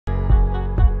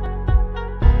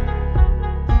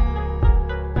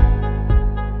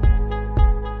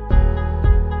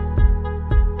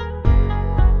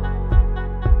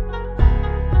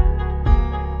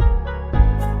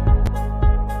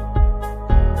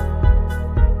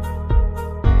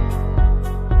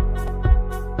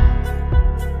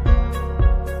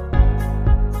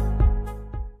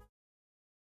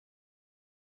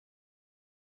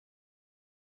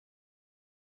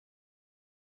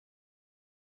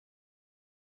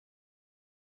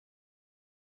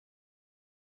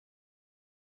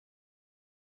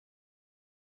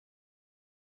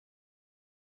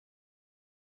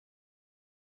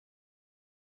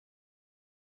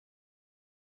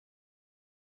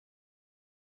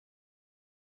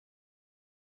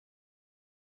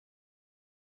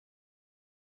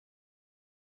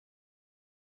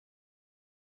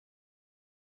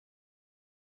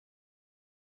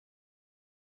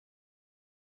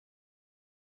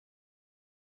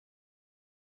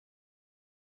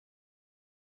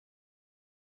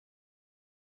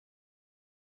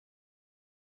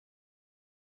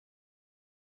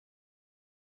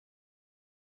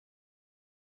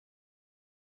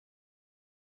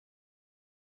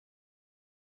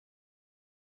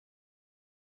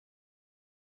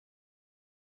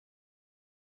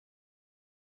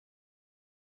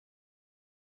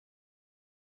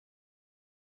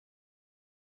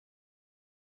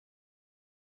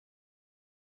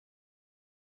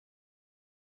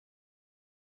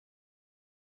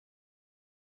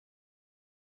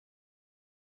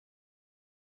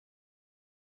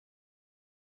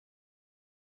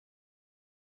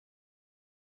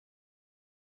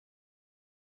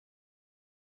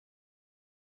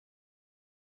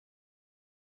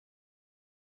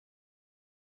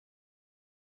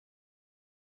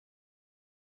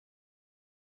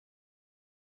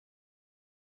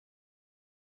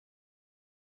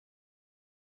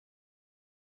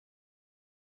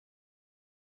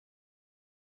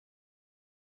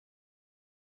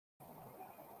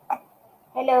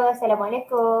Hello,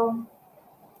 Assalamualaikum.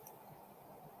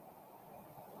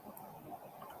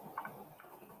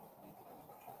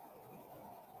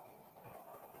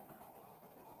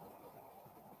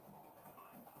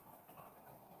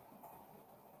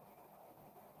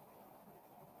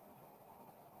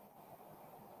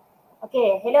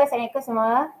 Okay, hello, Assalamualaikum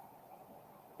semua.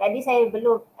 Tadi saya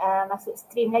belum masuk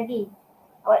stream lagi.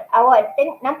 Awak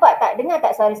nampak tak, dengar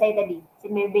tak suara saya tadi?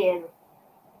 Saya bebel tu.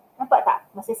 Nampak tak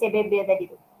masa saya bebel tadi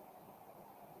tu?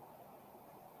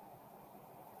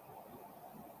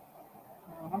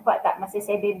 Nampak tak masa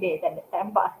saya bebel? Tak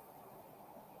nampak?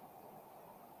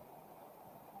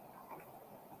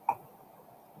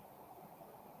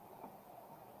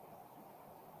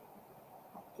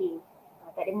 Okay.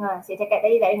 Tak dengar. Saya cakap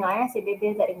tadi tak dengar ya. Saya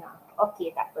bebel tak dengar.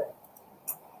 Okay, tak apa.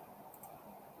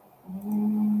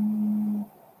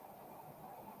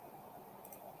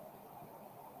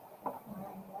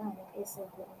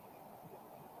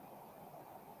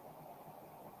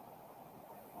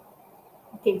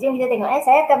 Okay, jom kita tengok.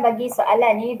 Saya akan bagi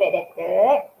soalan ni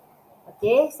backdated.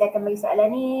 Okay, saya akan bagi soalan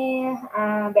ni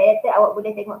backdated, awak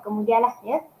boleh tengok kemudian lah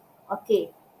ya.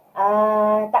 Okay,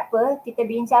 tak apa, kita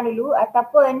bincang dulu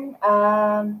ataupun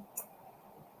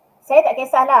saya tak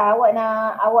kisahlah awak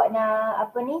nak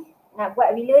apa ni, nak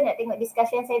buat bila, nak tengok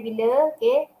discussion saya bila,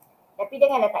 okay. Tapi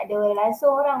janganlah tak ada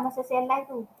langsung orang masa saya live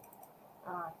tu.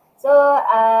 So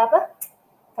apa,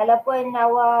 kalaupun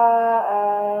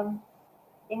awak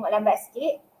tengok lambat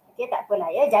sikit, okay, tak apalah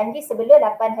ya. Janji sebelum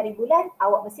 8 hari bulan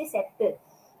awak mesti settle.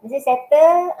 Mesti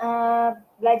settle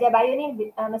belajar bio ni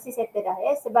mesti settle dah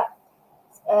ya. Sebab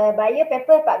bio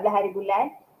paper 14 hari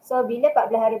bulan. So bila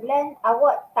 14 hari bulan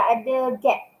awak tak ada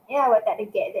gap. Ya, awak tak ada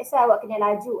gap. That's why awak kena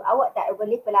laju. Awak tak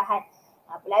boleh perlahan.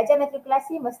 Pelajar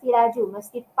matrikulasi mesti laju,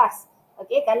 mesti pass.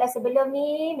 Okay, kalau sebelum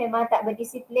ni memang tak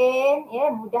berdisiplin,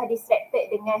 ya, mudah distracted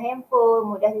dengan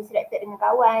handphone, mudah distracted dengan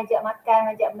kawan, ajak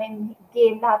makan, ajak main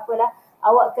game lah, apalah.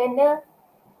 Awak kena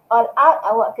all out,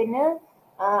 awak kena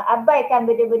abaikan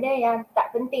benda-benda yang tak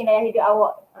penting dalam hidup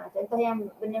awak. Contoh yang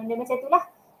benda-benda macam itulah.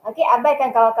 Okay, abaikan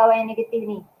kawan-kawan yang negatif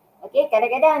ni. Okay,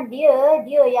 kadang-kadang dia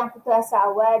yang putus asa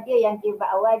awal, dia yang give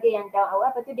up awal, dia yang down awal,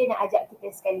 lepas tu dia nak ajak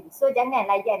kita sekali. So jangan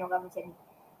layan orang macam ni.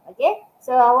 Okay,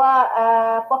 so awak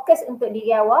fokus untuk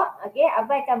diri awak. Okay,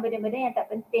 abaikan benda-benda yang tak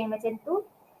penting macam tu.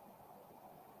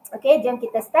 Okay, jom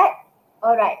kita start.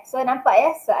 Alright, so nampak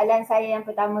ya soalan saya yang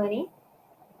pertama ni.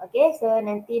 Okay, so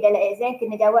nanti dalam exam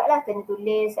kena jawab lah, kena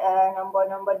tulis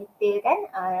nombor-nombor detail kan.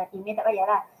 Email tak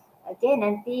payahlah. Okay,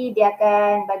 nanti dia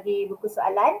akan bagi buku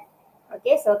soalan.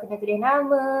 Okay, so kena tulis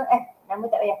nama, nama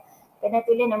tak payah. Kena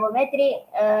tulis nombor matrik,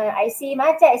 IC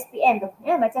macam SPM tu.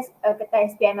 Ya, macam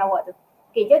kertas SPM awak tu.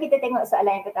 Okay, jom kita tengok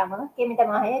soalan yang pertama. Okay, minta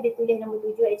maaf ya, dia tulis nombor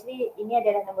 7. Actually, ini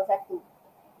adalah nombor 1.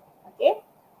 Okay,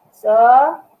 so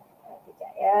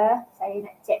sekejap ya, saya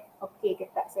nak check. Okay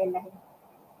ke tak saya lah ni.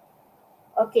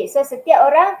 Okay, so setiap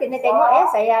orang kena tengok ya,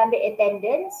 saya ambil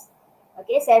attendance.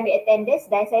 Okay, saya ambil attendance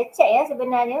dan saya check ya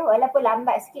sebenarnya, walaupun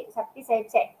lambat sikit tapi saya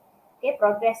check. Okay,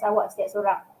 progress awak setiap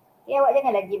seorang. Okay, awak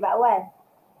jangan lagi give up awal.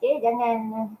 Okay, jangan,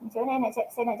 macam mana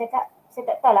saya nak cakap, saya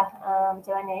tak tahulah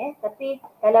macam mana ya. Tapi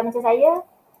kalau macam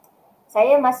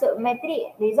saya masuk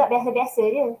matrik, result biasa-biasa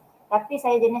je. Tapi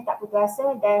saya jenis tak putus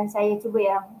asa dan saya cuba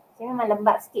yang, saya memang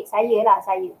lembat sikit, saya ya.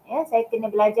 Saya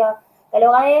kena belajar. Kalau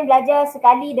orang lain belajar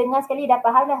sekali, dengar sekali dah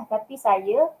faham lah. Tapi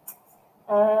saya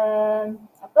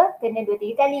kena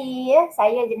 2-3 kali ya.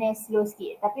 Saya jenis slow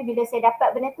sikit. Tapi bila saya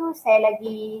dapat benda tu, saya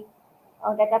lagi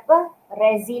orang kata apa,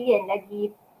 resilient,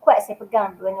 lagi kuat saya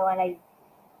pegang dengan orang lain.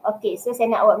 Okay, so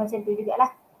saya nak awak macam tu jugalah.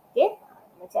 Okay,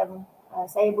 macam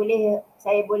saya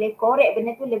boleh korek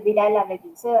benda tu lebih dalam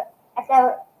lagi. So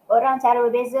asal orang cara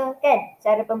berbeza kan,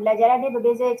 cara pembelajaran dia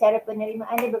berbeza, cara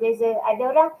penerimaan dia berbeza. Ada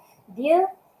orang dia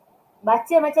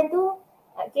baca macam tu,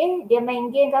 okay, dia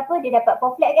main game ke apa, dia dapat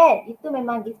 4 flat kan, itu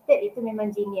memang gifted, itu memang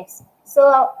genius. So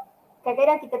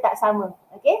kadang-kadang kita tak sama.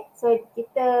 Okay, so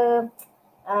kita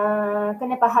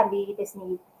kena faham diri kita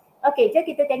sendiri. Okay, jom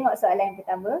kita tengok soalan yang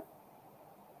pertama.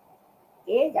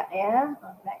 Okay, sekejap ya.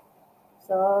 Alright.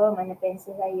 So, mana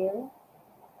pensel saya?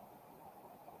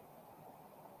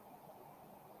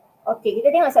 Okay,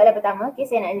 kita tengok soalan pertama. Okay,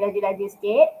 saya nak laju-laju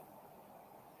sikit.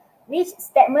 Which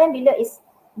statement below is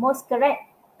most correct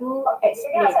to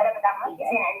explain?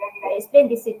 Explain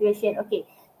this situation. Okay,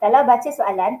 kalau baca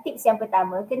soalan, tips yang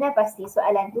pertama, kena pasti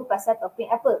soalan tu pasal topik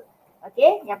apa.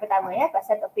 Okay, yang pertama ya,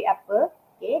 pasal topik apa.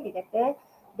 Okay, dia kata,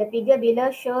 the figure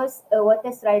below shows a water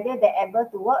strider that able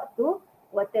to walk to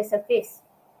water surface.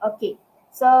 Okay,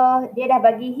 so dia dah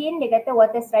bagi hint, dia kata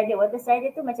water strider. Water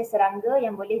strider tu macam serangga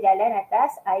yang boleh jalan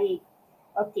atas air.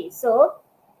 Okay, so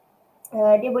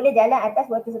dia boleh jalan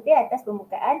atas water surface, atas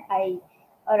permukaan air.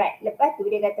 Alright, lepas tu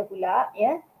dia kata pula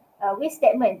which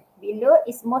statement below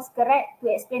is most correct to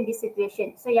explain this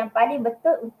situation. So yang paling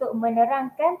betul untuk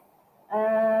menerangkan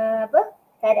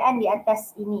keadaan di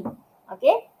atas ini.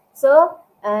 Okay, so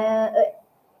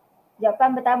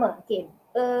jawapan pertama, okay,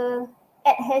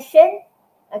 adhesion.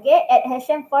 Okay,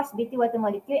 adhesion force between water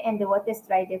molecule and the water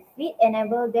strider fluid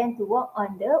enable them to walk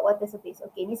on the water surface.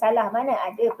 Okay, ni salah. Mana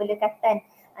ada pelekatan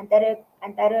antara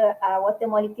water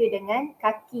molecule dengan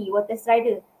kaki water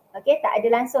strider. Okay, tak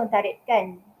ada langsung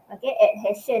tarikan. Okay,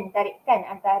 adhesion, tarikan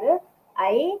antara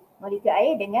air, molekul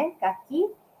air dengan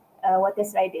kaki water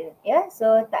strider. Ya,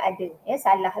 so tak ada. Ya,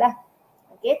 salah lah.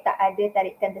 Okay, tak ada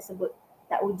tarikan tersebut.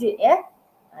 Tak wujud ya.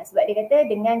 Sebab dia kata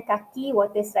dengan kaki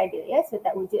water strider. Ya, so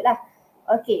tak wujud lah.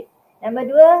 Okay, number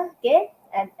 2, okay,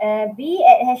 B,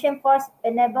 adhesion force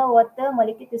enable water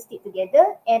molecule to stick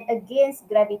together and against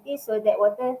gravity so that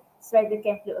water strider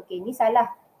can float. Okay, ni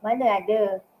salah. Mana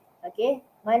ada, okay,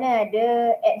 mana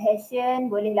ada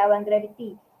adhesion boleh lawan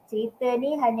gravity. Cerita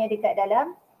ni hanya dekat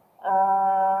dalam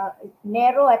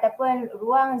narrow ataupun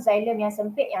ruang xylem yang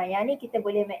sempit. Yang ni kita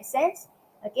boleh make sense.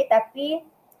 Okay, tapi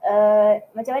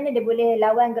macam mana dia boleh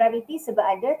lawan gravity sebab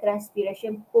ada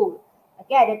transpiration pool.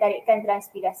 Okay, ada tarikan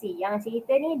transpirasi. Yang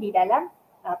cerita ni di dalam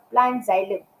plant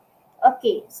xylem.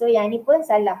 Okay, so yang ni pun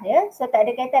salah ya. So tak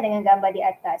ada kaitan dengan gambar di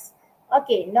atas.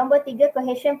 Okay, nombor 3,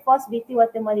 cohesion force between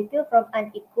water molecule from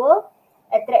unequal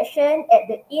attraction at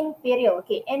the inferior.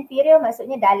 Okay, inferior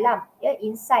maksudnya dalam ya,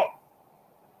 inside.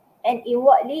 And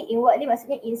inwardly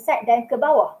maksudnya inside dan ke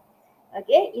bawah.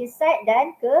 Okay, inside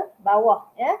dan ke bawah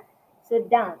ya. So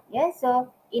down ya. So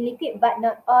in liquid but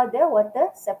not all the water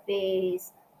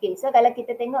surface. Okay, so kalau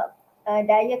kita tengok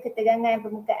daya ketegangan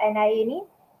permukaan air ni,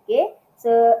 okay,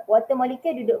 so water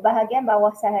molecule duduk bahagian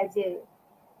bawah sahaja.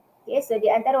 Okay, so di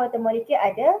antara water molecule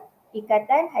ada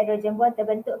ikatan hidrogen bond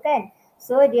terbentuk kan.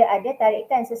 So dia ada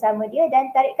tarikan sesama dia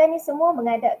dan tarikan ni semua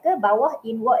menghadap ke bawah,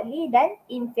 inwardly dan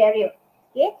inferior.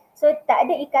 Okay, so tak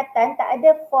ada ikatan, tak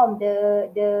ada form the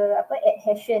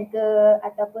adhesion ke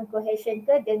ataupun cohesion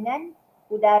ke dengan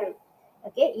udara.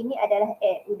 Okay, ini adalah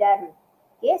air, udara.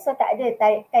 Okay, so tak ada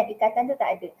tarikan, ikatan tu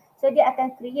tak ada. So dia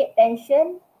akan create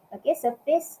tension, okay,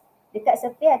 surface, dekat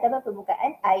surface ataupun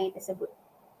permukaan air tersebut.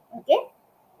 Okay.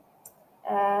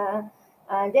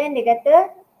 Then dia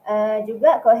kata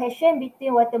juga cohesion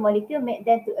between water molecule make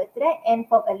them to attract and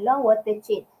form a long water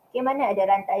chain. Okay, mana ada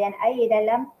rantaian air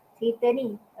dalam cerita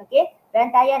ni. Okay,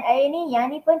 rantaian air ni,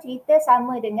 yang ni pun cerita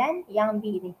sama dengan yang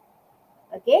B ni.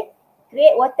 Okay,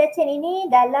 create water chain ini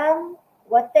dalam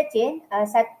water chain,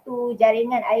 satu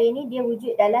jaringan air ni dia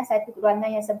wujud dalam satu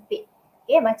ruangan yang sempit.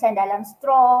 Okay, macam dalam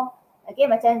straw. Okay,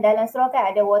 macam dalam straw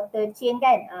kan ada water chain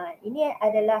kan. Ini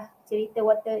adalah cerita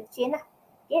water chain lah.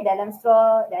 Okay, dalam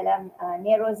straw, dalam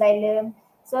narrow xylem.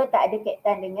 So tak ada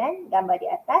kaitan dengan gambar di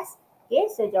atas.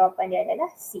 Okay, so jawapan dia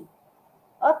adalah C.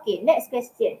 Okay, next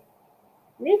question.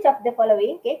 Which of the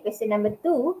following, okay, question number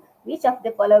 2. Which of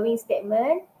the following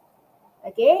statement,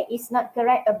 okay, is not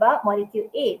correct about molecule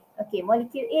A. Okay,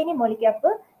 molecule A ni molekul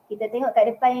apa? Kita tengok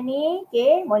kat depan ni,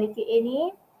 okay, molecule A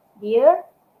ni dia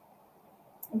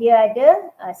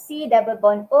ada C double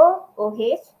bond O,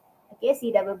 OH. Okay,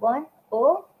 C double bond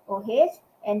O, OH.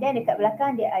 And then dekat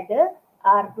belakang dia ada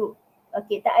R group.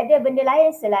 Okay, tak ada benda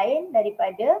lain selain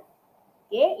daripada,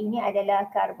 okay, ini adalah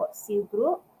carboxyl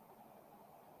group.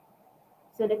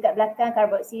 So dekat belakang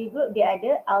carboxyl group dia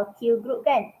ada alkyl group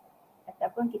kan?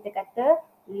 Ataupun kita kata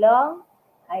long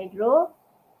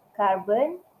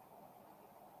hydrocarbon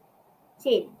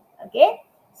chain. Okay,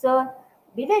 so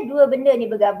bila dua benda ni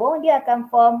bergabung dia akan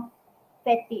form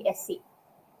fatty acid.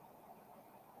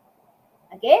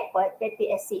 Okay, fatty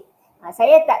acid.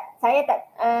 Saya tak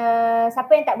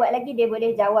siapa yang tak buat lagi dia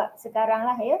boleh jawab sekarang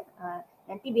lah ya.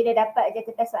 Nanti bila dapat je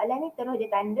kertas soalan ni terus dia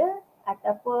tanda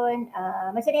ataupun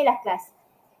macam ni lah kelas.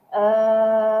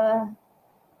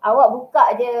 Awak buka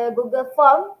je Google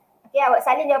Form, okay, awak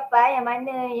salin jawapan yang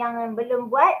mana yang belum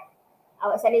buat,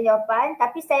 awak salin jawapan.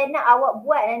 Tapi saya nak awak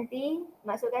buat nanti,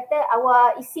 maksud kata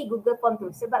awak isi Google Form tu.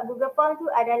 Sebab Google Form tu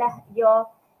adalah your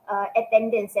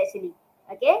attendance actually.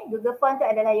 Okay, Google Form tu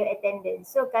adalah your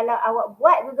attendance. So kalau awak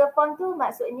buat Google Form tu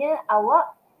maksudnya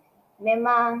awak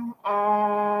memang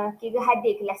kira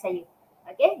hadir kelas saya.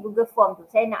 Okay, Google Form tu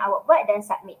saya nak awak buat dan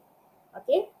submit.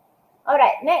 Okay.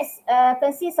 Alright, next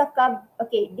consists of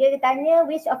okay, dia tanya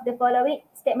which of the following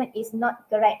statement is not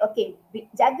correct. Okay,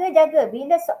 jaga-jaga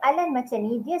bila soalan macam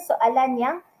ni dia soalan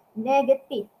yang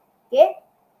negatif. Okay,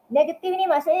 negatif ni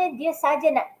maksudnya dia saja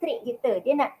nak trick kita,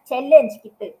 dia nak challenge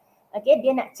kita. Okay,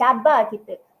 dia nak cabar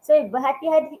kita. So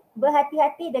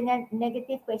berhati-hati dengan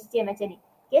negative question macam ni.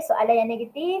 Okay, soalan yang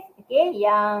negatif, okay,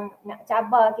 yang nak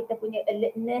cabar kita punya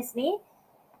alertness ni.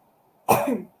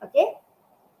 Okay.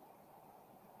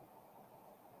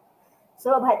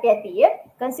 So berhati-hati ya.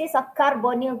 Consist of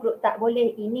carbonyl group, tak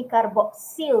boleh. Ini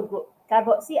carboxyl group.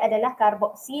 Carboxyl adalah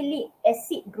carboxylic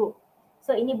acid group.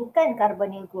 So ini bukan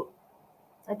carbonyl group.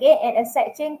 Okay, and a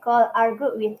side chain called R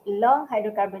group with long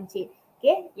hydrocarbon chain.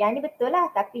 Okay, yang ni betul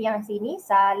lah, tapi yang sini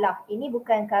salah. Ini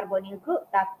bukan carbonyl group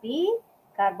tapi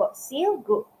carboxyl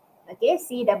group. Okay,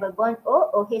 C double bond O,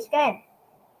 OH kan.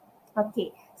 Okay,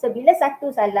 so bila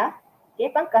satu salah, okay,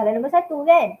 pangkahlah nombor satu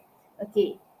kan.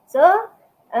 Okay, so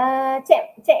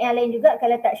check yang lain juga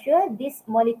kalau tak sure. This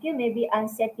molecule may be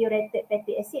unsaturated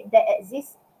fatty acid that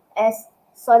exists as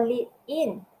solid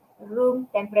in room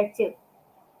temperature.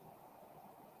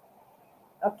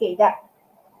 Okay, dah.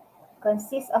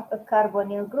 Consists of a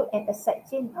carbonyl group and a side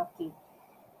chain. Okay.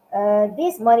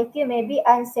 This molecule may be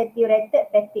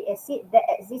unsaturated fatty acid that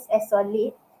exists as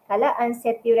solid. Kalau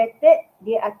unsaturated,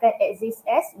 dia akan exist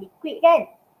as liquid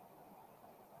kan?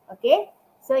 Okay.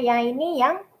 So yang ini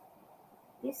yang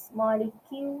this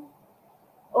molecule.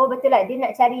 Oh betul lah, dia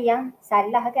nak cari yang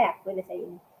salah kan? Apalah saya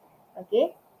ni.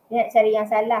 Okay. Dia nak cari yang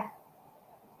salah.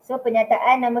 So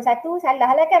penyataan nombor satu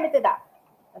salah lah kan, betul tak?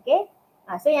 Okay.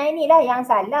 So yang inilah yang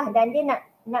salah dan dia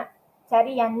nak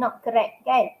cari yang not correct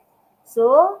kan.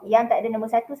 So yang tak ada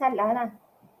nombor satu salah lah.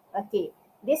 Okay.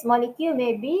 This molecule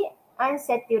may be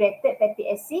unsaturated fatty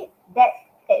acid that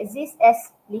exists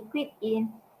as liquid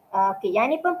in. Okay,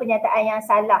 yang ni pun penyataan yang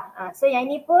salah. So yang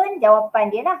ni pun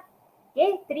jawapan dia lah.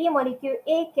 Okay, 3 molecule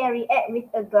A can react with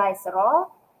a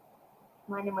glycerol.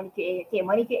 Mana molecule A? Okay,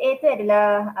 molecule A tu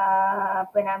adalah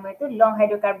apa nama tu, long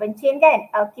hydrocarbon chain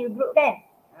kan, alkyl group kan.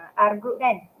 R group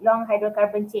kan, long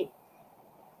hydrocarbon chain.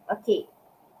 Okay.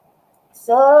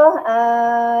 So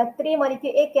 3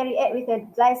 molecule A can react with a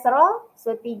glycerol.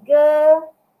 So 3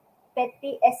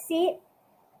 fatty acid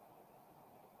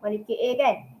molecule A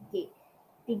kan. Okay.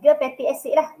 3 fatty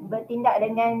acid lah bertindak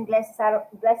dengan glycerol,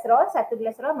 1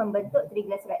 glycerol membentuk 3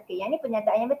 glycerol. Okay, yang ni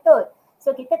pernyataan yang betul.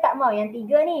 So kita tak mau yang 3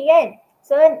 ni kan.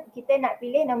 So kita nak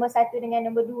pilih nombor 1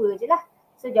 dengan nombor 2 je lah.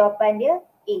 So jawapan dia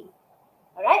A.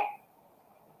 Alright.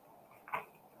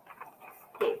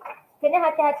 Okay. Kena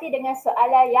hati-hati dengan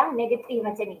soalan yang negatif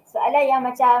macam ni. Soalan yang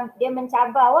macam dia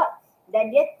mencabar awak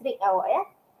dan dia trick awak ya.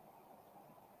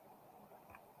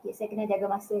 Okay, saya kena jaga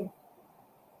masa ni.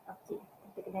 Okay,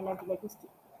 kita kena lagi sikit.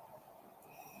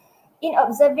 In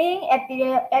observing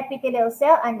epithelial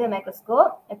cell under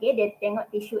microscope, okay, dia tengok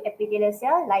tisu epithelial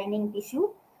cell, lining tissue.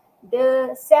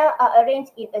 The cell are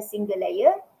arranged in a single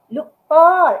layer, look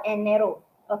tall and narrow.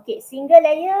 Okay, single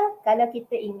layer, kalau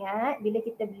kita ingat bila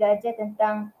kita belajar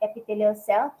tentang epithelial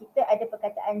cell, kita ada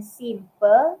perkataan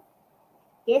simple.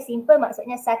 Okay, simple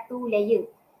maksudnya satu layer.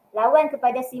 Lawan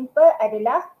kepada simple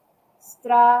adalah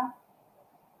stratified,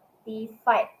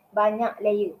 banyak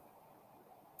layer.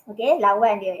 Okay,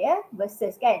 lawan dia ya,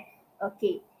 versus kan.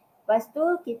 Okay, lepas tu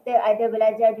kita ada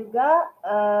belajar juga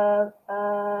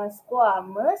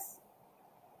squamous.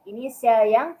 Ini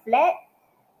sel yang flat.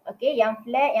 Okay, yang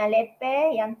flat, yang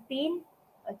leper, yang thin.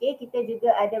 Okay, kita juga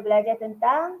ada belajar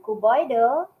tentang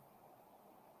cuboidal.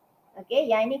 Okay,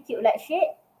 yang ini cube-like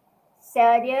shape.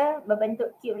 Sel dia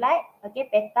berbentuk cube-like. Okay,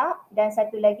 petak. Dan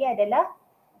satu lagi adalah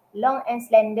long and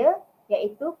slender,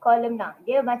 iaitu columnar.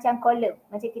 Dia macam column.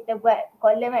 Macam kita buat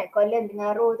column kan, column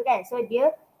dengan row tu kan. So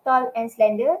dia tall and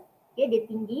slender. Okay, dia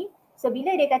tinggi. So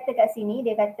bila dia kata kat sini,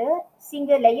 dia kata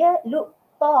single layer look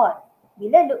tall.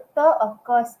 Bila look tall, of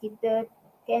course kita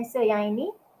cancel yang ini.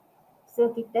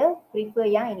 So kita prefer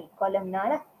yang ini, columnar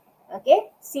lah.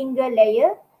 Okay, single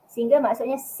layer. Single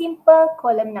maksudnya simple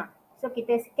columnar. So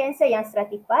kita cancel yang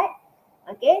stratified.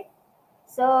 Okay.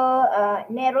 So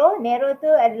narrow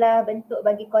tu adalah bentuk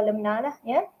bagi columnar lah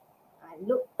ya.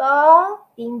 Look tall,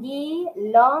 tinggi,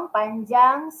 long,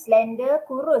 panjang, slender,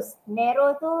 kurus.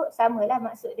 Narrow tu samalah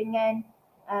maksud dengan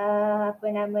apa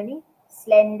nama ni,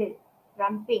 slender,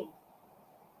 ramping.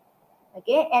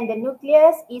 Okay, and the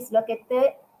nucleus is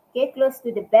located close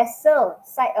to the basal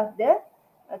side of the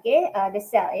the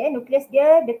cell ya. Nucleus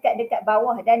dia dekat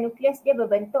bawah dan nucleus dia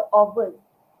berbentuk oval.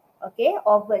 Okay,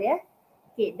 oval ya.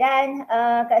 Okay, dan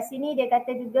kat sini dia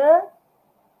kata juga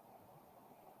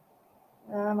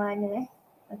mana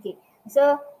okay.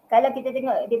 So kalau kita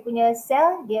tengok dia punya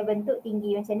sel, dia bentuk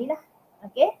tinggi macam ni lah.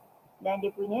 Okay, dan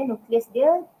dia punya nucleus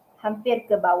dia hampir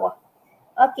ke bawah.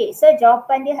 Okay, so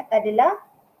jawapan dia adalah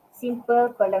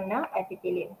simple columnar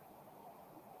epithelium.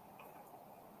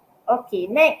 Okay,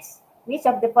 next. Which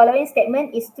of the following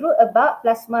statement is true about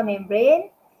plasma membrane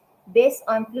based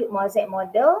on fluid mosaic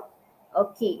model?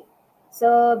 Okay.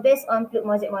 So based on fluid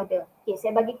mosaic model. Okay, Okey,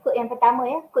 saya bagi kod yang pertama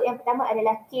ya. Kod yang pertama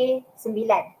adalah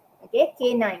K9. Okey,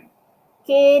 K9.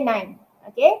 K9.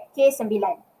 Okey, K9.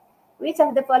 Which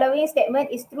of the following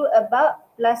statement is true about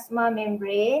plasma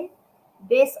membrane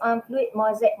based on fluid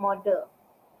mosaic model?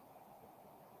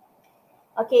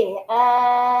 Okey,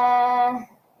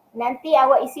 nanti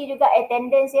awak isi juga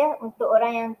attendance ya untuk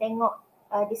orang yang tengok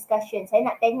discussion.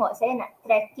 Saya nak tengok, saya nak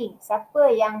tracking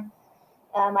siapa yang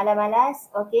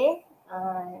malas-malas. Okey,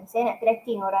 saya nak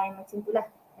tracking orang yang macam tu lah.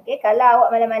 Okey, kalau awak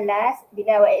malas-malas,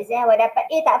 bila awak exam awak dapat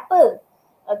A tak apa.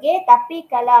 Okey, tapi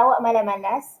kalau awak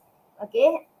malas-malas,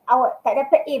 okey, awak tak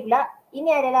dapat A pula, ini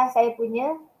adalah saya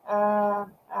punya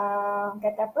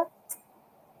kata apa?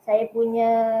 Saya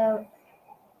punya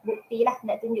bukti lah,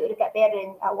 nak tunjuk dekat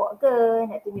parent awak ke,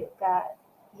 nak tunjuk kat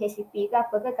HCP ke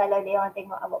apa ke, kalau dia orang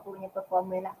tengok awak punya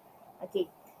performance lah. Okay.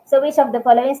 So which of the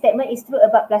following statement is true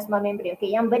about plasma membrane?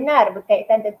 Okay, yang benar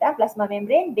berkaitan tentang plasma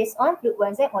membrane based on fluid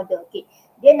mosaic model. Okay,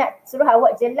 dia nak suruh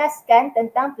awak jelaskan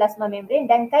tentang plasma membrane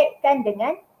dan kaitkan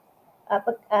dengan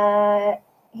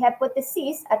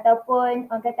hipotesis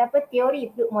ataupun orang kata apa, teori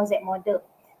fluid mosaic model.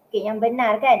 Okay, yang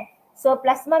benar kan? So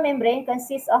plasma membrane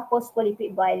consists of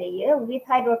phospholipid bilayer with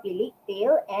hydrophilic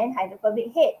tail and hydrophobic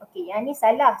head. Okay, yang ni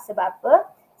salah sebab apa?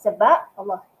 Sebab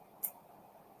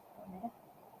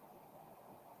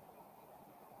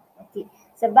okay,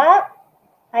 sebab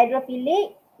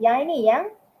hydrophilic, yang ini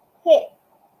yang head.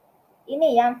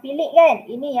 Ini yang philic kan?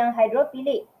 Ini yang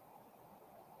hydrophilic.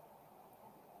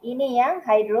 Ini yang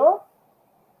hydrophobic.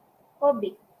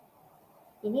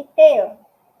 Ini tail.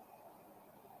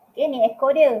 Okay, ni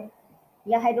ekor dia.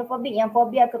 Yang hydrophobic, yang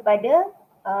fobia kepada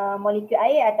molekul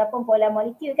air ataupun polar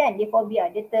molekul kan. Dia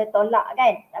fobia, dia tertolak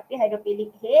kan. Tapi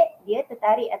hydrophilic head, dia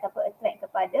tertarik ataupun attract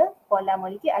kepada polar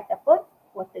molekul ataupun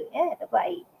water ataupun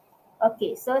air.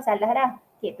 Okay, so salah dah.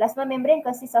 Okay, plasma membrane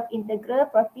consists of integral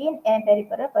protein and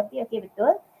peripheral protein. Okay,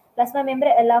 betul. Plasma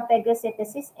membrane allow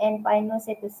phagocytosis and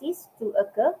pinocytosis to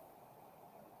occur.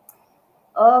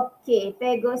 Okay,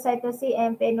 phagocytosis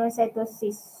and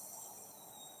pinocytosis.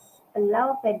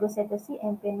 Allow phagocytosis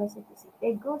and pinocytosis.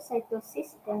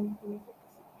 Phagocytosis dan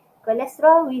pinocytosis.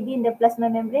 Cholesterol within the plasma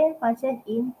membrane function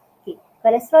in, okay,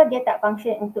 cholesterol dia tak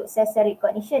function untuk cell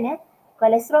recognition ya.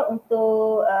 Cholesterol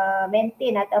untuk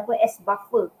maintain ataupun as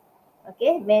buffer.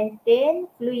 Okay, maintain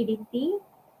fluidity.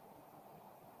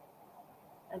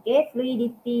 Okay,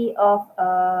 fluidity of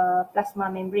plasma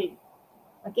membrane.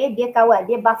 Okay, dia kawal,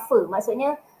 dia buffer.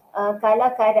 Maksudnya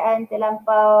kalau keadaan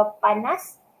terlampau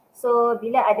panas, so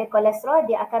bila ada kolesterol,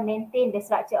 dia akan maintain the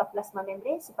structure of plasma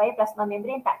membrane supaya plasma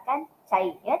membrane takkan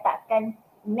cair, ya, takkan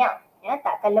melt, ya,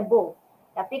 takkan lebur.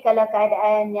 Tapi kalau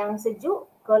keadaan yang sejuk,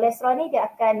 kolesterol ni dia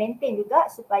akan maintain juga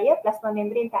supaya plasma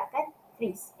membrane takkan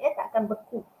freeze, ya, takkan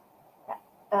beku.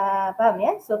 Faham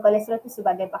ya? So kolesterol tu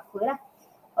sebagai buffer lah.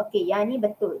 Okey, yang ni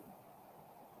betul.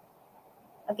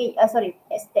 Okey, sorry,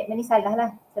 statement ni salah lah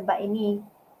sebab ini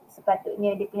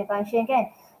sepatutnya dia punya function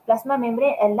kan. Plasma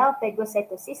membrane allow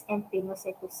phagocytosis and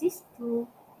pinocytosis to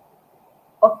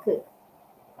occur.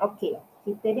 Okey,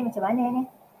 kita dia macam mana ni?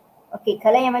 Okey,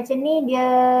 kalau yang macam ni dia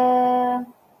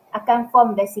akan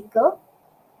form vesicle.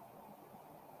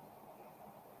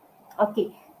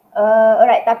 Okey,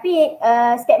 alright, tapi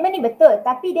statement ni betul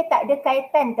tapi dia tak ada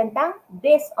kaitan tentang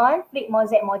based on fluid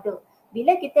mosaic model.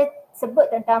 Bila kita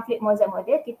sebut tentang fluid mosaic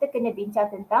model, kita kena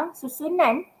bincang tentang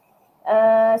susunan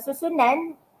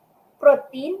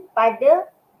protein pada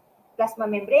plasma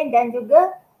membrane dan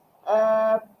juga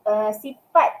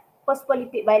sifat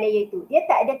phospholipid bilayer itu. Dia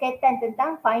tak ada kaitan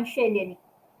tentang function dia ni.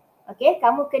 Okey,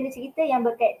 kamu kena cerita yang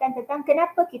berkaitan tentang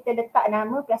kenapa kita letak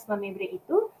nama plasma membrane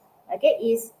itu. Okay,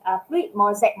 is fluid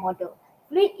mosaic model.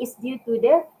 Fluid is due to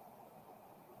the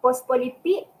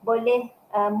phospholipid boleh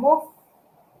move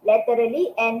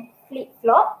laterally and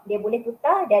flip-flop. Dia boleh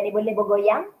putar dan dia boleh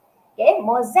bergoyang. Okay,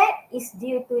 mosaic is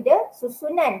due to the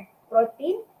susunan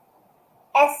protein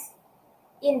as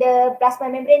in the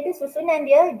plasma membrane tu, susunan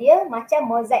dia macam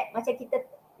mosaic, macam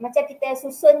kita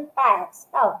susun tiles,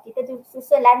 tahu? Kita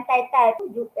susun lantai tile tu,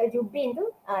 jubin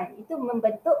tu, itu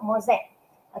membentuk mosaic.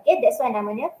 Okay, that's why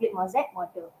namanya fluid mosaic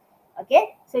model.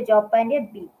 Okay, so jawapan dia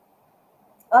B.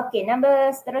 Okay, number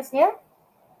seterusnya.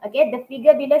 Okay, the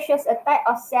figure below shows a type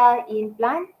of cell in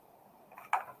plant.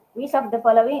 Which of the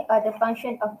following are the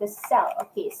function of the cell?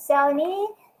 Okay, cell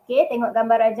ni, okay, tengok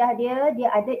gambar rajah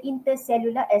dia ada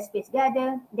intercellular space. Dia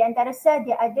ada, di antara sel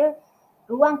dia ada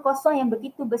ruang kosong yang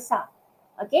begitu besar.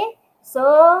 Okay, so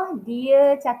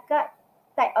dia cakap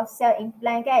type of cell in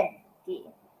plant kan. Okay,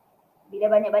 bila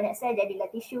banyak-banyak sel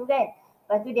jadilah tisu kan.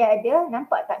 Lepas tu dia ada,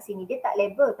 nampak kat sini, dia tak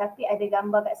label tapi ada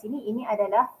gambar kat sini, ini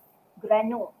adalah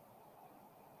granule.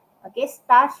 Okay,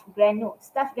 starch granule.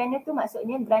 Starch granule tu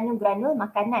maksudnya granul-granul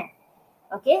makanan.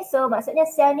 Okay, so maksudnya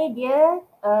sel ni dia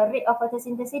rate of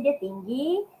photosynthesis dia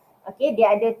tinggi. Okay,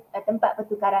 dia ada tempat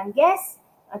pertukaran gas.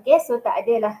 Okay, so tak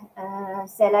adalah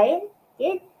sel lain.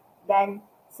 Okay, dan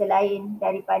selain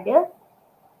daripada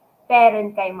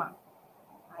parenchyma.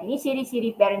 Ini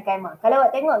ciri-ciri parenchyma. Kalau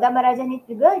awak tengok gambar rajah ni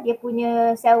juga, dia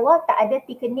punya sel wall tak ada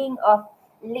thickening of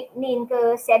lignin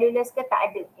ke cellulose ke,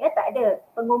 tak ada. Ya, tak ada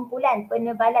pengumpulan,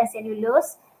 penebalan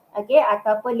cellulose, okay,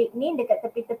 ataupun lignin dekat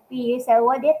tepi-tepi sel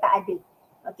wall dia tak ada.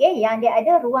 Okay, yang dia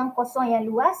ada ruang kosong yang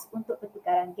luas untuk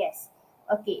pertukaran gas.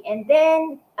 Okay, and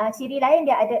then ciri lain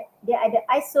dia ada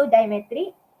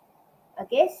isodiametric,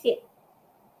 okay, shape.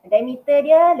 Diameter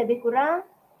dia lebih kurang,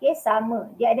 okay,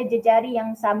 sama. Dia ada jejari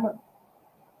yang sama.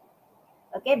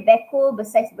 Okay, vacuole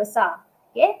bersaiz besar.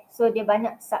 Okay, so dia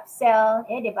banyak subcell,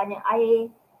 dia banyak air.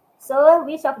 So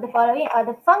which of the following are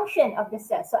the function of the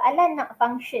cell? Soalan nak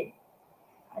function.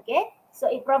 Okay, so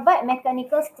it provide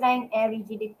mechanical strength and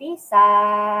rigidity.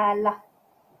 Salah.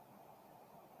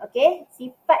 Okay,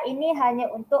 sifat ini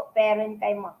hanya untuk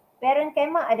parenchyma.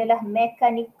 Parenchyma adalah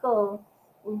mechanical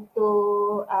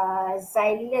untuk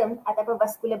xylem ataupun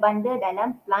vascular bundle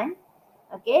dalam plant.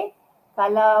 Okay,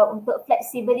 kalau untuk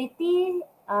flexibility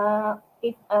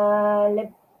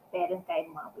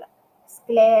parenchyma pula.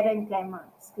 Sclerenchyma.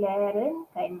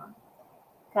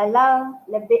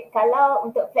 Kalau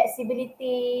untuk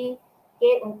flexibility,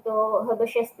 okay, untuk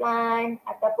herbaceous plant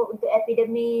ataupun untuk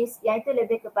epidermis, yang itu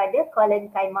lebih kepada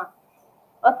collenchyma.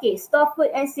 Okay, store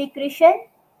food and secretion,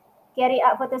 carry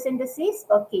out photosynthesis.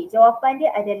 Okay, jawapan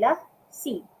dia adalah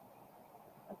C.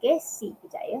 Okay, C.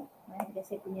 Sekejap ya.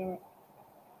 Saya punya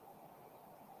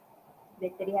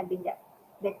bateri habis sekejap.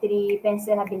 Bateri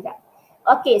pensel habis sekejap.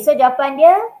 Okay, so jawapan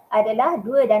dia adalah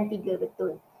 2 dan 3,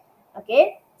 betul.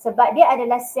 Okay, sebab dia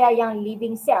adalah sel yang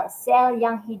living cell, sel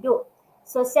yang hidup.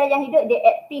 So sel yang hidup dia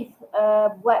aktif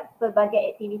buat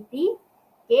pelbagai aktiviti.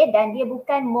 Okay, dan dia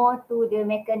bukan more to the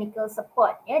mechanical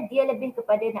support. Ya, dia lebih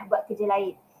kepada nak buat kerja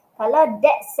lain. Kalau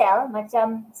dead cell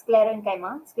macam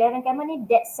sclerenchyma ni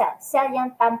dead cell, sel yang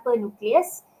tanpa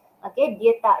nukleus. Okay,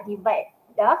 dia tak divide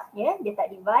dah, ya, dia tak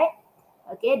divide.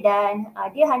 Okay, dan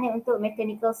dia hanya untuk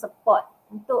mechanical support.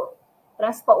 Untuk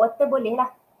transport water boleh lah.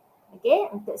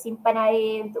 Okay, untuk simpan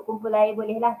air, untuk kumpul air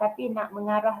boleh lah. Tapi nak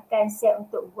mengarahkan sel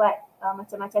untuk buat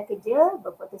macam-macam kerja,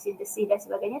 berfotosintesis dan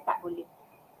sebagainya, tak boleh.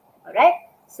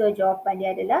 Alright, so jawapan dia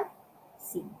adalah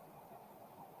C.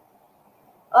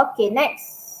 Okay,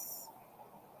 next.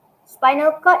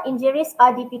 Spinal cord injuries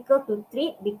are difficult to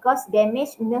treat because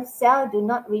damaged nerve cell do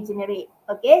not regenerate.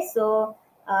 Okay, so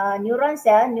neuron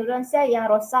cell yang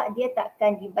rosak dia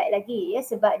takkan divide lagi, ya,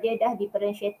 sebab dia dah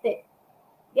differentiated.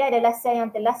 Dia adalah sel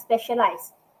yang telah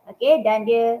specialized. Okay, dan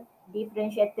dia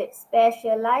differentiated,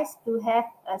 specialized to have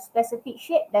a specific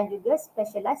shape dan juga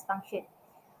specialized function.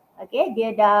 Okay,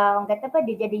 dia dah, orang kata apa,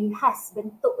 dia jadi khas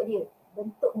bentuk dia.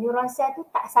 Bentuk neuron cell tu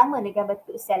tak sama dengan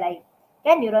bentuk sel lain.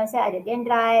 Kan neuron cell ada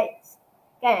dendrites,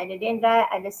 kan ada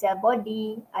dendrite, ada cell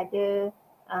body, ada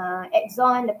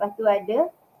axon, lepas tu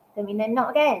ada terminal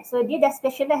node kan. So dia dah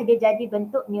specialize, dia jadi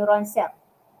bentuk neuron cell.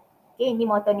 Okay, ini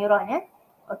motor neuron ya.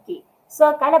 Okay,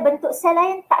 so kalau bentuk sel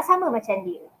lain tak sama macam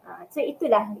dia. So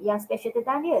itulah yang special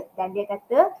tentang dia. Dan dia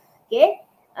kata, okay,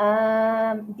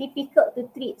 difficult to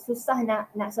treat, susah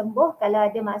nak sembuh kalau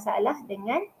ada masalah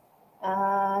dengan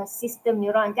sistem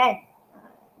neuron kan.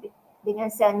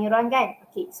 Dengan sel neuron kan.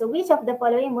 Okay, so which of the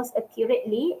following most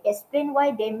accurately explain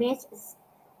why damaged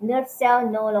nerve cell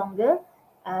no longer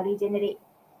regenerate?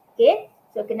 Okay,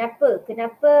 so kenapa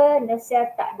nerve cell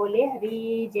tak boleh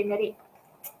regenerate?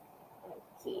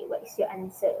 Okay, what is your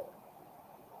answer?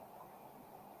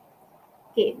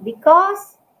 Okay,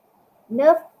 because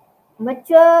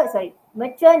mature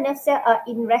nerve cell are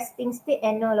in resting state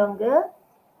and no longer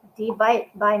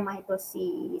divide by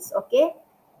mitosis. Okay,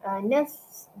 nerve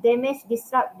damage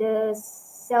disrupt the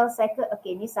cell cycle.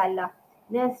 Okay, ni salah.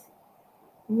 Nerve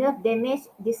damage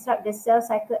disrupt the cell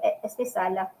cycle. Actually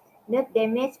salah. Nerve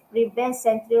damage prevents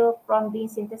centriole from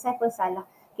being synthesized pun salah.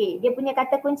 Okay, dia punya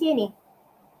kata kunci ni.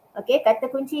 Okay,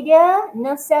 kata kunci dia,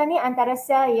 nerve cell ni antara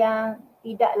sel yang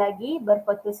tidak lagi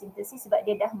berfotosintesis sebab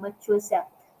dia dah mature cell.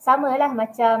 Sama lah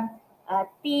macam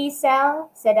T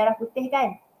cell, sel darah putih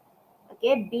kan.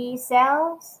 Okay, B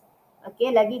cells.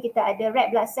 Okay, lagi kita ada red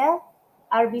blood cell,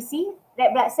 RBC.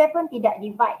 Red blood cell pun tidak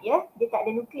divide ya, dia tak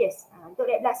ada nukleus. Untuk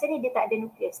red blood cell ni dia tak ada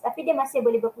nukleus, tapi dia masih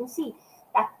boleh berfungsi.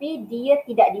 Tapi dia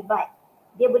tidak divide.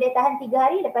 Dia boleh tahan 3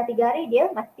 hari, lepas 3 hari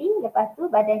dia mati, lepas tu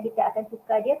badan kita akan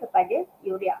tukar dia kepada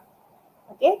urea.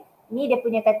 Okay, ni dia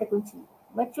punya kata kunci.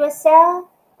 Mature cell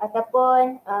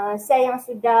ataupun sel yang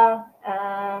sudah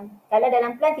kalau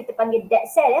dalam plant kita panggil dead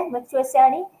cell ya, mature cell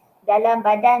ni dalam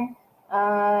badan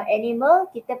animal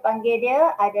kita panggil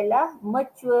dia adalah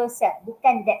mature cell,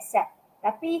 bukan dead cell.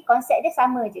 Tapi konsep dia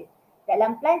sama je.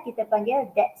 Dalam plant kita panggil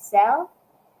dead cell.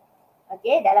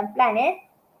 Okey, dalam plant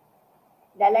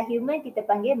dalam human kita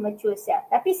panggil mature cell.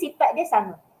 Tapi sifat dia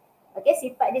sama. Okey,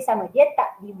 sifat dia sama. Dia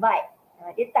tak divide.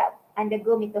 Dia tak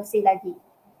undergo mitosis lagi.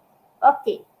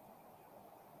 Okey.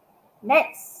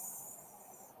 Next.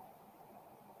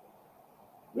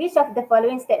 Which of the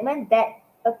following statement that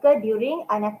occur during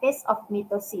anaphase of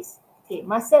mitosis? Okay,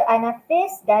 masa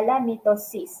anaphase dalam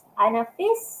mitosis.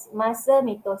 Anaphase masa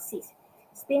mitosis.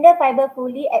 Spindle fiber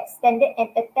fully extended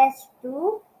and attached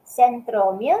to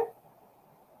centromere.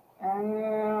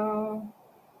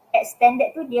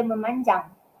 Extended tu dia memanjang.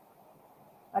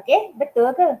 Okay,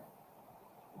 betul ke?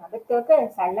 Betul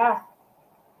ke? Salah.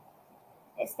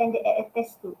 Extended and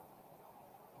attached to.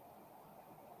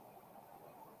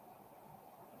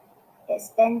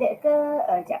 Extended ke?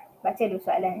 Sekejap, baca dulu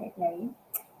soalan lain.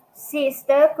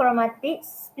 Sister chromatic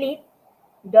split,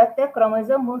 daughter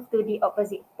chromosome move to the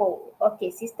opposite pole.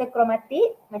 Okay, sister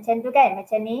chromatic macam tu kan?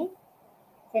 Macam ni.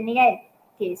 Macam ni kan?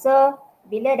 Okay, so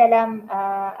bila dalam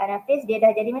anaphase dia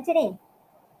dah jadi macam ni.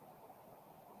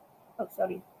 Oh,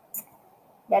 sorry.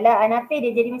 Dalam anaphase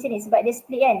dia jadi macam ni sebab dia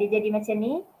split kan? Dia jadi macam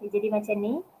ni, dia jadi macam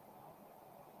ni.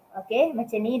 Okay,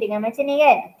 macam ni dengan macam ni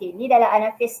kan? Okay, ni dalam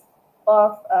anaphase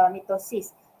of mitosis.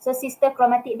 So sister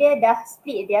chromatic dia dah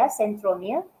split dia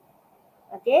centromere.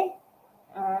 Okay.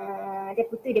 Dia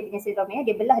putus dia punya centromere,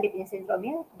 dia belah dia punya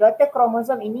centromere. Daughter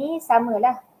chromosome ini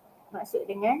samalah maksud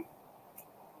dengan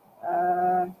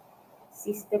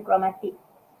sister chromatic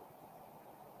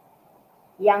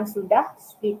yang sudah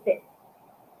splitted,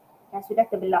 yang sudah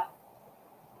terbelah.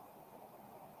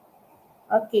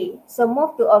 Okay, so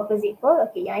move to opposite pole.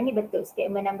 Okay, yang ini betul.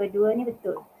 Statement number 2 ni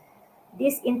betul.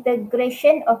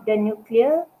 Disintegration of the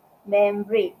nuclear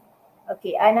membrane.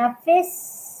 Okay,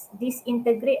 anaphase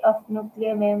disintegrate of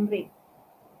nuclear membrane.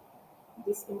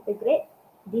 Disintegrate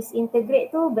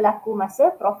tu berlaku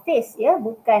masa prophase ya,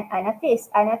 bukan anaphase.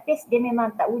 Anaphase dia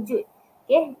memang tak wujud.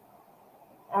 Okay,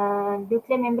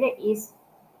 nuclear membrane is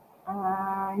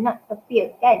not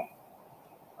appear kan.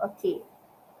 Okay,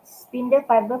 spindle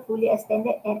fiber fully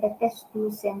extended and attached to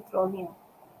centromere.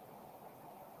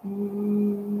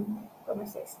 Kau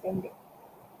masih extended.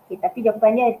 Okay, tapi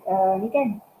jawapan dia ni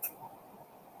kan.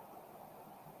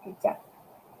 Sekejap.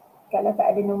 Kalau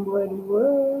tak ada nombor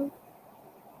 2,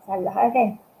 salah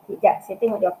kan? Sekejap, saya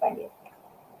tengok jawapan dia.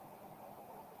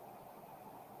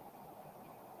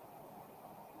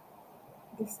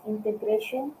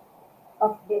 Disintegration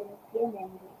of the nuclear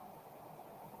membrane.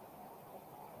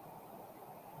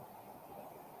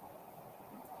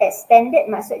 Extended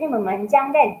maksudnya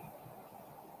memanjang kan?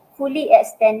 Fully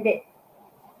extended.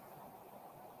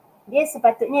 Dia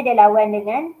sepatutnya dia lawan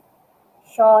dengan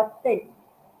shorten.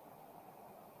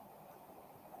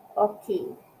 Okay.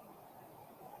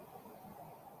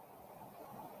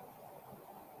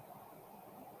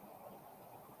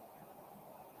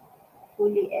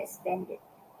 Fully extended.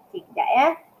 Okay, kejap ya.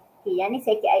 Okay, yang ni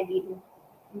saya KIV dulu.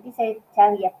 Nanti saya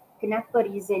cari kenapa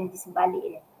reason di sebalik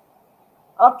dia.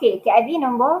 Okay, KIV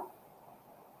nombor,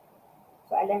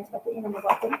 soalan sepatutnya nombor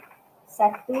berapa ni?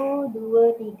 1,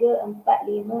 2, 3, 4, 5,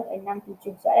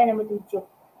 6, 7. Soalan nombor 7.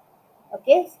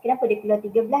 Okay, kenapa dia keluar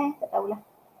 13 tak tahulah.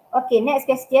 Okay, next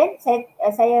question.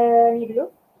 Saya ni dulu.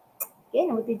 Okay,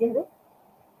 nombor 7 tu.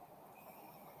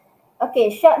 Okay,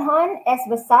 short horn S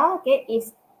besar, okay,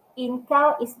 in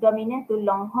cow is dominant to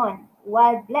long horn,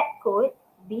 while black coat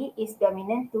B is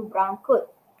dominant to brown coat.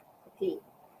 Okay,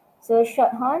 so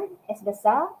short horn S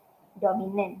besar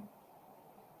dominant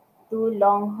to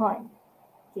long horn.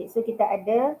 Okay, so kita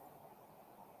ada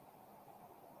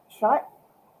short,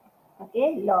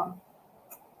 okay, long.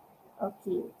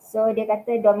 Okay, so dia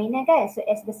kata dominant kan, so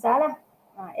S besar lah.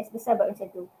 S besar buat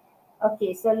macam tu.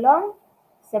 Okay, so long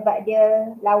sebab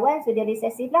dia lawan, so dia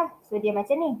recessive lah. So dia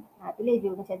macam ni. Tulis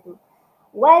dulu macam tu.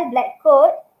 While black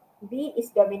coat, B is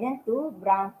dominant to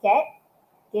brown cat.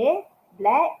 Okay,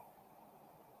 black.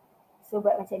 So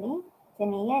buat macam ni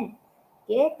kan.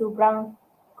 Okay, to brown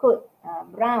coat.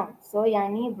 Brown. So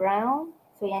yang ni brown.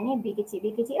 So yang ni B kecil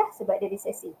lah sebab dia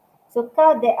recessive. So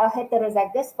cow that are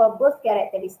heterozygous for both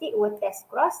characteristic will test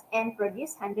cross and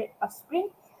produce 100 offspring.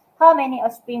 How many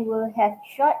offspring will have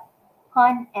short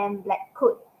horn and black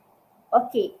coat?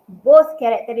 Okay, both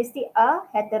characteristic are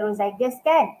heterozygous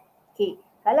kan? Okay,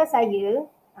 kalau saya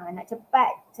nak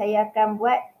cepat, saya akan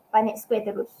buat Punnett square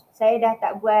terus. Saya dah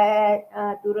tak buat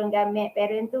turun gamet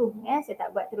parent tu, saya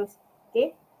tak buat terus.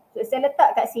 Okay, so saya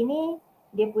letak kat sini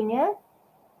dia punya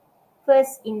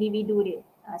first individu dia.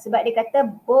 Sebab dia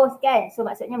kata both kan. So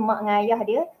maksudnya mak dengan ayah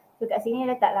dia. So kat sini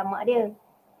letaklah mak dia.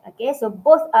 Okay, so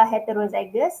both are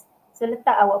heterozygous. So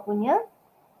letak awak punya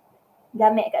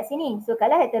gamet kat sini. So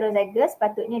kalau heterozygous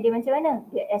patutnya dia macam mana?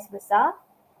 Dia S besar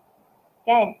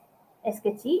kan. S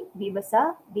kecil, B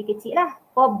besar, B kecil lah.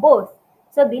 For both.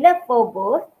 So bila for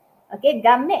both, okay,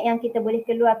 gamet yang kita boleh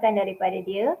keluarkan daripada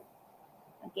dia,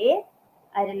 okay,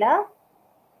 adalah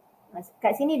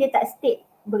kat sini dia tak state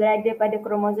berada pada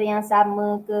kromosom yang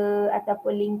sama ke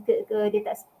ataupun linked ke, dia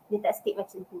tak state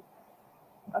macam tu.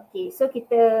 Okay, so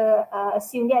kita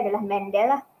assume dia adalah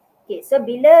Mendel lah. Okay, so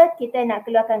bila kita nak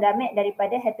keluarkan gamet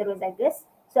daripada heterozygous,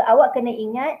 so awak kena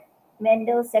ingat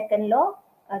Mendel second law,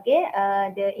 okay,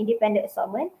 the independent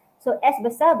assortment. So S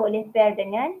besar boleh pair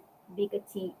dengan B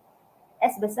kecil.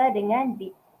 S besar dengan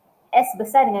B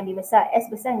besar, S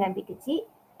besar dengan B kecil,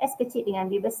 S kecil dengan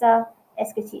B besar,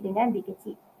 S kecil dengan B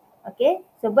kecil. Okay,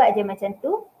 so buat je macam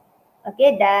tu.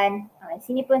 Okay, dan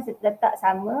sini pun letak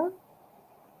sama.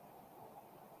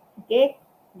 Okay,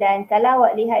 dan kalau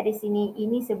awak lihat di sini,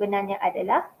 ini sebenarnya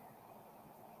adalah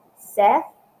self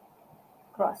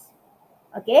cross.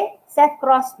 Okay, self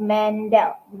cross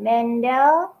Mendel.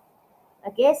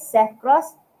 Okay, self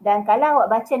cross. Dan kalau awak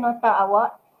baca nota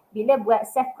awak, bila buat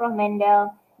self cross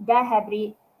Mendel,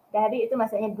 dihybrid itu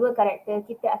maksudnya dua karakter,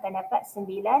 kita akan dapat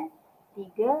 9,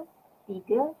 3,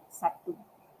 3, 1.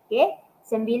 Okay,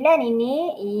 9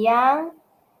 ini yang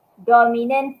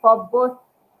dominant for both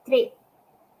trait.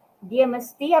 Dia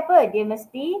mesti apa? Dia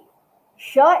mesti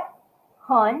short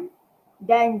horn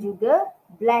dan juga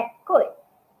black coat.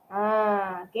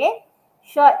 Okay,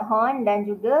 short horn dan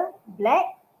juga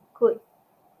black coat.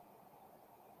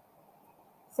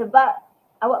 Sebab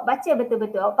awak baca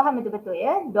betul-betul, awak faham betul-betul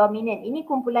ya, dominant. Ini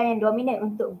kumpulan yang dominant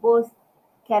untuk both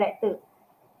karakter.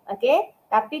 Okay,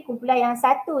 tapi kumpulan yang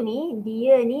satu ni,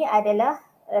 dia ni adalah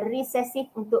recessive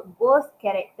untuk both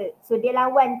karakter. So dia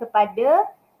lawan kepada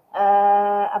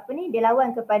dia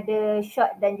lawan kepada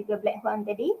short dan juga black horn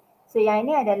tadi. So yang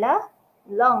ini adalah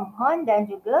long horn dan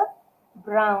juga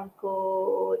brown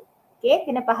coat. Okay,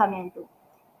 kena faham yang tu.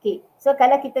 Okay, so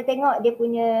kalau kita tengok dia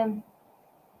punya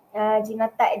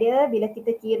genotype dia, bila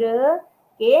kita kira,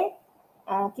 okay,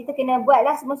 kita kena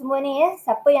buatlah semua-semua ni ya.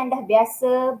 Siapa yang dah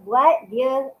biasa buat,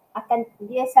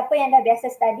 siapa yang dah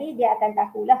biasa study, dia akan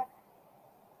tahulah.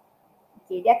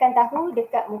 Okay, dia akan tahu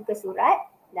dekat muka surat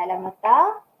dalam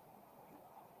nota.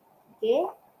 Okay.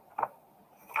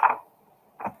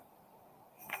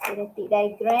 Genetic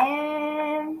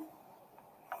diagram.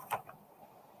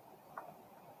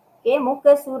 Okay,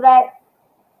 muka surat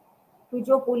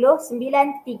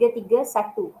 70331.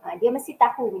 Dia mesti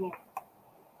tahu punya.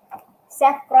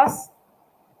 Self cross.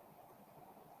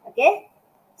 Okay.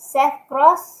 Self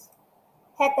cross.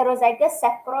 Heterozygous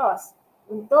self cross.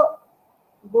 Untuk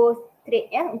both trait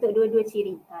ya. Untuk dua-dua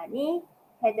ciri. Ni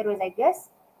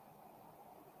heterozygous.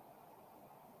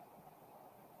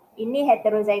 Ini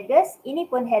heterozygous. Ini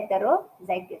pun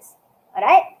heterozygous.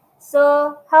 Alright.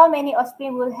 So how many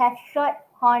offspring will have short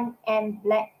horn and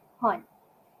black horn?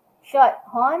 Short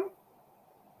horn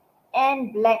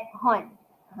and black horn.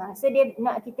 So dia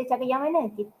nak kita cari yang mana?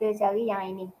 Kita cari yang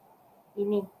ini.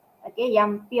 Ini. Okay,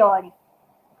 yang pure ni.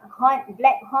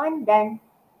 Black horn dan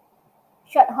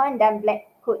short horn dan black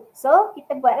coat. So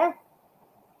kita buatlah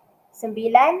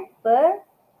 9/16.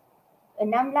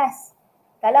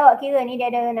 Kalau awak kira ni dia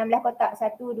ada 16 kotak.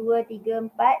 1, 2, 3,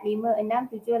 4, 5,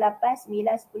 6, 7, 8,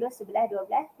 9, 10, 11,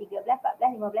 12, 13,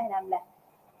 14, 15, 16.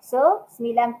 So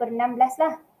 9/16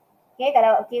 lah. Okay,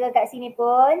 kalau awak kira kat sini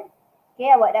pun,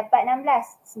 okay, awak dapat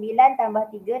 16. 9 tambah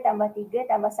 3 tambah 3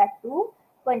 tambah 1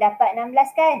 pun dapat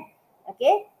 16 kan?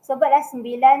 Okay, so buatlah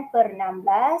 9/16.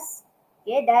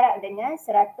 Okay, darab dengan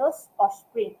 100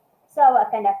 offspring. So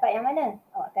awak akan dapat yang mana?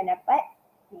 Awak akan dapat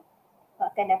ni. Awak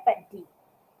akan dapat D.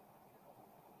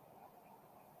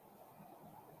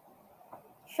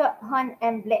 Short horn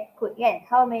and black coat kan?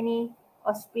 How many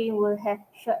offspring will have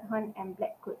short horn and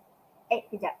black coat?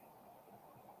 Kejap.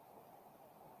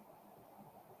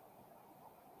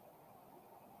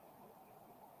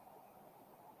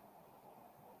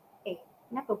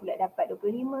 Kenapa pula dapat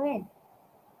 25 kan?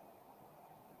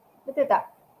 Betul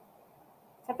tak?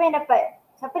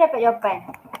 Siapa dapat jawapan?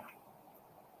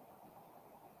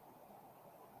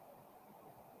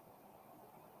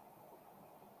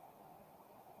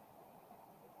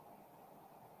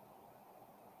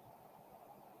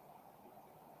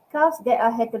 Cows that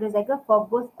are heterozygous for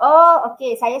both. Oh,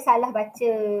 okay. Saya salah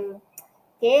baca.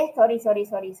 Okay, sorry.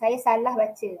 Saya salah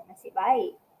baca. Nasib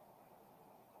baik.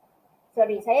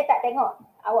 Sorry, saya tak tengok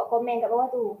awak komen kat bawah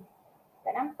tu.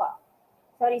 Tak nampak.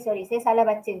 Sorry, saya salah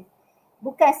baca.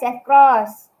 Bukan self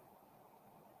cross.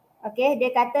 Okay, dia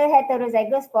kata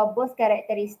heterozygous for both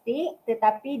karakteristik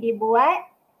tetapi dibuat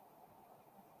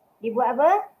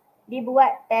apa?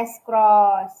 Dibuat test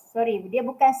cross. Sorry, dia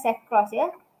bukan self cross ya.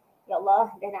 Ya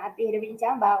Allah, dah nak habis dah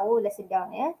bincang barulah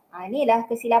sedang ya. Inilah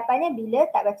kesilapannya bila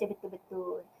tak baca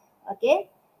betul-betul.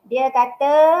 Okay, dia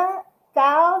kata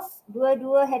cows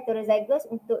dua-dua heterozygous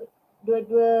untuk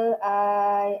dua-dua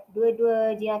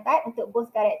genotype untuk both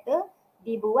karakter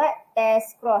dibuat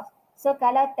test cross. So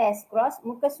kalau test cross,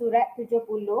 muka surat 70,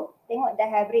 tengok dah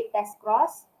hybrid test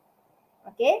cross.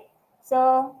 Okay,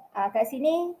 so kat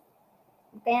sini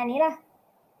bukan yang ni lah.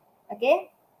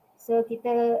 Okay, so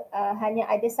kita hanya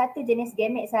ada satu jenis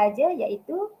gamet sahaja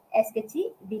iaitu S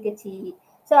kecil, B kecil.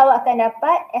 So awak akan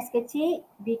dapat S kecil,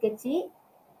 B kecil,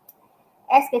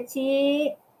 S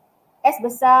kecil, S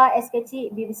besar, S kecil,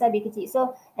 B besar, B kecil.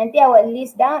 So nanti awak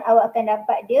list down, awak akan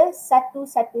dapat dia 1, 1,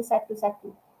 1,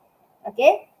 1.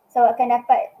 Okay, so awak akan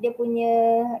dapat dia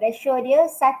punya ratio dia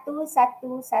 1, 1,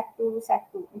 1, 1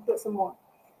 untuk semua.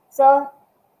 So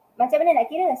macam mana nak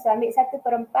kira? So ambil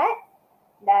 1/4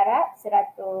 darab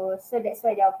 100. So that's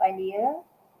why jawapan dia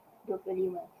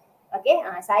 25. Okay,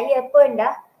 saya pun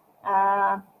dah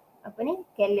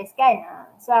careless kan.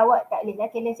 So awak tak boleh dah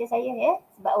careless je saya ya,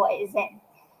 sebab awak exam.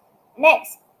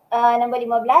 Next, number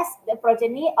 15, the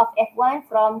progeny of F1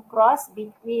 from cross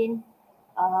between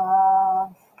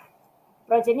a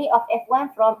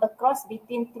cross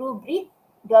between true breed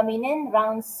dominant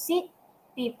round seed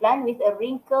pea plant with a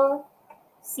wrinkle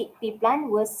seed pea plant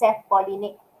will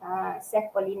self-pollinate.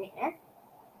 Self-pollinate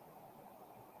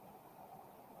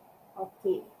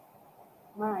Okay.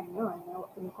 Mana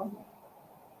awak kena komen?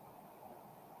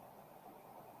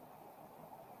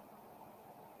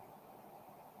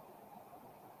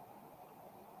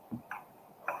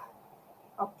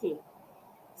 Okay.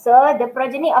 So the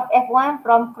progeny of F1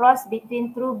 from cross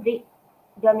between true breed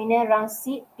dominant round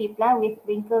seed pea plant with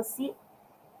wrinkle seed.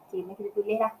 Okay, mari kita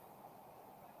tulis lah.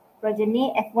 Progeny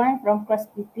F1 from cross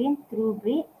between true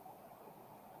breed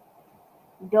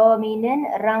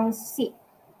dominant round seed.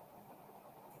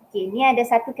 Okay, ni ada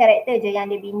satu karakter je yang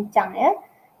dia bincang ya.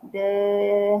 The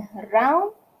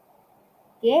round.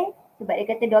 Okay, sebab dia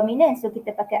kata dominant, so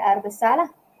kita pakai R besar lah.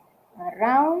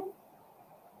 Round.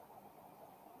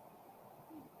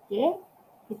 Okay,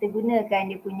 kita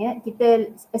gunakan dia punya,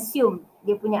 kita assume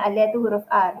dia punya alih tu huruf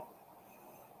R.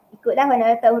 Ikutlah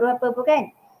mana letak huruf apa pun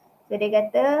kan. So dia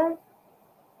kata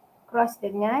cross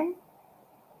dengan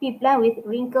pea plant with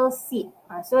wrinkle seed.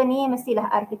 So ni mestilah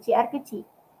R kecil, R kecil.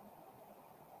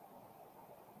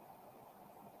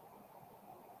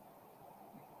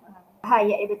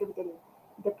 Ya, betul-betul.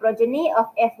 The progeny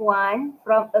of F1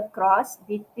 from a cross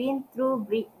between true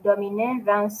breed dominant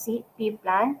round seed pea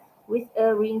plant with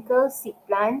a wrinkle seed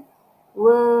plant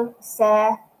were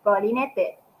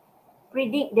self-pollinated.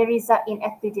 Predict the result in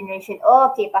F2 generation.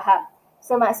 Oh, okay, faham.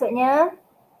 So maksudnya,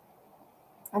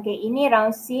 okay, ini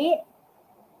round seed,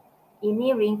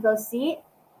 ini wrinkle seed.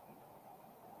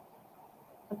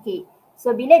 Okay,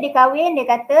 so bila dia kahwin, dia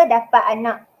kata dapat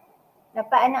anak.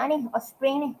 Dapat anak ni,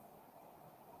 offspring ni.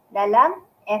 Dalam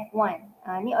F1.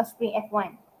 Ni offspring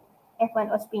F1.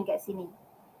 F1 offspring kat sini.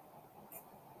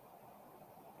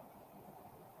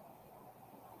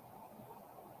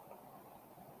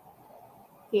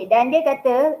 Okay, dan dia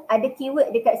kata ada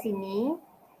keyword dekat sini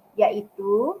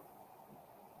iaitu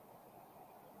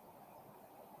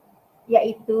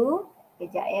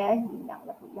kejap ya,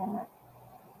 hilanglah pula.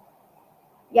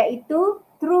 Iaitu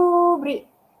true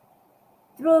breed.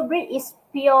 True breed is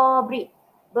pure breed.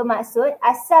 Bermaksud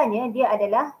asalnya dia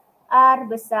adalah R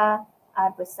besar,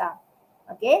 R besar.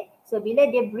 Okay, so bila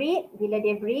dia breed,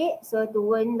 so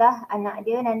turunlah anak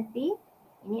dia nanti.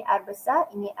 Ini R besar,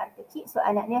 ini R kecil. So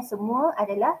anaknya semua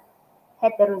adalah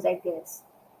heterozygous.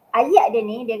 Ayat dia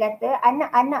ni, dia kata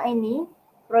anak-anak ini,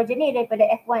 progeny daripada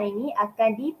F1 ini akan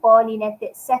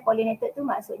dipollinated. Self-pollinated tu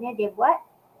maksudnya dia buat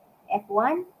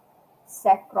F1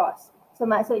 self-cross. So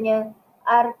maksudnya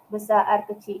R besar, R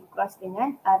kecil cross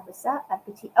dengan R besar, R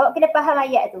kecil. Awak kena faham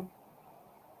ayat tu.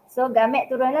 So gamet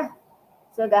turunlah.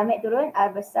 So gamet turun R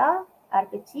besar, R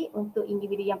kecil untuk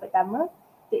individu yang pertama.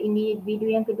 Untuk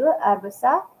individu yang kedua R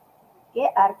besar,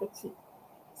 okay, R kecil.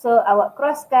 So awak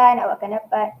crosskan, awak akan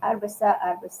dapat R besar,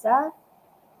 R besar,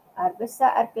 R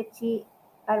besar, R kecil,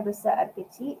 R besar, R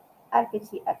kecil, R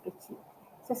kecil, R kecil.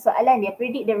 So soalan dia,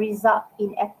 predict the result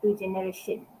in F2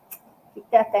 generation.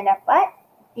 Kita akan dapat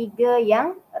 3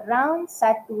 yang round,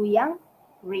 1 yang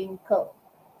wrinkle.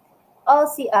 All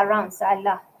seed are round,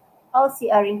 salah. All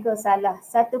seed are wrinkle, salah.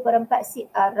 1/4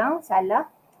 seed are round, salah.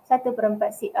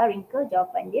 1/4 seed are wrinkle,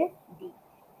 jawapan dia D.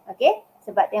 Okay,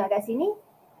 Sebab tengok kat sini.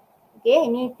 Okay,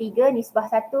 ini 3:1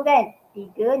 kan.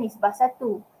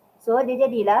 3:1. So dia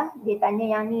jadilah, dia tanya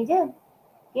yang ni je.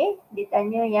 Okay, dia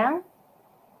tanya yang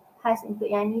khas untuk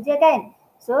yang ni je kan.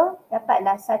 So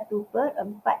dapatlah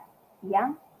 1/4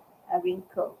 yang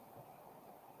wrinkle.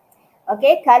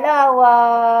 Okay, kalau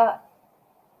awak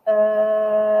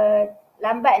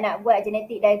lambat nak buat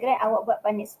genetic diagram, awak buat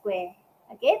Punnett square.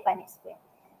 Okay, Punnett square.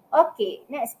 Okay,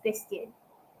 next question.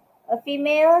 A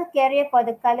female carrier for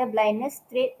the color blindness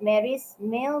trait marries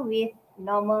male with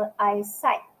normal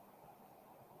eyesight.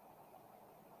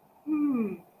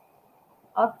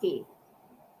 Okay.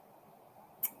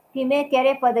 Female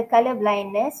carrier for the color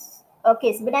blindness.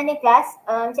 Okay, sebenarnya kelas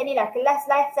macam ni lah. Kelas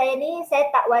live saya ni saya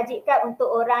tak wajibkan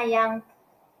untuk orang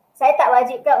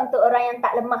yang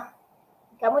tak lemah.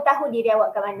 Kamu tahu diri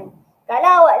awak ke mana.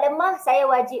 Kalau awak lemah, saya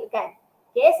wajibkan.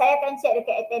 Okay, saya akan check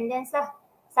dekat attendance lah.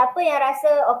 Siapa yang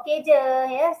rasa okey je,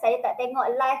 ya, saya tak tengok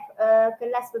live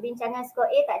kelas perbincangan skor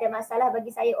A, tak ada masalah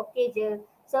bagi saya, okey je.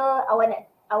 So awak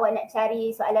nak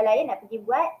cari soalan lain, nak pergi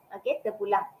buat, okey,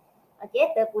 terpulang.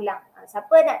 Okey, terpulang.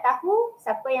 Siapa nak tahu,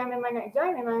 siapa yang memang nak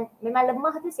join, memang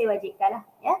lemah tu saya wajibkan lah,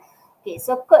 ya. Okey,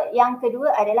 so kod yang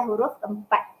kedua adalah huruf 4.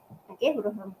 Okey,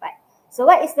 huruf 4. So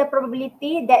what is the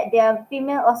probability that their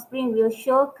female offspring will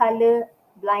show color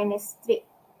blindness trait?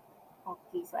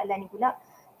 Okey, soalan ni pula.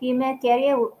 Female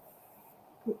carrier.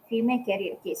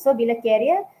 Okey, so bila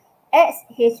carrier,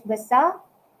 XH besar,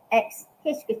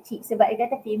 XH kecil. Sebab dia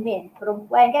kata female,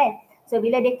 perempuan kan. So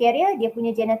bila dia carrier, dia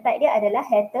punya genotype dia adalah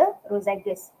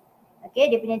heterozygous. Okey,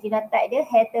 dia punya genotype dia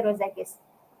heterozygous.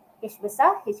 H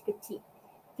besar, H kecil.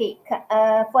 Okay,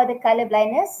 for the color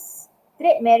blindness,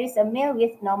 trait marries a male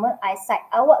with normal eyesight.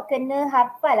 Awak kena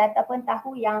hafal ataupun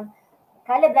tahu yang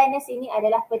color blindness ini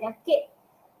adalah penyakit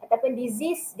ataupun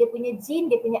disease, dia punya gene,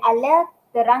 dia punya allele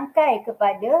terangkai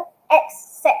kepada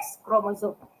X sex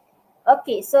kromosom.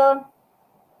 Okay, so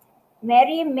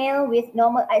marry male with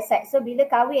normal eyesight. So bila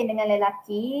kahwin dengan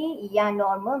lelaki yang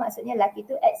normal, maksudnya lelaki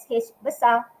tu XH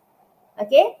besar.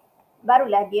 Okay,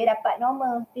 barulah dia dapat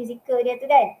normal fizikal dia tu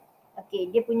kan. Okay,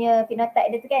 dia punya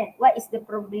phenotype dia tu kan. What is the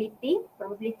probability?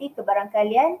 Probability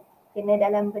kebarangkalian kena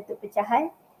dalam bentuk pecahan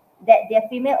that their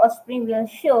female offspring will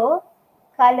show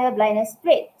color blindness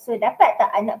trait. So dapat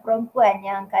tak anak perempuan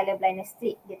yang color blindness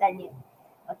trait, dia tanya.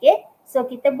 Okay, so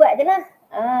kita buat je lah.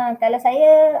 Kalau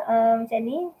saya macam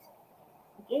ni.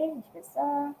 Okay,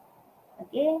 besar.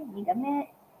 Okay, ni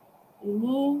gamet.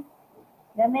 Ini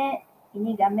gamet.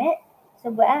 Ini gamet.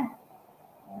 So buat lah.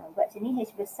 Buat macam ni,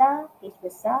 H besar, H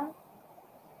besar.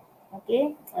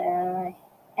 Okay,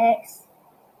 X,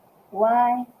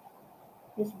 Y,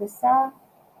 H besar.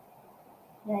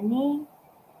 Dan ni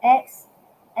X,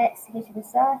 X, H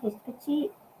besar, H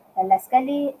kecil. Dan last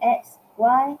sekali X,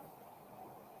 Y,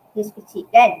 H kecil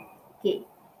kan. Okay,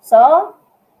 so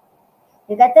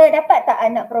dia kata dapat tak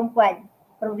anak perempuan,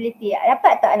 probability,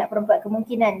 dapat tak anak perempuan,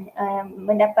 kemungkinan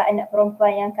mendapat anak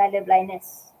perempuan yang color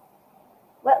blindness.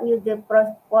 What will the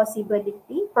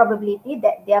probability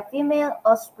that their female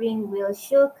offspring will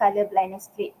show color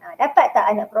blindness trait? Dapat tak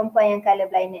anak perempuan yang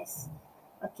color blindness?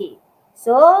 Okay,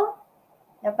 so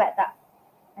dapat tak?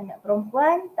 Anak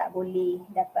perempuan tak boleh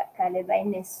dapat color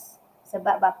blindness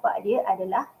sebab bapa dia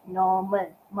adalah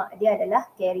normal, mak dia adalah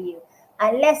carrier.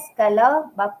 Unless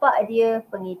kalau bapa dia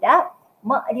pengidap,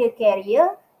 mak dia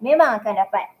carrier, memang akan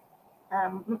dapat.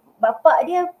 Bapa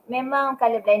dia memang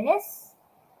color blindness,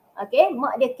 okay,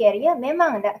 mak dia carrier,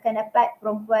 memang akan dapat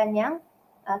perempuan yang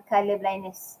color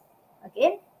blindness.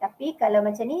 Okay, tapi kalau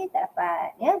macam ni tak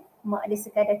dapat, ya. Mak dia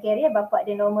sekadar carrier, bapa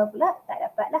dia normal pula, tak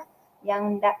dapat lah.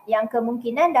 Yang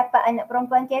kemungkinan dapat anak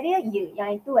perempuan carrier, ya,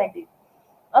 yang itu ada.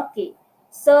 Okay,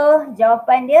 so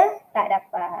jawapan dia tak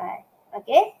dapat.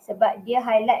 Okay, sebab dia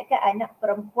highlight ke anak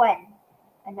perempuan.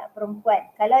 Anak perempuan.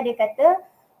 Kalau dia kata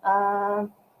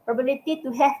probability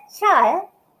to have child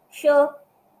show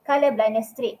color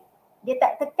blindness trait, dia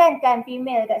tak tekankan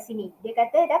female kat sini. Dia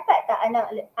kata dapat tak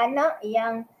anak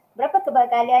yang, berapa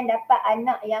kebarangkalian dapat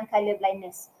anak yang color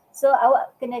blindness. So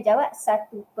awak kena jawab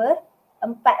 1/4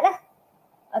 lah.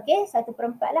 Okay, 1/4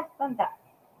 lah. Faham tak?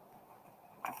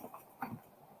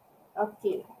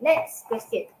 Okay, next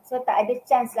question. So tak ada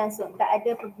chance langsung, tak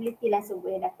ada probability langsung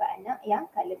boleh dapat anak yang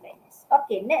color blindness.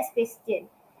 Okay, next question.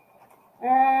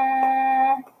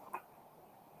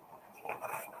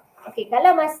 Okay,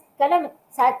 kalau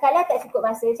tak cukup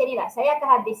masa macam ni lah, saya akan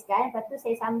habiskan, lepas tu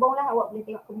saya sambung lah, awak boleh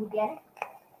tengok kemudian.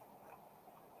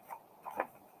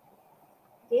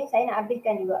 Okay, saya nak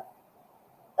habiskan juga.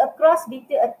 A cross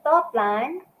between a tall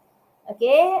plant,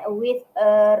 okay, with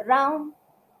a round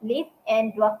leaf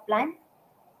and dwarf plant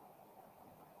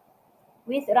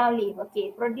with round leaf.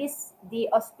 Okay, produce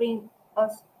the offspring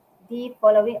of the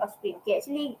following offspring. Okay,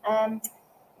 actually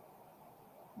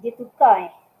dia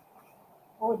tukar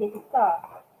Oh, dia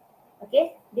tukar.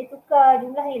 Okay, dia tukar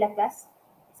jumlah ni lah kelas.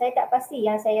 Saya tak pasti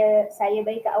yang saya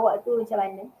bagi kat awak tu macam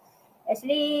mana.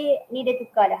 Actually ni dia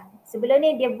tukar lah. Sebelum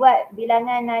ni dia buat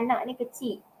bilangan anak ni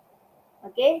kecil.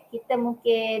 Okay, kita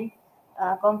mungkin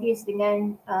confused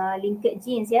dengan linked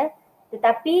genes ya.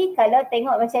 Tetapi kalau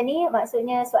tengok macam ni,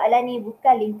 maksudnya soalan ni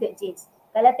bukan linked genes.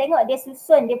 Kalau tengok dia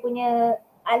susun dia punya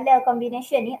allele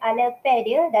combination ni, allele pair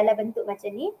dia dalam bentuk macam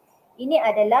ni, ini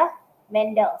adalah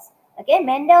Mendel's. Okay,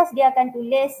 Mendel's dia akan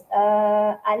tulis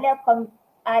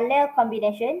allele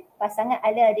combination, pasangan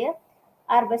allele dia,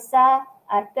 R besar,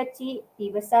 R kecil,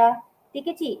 T besar, T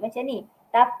kecil macam ni.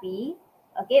 Tapi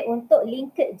okay, untuk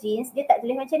linked genes dia tak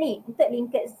tulis macam ni. Untuk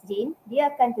linked gene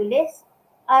dia akan tulis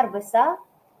R besar,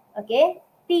 okay,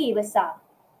 T besar,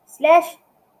 slash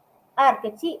R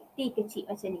kecil, T kecil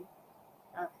macam ni.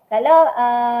 Kalau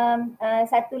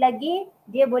satu lagi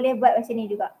dia boleh buat macam ni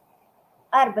juga.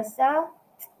 R besar,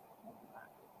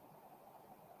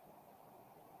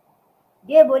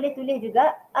 dia boleh tulis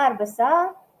juga R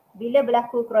besar bila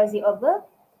berlaku crossover.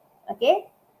 Okay,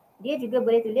 dia juga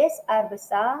boleh tulis R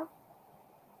besar.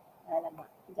 Alamak,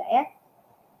 sekejap ya.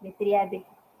 Bateri habis.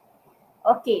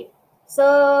 Okay, so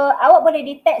awak boleh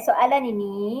detect soalan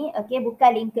ini, okay,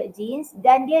 bukan linked genes,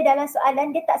 dan dia dalam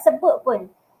soalan dia tak sebut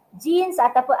pun genes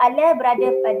ataupun allele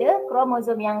berada pada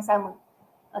kromosom yang sama.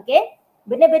 Okay,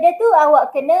 benda-benda tu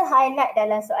awak kena highlight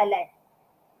dalam soalan.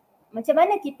 Macam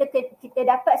mana kita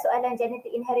dapat soalan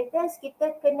genetic inheritance,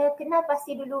 kita kena kenal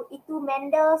pasti dulu itu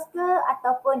Mendel's ke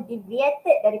ataupun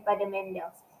deviated daripada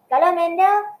Mendel's. Kalau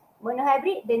Mendel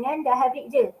monohybrid dengan dihybrid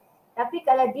je. Tapi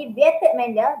kalau deviated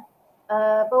Mendel,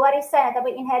 pewarisan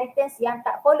ataupun inheritance yang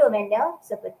tak follow Mendel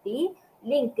seperti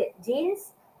linked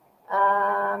genes,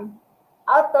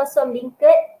 autosome linked,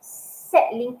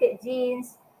 set linked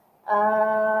genes,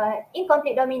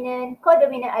 incomplete dominant,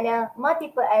 codominant allele,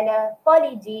 multiple allele,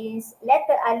 polygenes,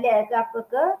 letter allele ke apa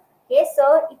ke. Okay, so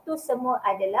itu semua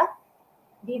adalah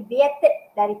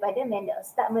deviated daripada Mendel.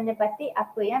 Tak menepati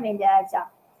apa yang Mendel ajar.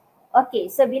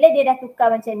 Okay, so bila dia dah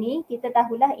tukar macam ni, kita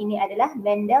tahulah ini adalah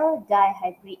Mendel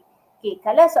dihybrid. Okay,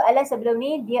 kalau soalan sebelum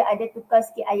ni dia ada tukar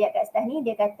sikit ayat kat atas ni,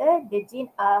 dia kata the gene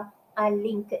are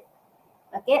unlinked.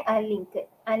 Okay, unlinked.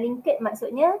 Unlinked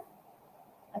maksudnya,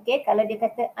 okay, kalau dia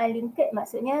kata unlinked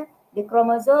maksudnya the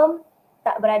kromosom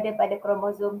tak berada pada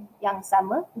kromosom yang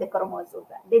sama, the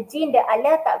gene, the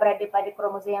allele tak berada pada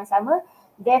kromosom yang sama,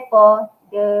 therefore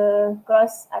the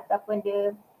cross ataupun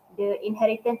the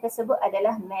inheritance tersebut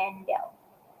adalah Mendel.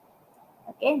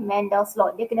 Okay, Mendel's law.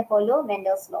 Dia kena follow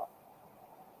Mendel's law.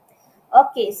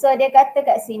 Okay, so dia kata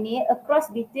kat sini a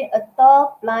cross between a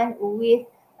tall plant with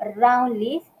round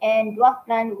leaf and dwarf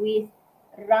plant with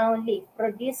round leaf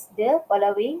produce the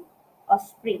following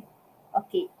offspring.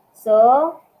 Okay,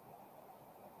 so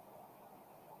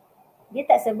dia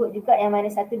tak sebut juga yang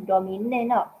mana satu dominant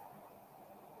tau.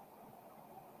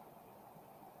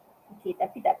 Okay,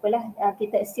 tapi tak apalah,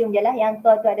 kita assume je lah yang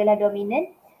tall tu adalah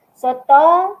dominant. So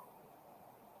tall,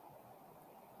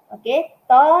 okay,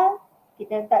 tall,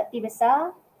 kita letak T besar.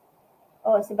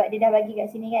 Oh, sebab dia dah bagi kat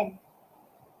sini kan.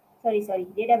 Sorry,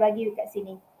 dia dah bagi kat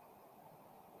sini.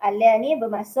 Allele ni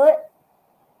bermaksud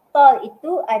tall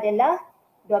itu adalah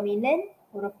dominant,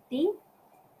 huruf T.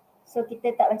 So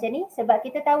kita tak macam ni sebab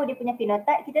kita tahu dia punya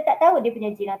phenotype, kita tak tahu dia punya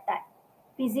genotype.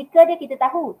 Physical dia kita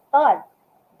tahu, tall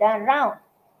dan round.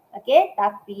 Okay,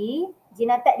 tapi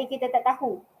genotype dia kita tak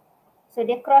tahu. So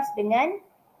dia cross dengan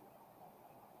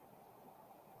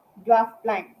dwarf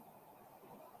plant.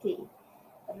 Okay,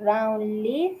 round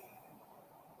leaf.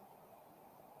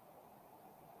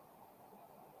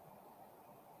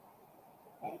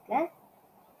 Baiklah.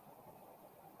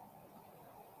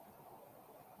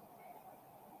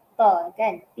 Tall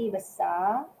kan, T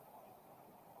besar.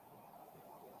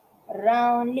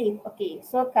 Round leaf. Okay,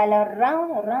 so kalau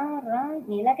round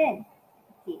ni lah kan.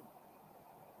 Okay,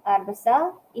 R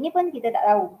besar. Ini pun kita tak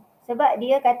tahu. Sebab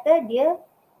dia kata dia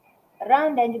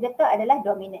round dan juga tall adalah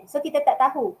dominant. So kita tak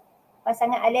tahu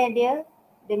pasangan allele dia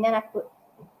dengan apa.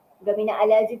 Dominant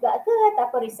allele juga ke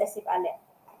ataupun recessive allele.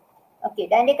 Okay,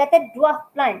 dan dia kata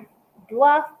dwarf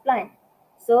plant.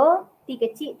 So T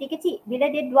kecil.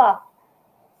 Bila dia dwarf.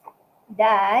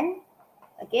 Dan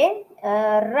okay,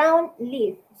 round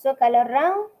leaf. So kalau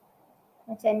round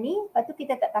macam ni, lepas tu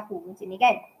kita tak tahu macam ni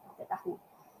kan. Tak tahu.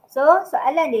 So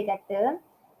soalan dia kata,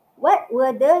 what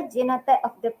were the genotype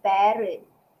of the parent?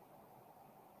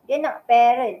 Dia nak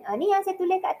parent. Ni yang saya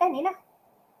tulis kat atas ni lah.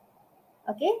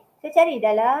 Okay, So cari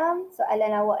dalam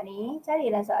soalan awak ni,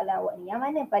 carilah soalan awak ni. Yang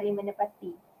mana paling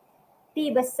menepati?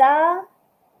 T besar,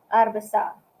 R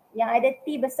besar. Yang ada T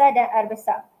besar dan R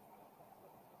besar.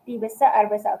 T besar, R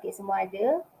besar. Okey, semua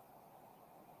ada.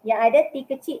 Yang ada T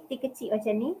kecil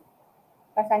macam ni.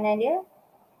 Pasangan dia.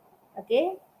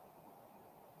 Okey.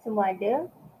 Semua ada.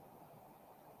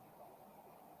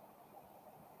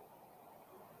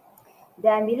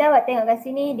 Dan bila awak tengok kat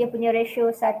sini, dia punya ratio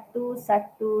 1, 1,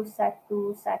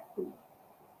 1, 1.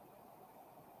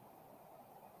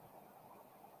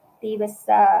 T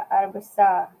besar, R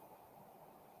besar.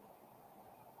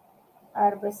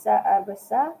 R besar, R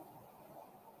besar.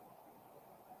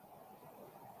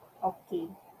 Okey.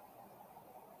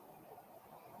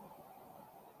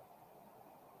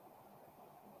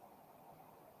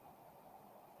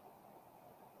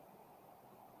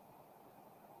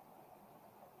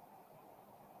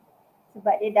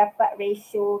 Sebab dia dapat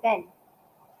ratio kan.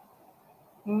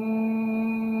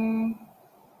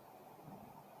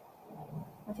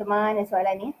 Macam mana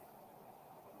soalan ni?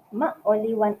 Mark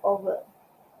only 1 over.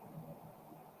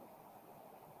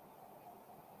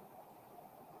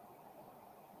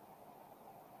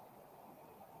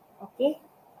 Okey.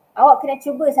 Awak kena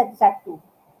cuba satu-satu.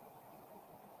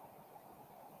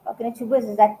 Awak kena cuba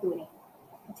satu-satu ni.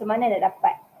 Macam mana nak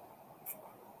dapat?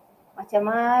 Macam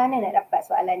mana nak dapat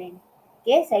soalan ni?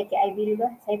 Okey, saya KIV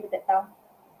dulu. Saya pun tak tahu.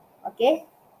 Okey.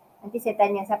 Nanti saya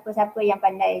tanya siapa-siapa yang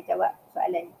pandai jawab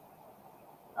soalan ni.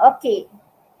 Okey.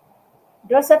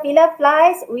 Drosophila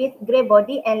flies with grey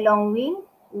body and long wing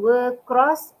were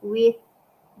crossed with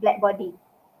black body.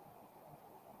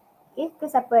 Okey, ke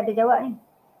siapa ada jawab ni?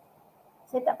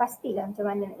 Saya tak pastilah macam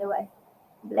mana nak jawab.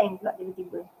 Blank pula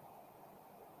tiba-tiba.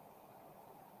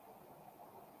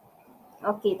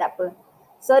 Okey, tak apa.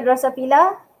 So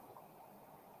Drosophila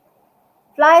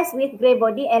flies with grey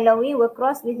body and long wing were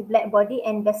crossed with black body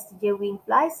and vestigial wing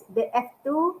flies. The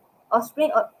F2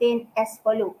 offspring obtained as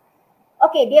follow.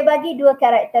 Okey, dia bagi dua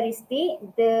karakteristik,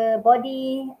 the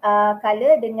body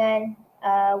color dengan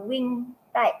wing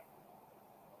type.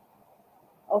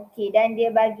 Okey, dan dia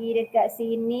bagi dekat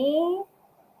sini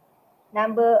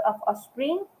number of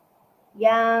offspring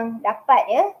yang dapat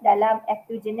ya dalam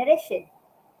F2 generation.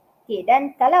 Okey,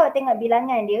 dan kalau awak tengok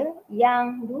bilangan dia,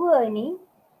 yang dua ni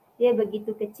dia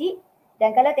begitu kecil,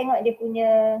 dan kalau tengok dia punya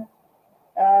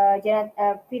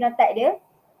phenotype dia,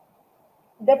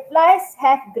 the flies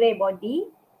have grey body,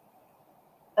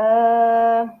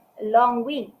 long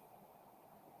wing.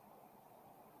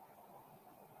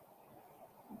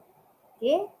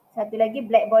 Okay, satu lagi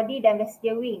black body dan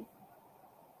vestigial wing.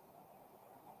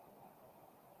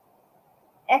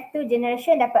 F2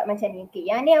 generation dapat macam ni. Okay,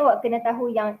 yang ni awak kena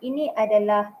tahu yang ini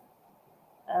adalah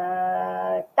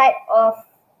type of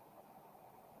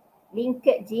linked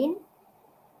gene.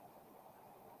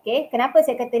 Okay, kenapa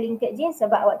saya kata linked gene?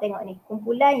 Sebab awak tengok ni,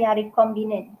 kumpulan yang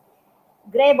recombinant.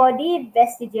 Grey body,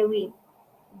 vestigial wing.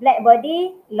 Black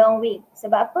body, long wing.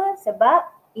 Sebab apa? Sebab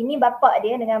ini bapak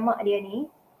dia dengan mak dia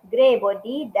ni, grey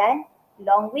body dan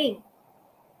long wing.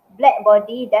 Black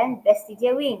body dan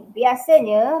vestigial wing.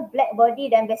 Biasanya black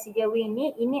body dan vestigial wing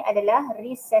ni, ini adalah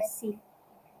recessive.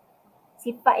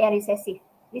 Sifat yang recessive.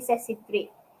 Recessive trait.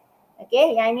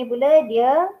 Okay, yang ini pula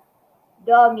dia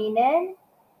dominant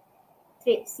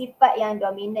trait, sifat yang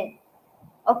dominant.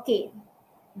 Okey,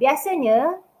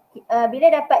 biasanya bila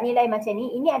dapat nilai macam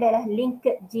ni, ini adalah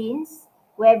linked genes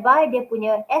whereby dia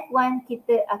punya F1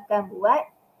 kita akan buat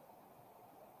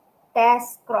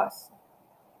test cross.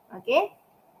 Okey,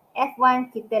 F1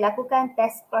 kita lakukan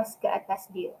test cross ke atas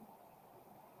dia.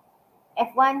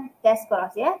 F1 test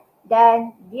cross ya,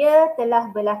 dan dia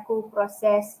telah berlaku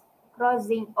proses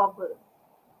crossing over.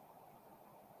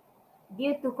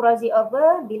 Due to crossing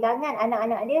over, bilangan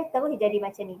anak-anak dia terus jadi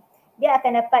macam ni. Dia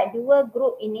akan dapat dua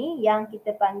grup ini yang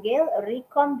kita panggil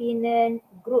recombinant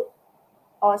group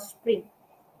offspring.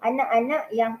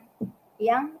 Anak-anak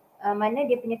yang mana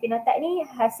dia punya phenotype ni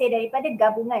hasil daripada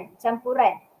gabungan,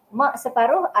 campuran mak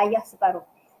separuh, ayah separuh.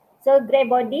 So grey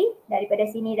body daripada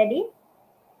sini tadi,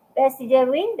 vestigial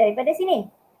wing daripada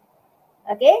sini.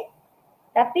 Okay,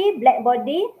 tapi black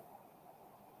body,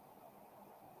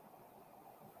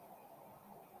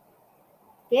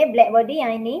 okay, black body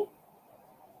yang ini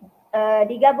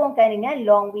digabungkan dengan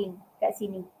long wing kat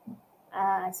sini.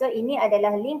 So ini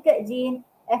adalah linked gene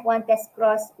F1 test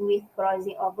cross with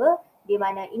crossing over, di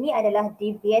mana ini adalah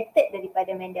deviated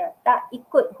daripada Mendel, tak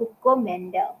ikut hukum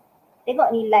Mendel.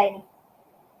 Tengok nilai ni.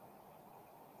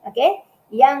 Okay,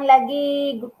 yang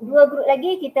lagi dua grup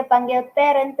lagi kita panggil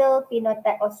parental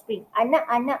phenotype offspring.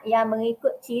 Anak-anak yang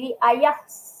mengikut ciri ayah,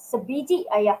 sebiji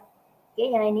ayah.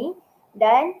 Okay, yang ini.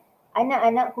 Dan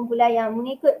anak-anak kumpulan yang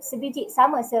mengikut sebiji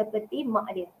sama seperti mak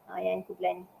dia. Yang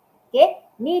kumpulan ni. Okay,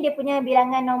 ni dia punya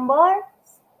bilangan nombor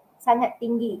sangat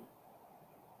tinggi.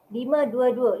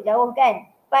 522 jauh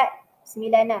kan?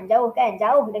 496 jauh kan?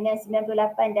 Jauh dengan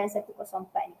 98 dan 104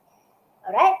 ni.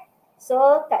 Alright.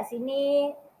 So kat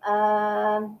sini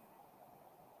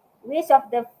which of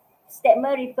the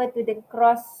statement refer to the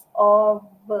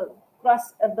crossover?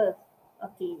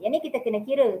 Okay, yang ni kita kena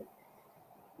kira.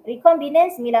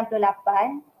 Rekombinant 98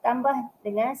 tambah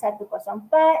dengan 104.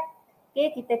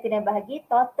 Okay, kita kena bahagi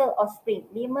total offspring.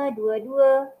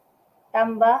 522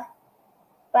 tambah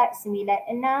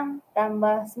 496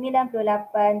 tambah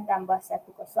 98 tambah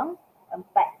 104.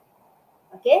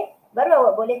 Okay, baru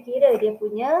awak boleh kira dia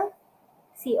punya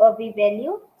COV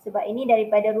value sebab ini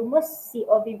daripada rumus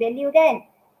COV value kan.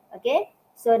 Okay,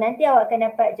 so nanti awak akan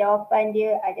dapat jawapan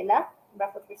dia adalah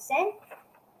berapa persen?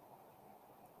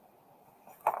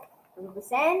 10%.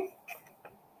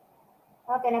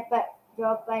 Awak akan dapat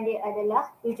jawapan dia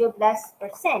adalah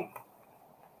 17%.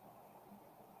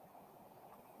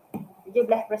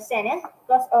 17% ya.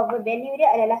 Crossover value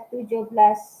dia adalah 17%.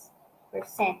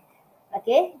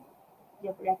 Okay.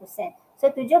 17%.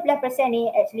 So 17% ni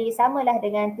actually samalah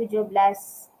dengan 17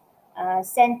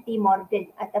 centimorgan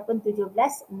ataupun 17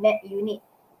 map unit.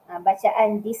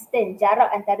 Bacaan distance, jarak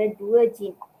antara dua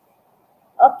gene.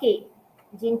 Okay.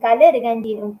 Gene color dengan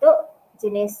gene untuk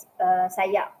jenis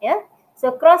sayap ya.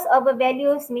 So crossover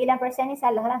value 9% ni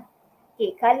salah lah.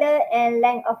 Okay, color and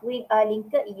length of wing are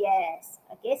linked? Yes.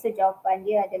 Okay, so jawapan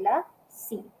dia adalah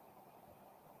C.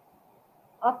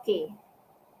 Okay.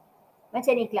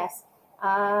 Macam ni kelas.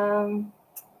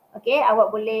 Okay, awak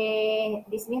boleh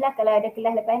dismiss lah kalau ada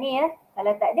kelas lepas ni ya.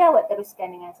 Kalau tak ada, awak teruskan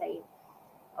dengan saya.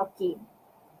 Okay.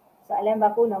 Soalan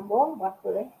baru nombor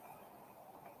berapa?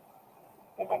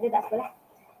 Kalau tak ada, tak apalah.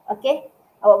 Okay,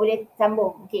 awak boleh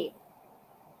sambung. Okay.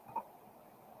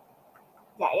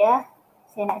 Sekejap ya.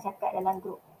 Saya nak cakap dalam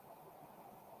grup.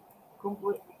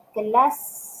 Kumpul kelas.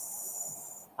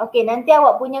 Okay, nanti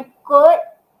awak punya kod.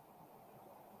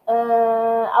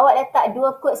 Awak letak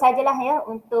 2 kod sajalah ya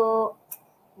untuk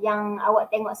yang awak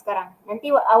tengok sekarang.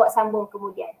 Nanti awak sambung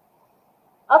kemudian.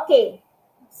 Okay.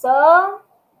 So,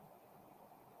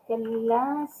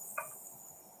 kelas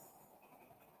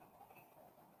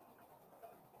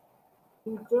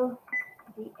 7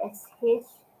 DSH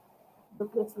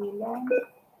 29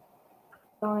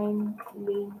 join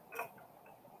link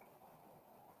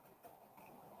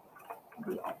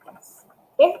di atas.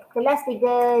 Okay, kelas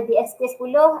 3 DSK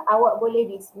 10 awak boleh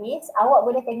dismiss, awak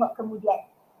boleh tengok kemudian.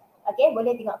 Okay,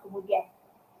 boleh tengok kemudian.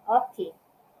 Okay.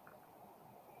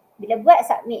 Bila buat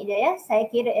submit je ya, saya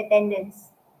kira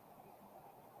attendance.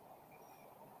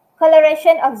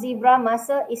 Coloration of zebra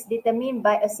muscle is determined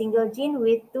by a single gene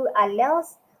with 2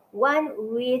 alleles, one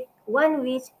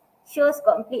which shows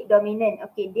complete dominant.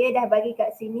 Okay, dia dah bagi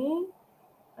kat sini.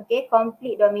 Okay,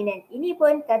 complete dominant. Ini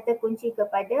pun kata kunci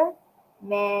kepada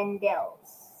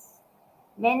Mendel's.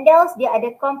 Mendel's dia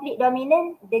ada complete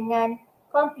dominant dengan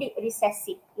complete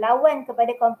recessive. Lawan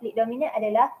kepada complete dominant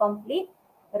adalah complete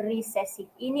recessive.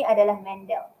 Ini adalah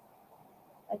Mendel.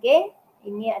 Okay,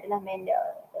 ini adalah Mendel.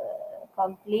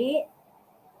 Complete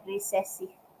recessive.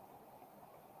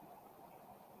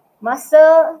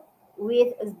 Muscle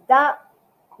with dark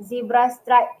zebra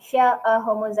stripe shell are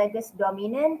homozygous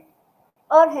dominant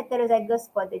or heterozygous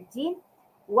for the gene,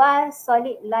 while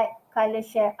solid light color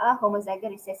shell are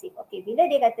homozygous recessive. Okay, bila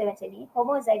dia kata macam ni,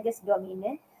 homozygous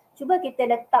dominant, cuba kita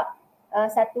letak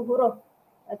satu huruf.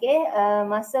 Okay,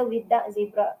 muscle with dark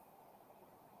zebra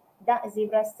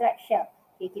stripe shell.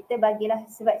 Okay, kita bagilah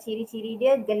sebab ciri-ciri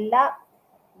dia gelap,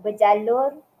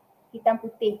 berjalur, hitam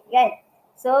putih kan.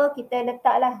 So kita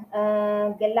letaklah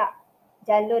gelap,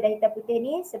 jalur dan hitam putih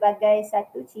ni sebagai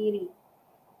satu ciri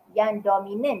yang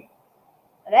dominan.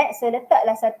 Alright, so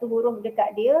letaklah satu huruf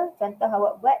dekat dia. Contoh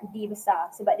awak buat D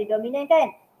besar sebab dia dominan kan.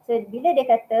 So bila dia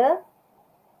kata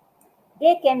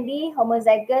they can be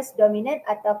homozygous dominant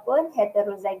ataupun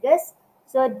heterozygous.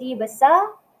 So D besar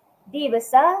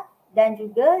dan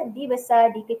juga D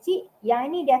besar, D kecil. Yang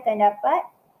ini dia akan dapat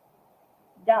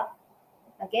dark,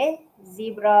 okay,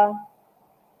 zebra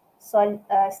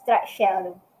stripe shell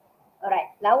tu.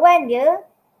 Alright, lawan dia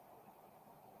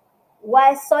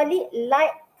while solid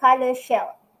light color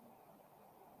shell.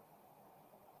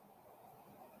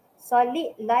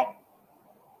 Solid light.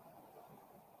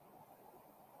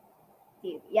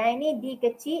 Okay. Yang ini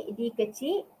D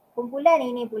kecil. Kumpulan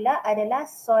ini pula adalah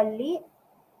solid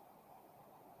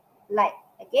light.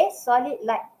 Okay, solid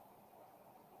light.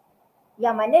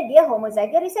 Yang mana dia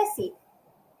homozygous recessive.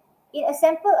 In a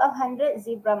sample of 100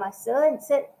 zebra mussel,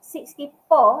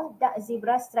 64 dark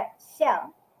zebra striped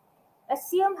shell,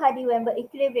 assume Hardy-Weinberg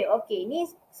equilibrium. Okay, ni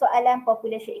soalan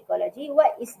population ecology.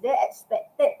 What is the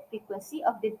expected frequency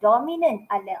of the dominant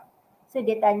allele? So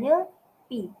dia tanya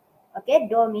P.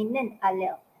 Okay, dominant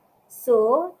allele.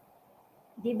 So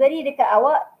diberi dekat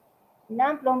awak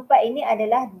 64 ini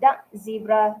adalah dark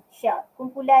zebra shell.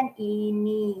 Kumpulan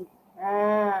ini.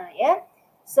 Ya.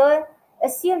 So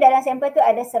assume dalam sampel tu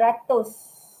ada 100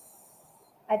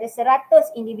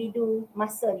 individu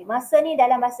massa ni. Massa ni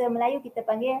dalam bahasa Melayu kita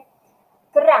panggil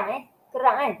kerang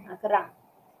kerang kan? Kerang.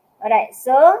 Alright,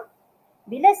 so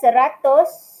bila 100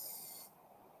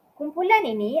 kumpulan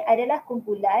ini adalah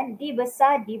kumpulan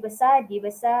dibesar,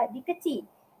 dikecil.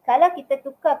 Kalau kita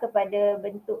tukar kepada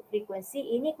bentuk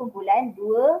frekuensi, ini kumpulan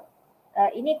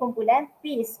ini kumpulan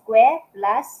P square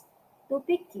plus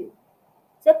 2PQ.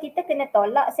 So kita kena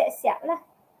tolak siap-siap lah.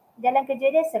 Jalan kerja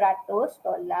dia 100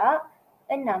 tolak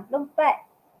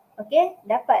 64. Okey,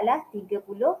 dapatlah 36.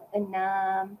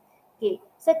 Okey,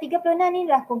 so 36 ni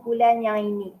lah kumpulan yang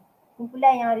ini.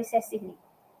 Kumpulan yang resesif ni.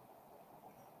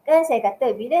 Kan saya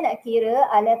kata bila nak kira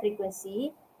alel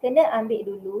frekuensi, kena ambil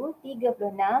dulu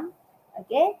 36.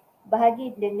 Okey,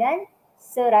 bahagi dengan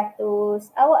 100.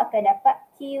 Awak akan dapat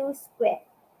Q square.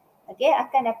 Okey,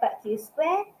 akan dapat Q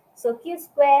square. So Q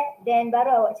square, then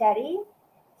baru awak cari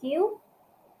Q.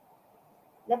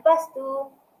 Lepas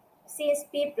tu since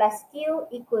P plus Q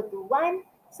equal to 1,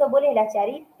 so bolehlah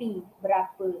cari P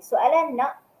berapa. Soalan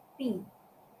nak P.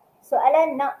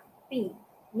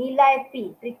 Nilai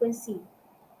P, frekuensi.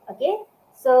 Okey,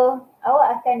 so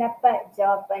awak akan dapat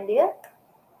jawapan dia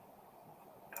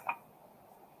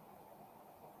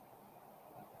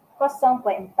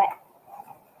 0.4.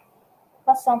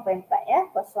 0.4 ya,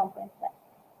 0.4.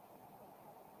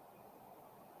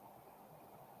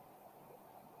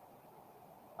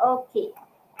 Okey.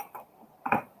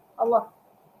 Allah.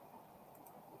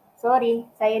 Sorry,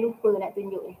 saya lupa nak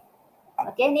tunjuk ni.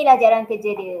 Okey, inilah jalan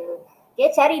kerja dia. Okey,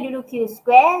 cari dulu Q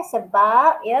square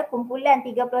sebab ya kumpulan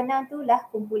 36 tu lah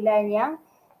kumpulan yang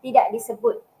tidak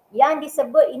disebut. Yang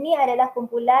disebut ini adalah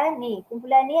kumpulan ni.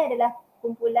 Kumpulan ni adalah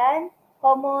kumpulan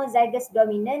homozygous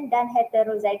dominant dan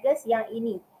heterozygous yang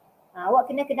ini. Awak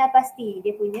kena kenal pasti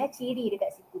dia punya ciri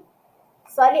dekat situ.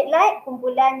 Solid light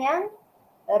kumpulan yang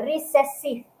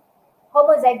resesif.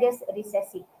 Homozygous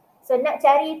resesif. So nak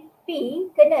cari P,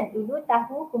 kena dulu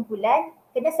tahu kumpulan,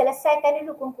 kena selesaikan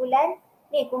dulu kumpulan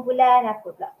ni, kumpulan apa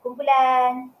pula?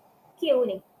 Kumpulan Q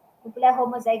ni. Kumpulan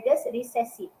homozygous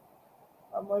resesif.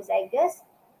 Homozygous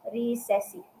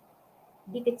resesif.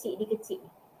 Dikecil.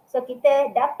 So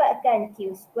kita dapatkan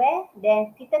Q square,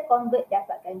 then kita convert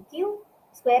dapatkan Q,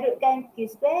 square root kan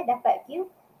Q square, dapat Q.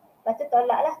 Lepas tu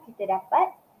tolaklah kita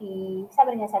dapat P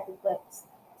sama dengan 1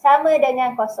 sama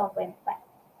dengan 0.4.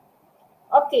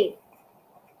 Okey.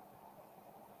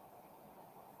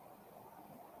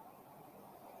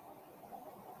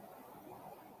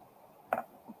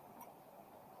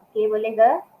 Okey, boleh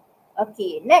ke?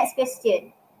 Okey, next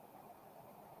question.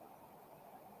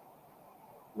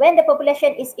 When the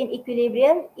population is in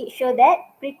equilibrium, it show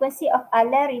that frequency of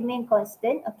allele remain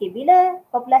constant. Okey, bila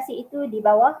populasi itu di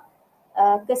bawah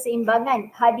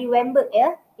keseimbangan Hardy-Weinberg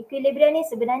ya. Equilibrium ni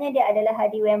sebenarnya dia adalah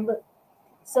Hardy-Weinberg.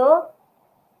 So,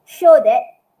 show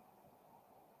that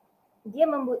dia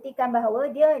membuktikan bahawa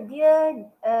dia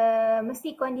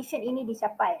mesti condition ini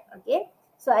dicapai. Okay.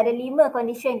 So ada 5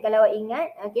 condition kalau awak ingat.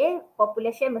 Okay.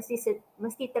 Population mesti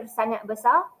sangat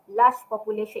besar. Large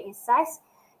population in size.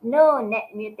 No net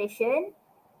mutation.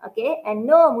 Okay. And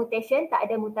no mutation, tak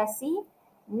ada mutasi.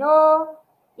 No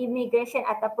immigration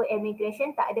ataupun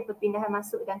emigration, tak ada perpindahan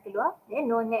masuk dan keluar. Okay.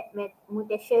 No net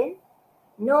mutation.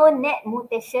 No net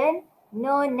mutation.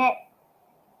 No net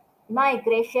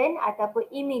migration ataupun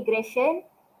immigration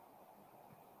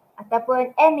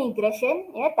ataupun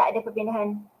emigration, ya, tak ada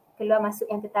perpindahan keluar masuk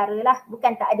yang ketara lah,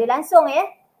 bukan tak ada langsung ya.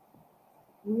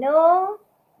 No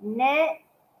net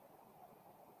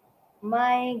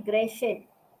migration,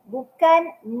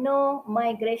 bukan no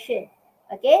migration.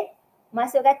 Okey,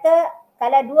 maksud kata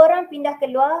kalau 2 orang pindah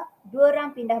keluar, 2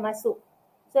 orang pindah masuk,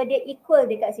 so dia equal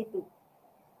dekat situ.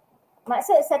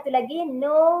 Maksud satu lagi,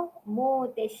 no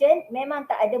mutation, memang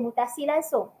tak ada mutasi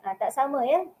langsung. Tak sama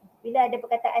ya bila ada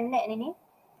perkataan net ni.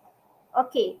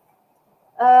 Okey.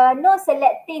 No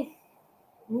selective,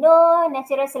 no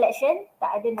natural selection, tak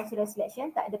ada natural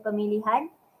selection, tak ada pemilihan.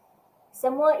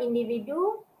 Semua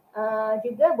individu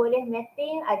juga boleh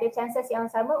mating, ada chances yang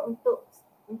sama untuk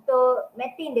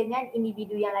mating dengan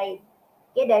individu yang lain.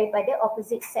 Okey, daripada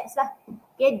opposite sex lah.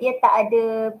 Okey, dia tak ada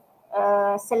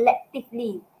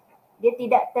selectively. Dia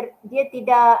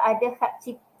tidak ada hak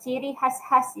ciri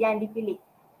khas-khas yang dipilih.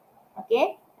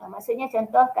 Okey, maksudnya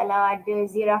contoh kalau ada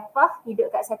zirafah hidup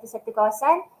kat satu-satu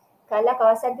kawasan, kalau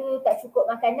kawasan tu tak cukup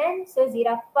makanan, so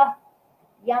zirafah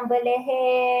yang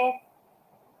berleher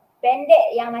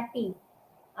pendek yang mati.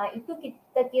 Itu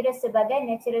kita kira sebagai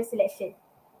natural selection.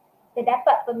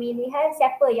 Terdapat pemilihan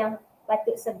siapa yang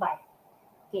patut survive.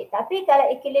 Okay, tapi kalau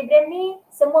equilibrium ni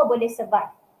semua boleh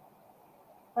survive.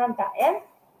 Faham tak ya?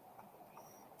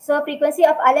 So frequency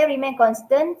of alarm remain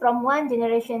constant from one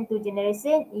generation to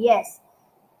generation. Yes.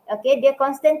 Okay, dia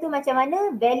constant tu macam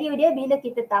mana? Value dia bila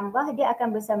kita tambah dia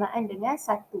akan bersamaan dengan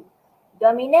 1.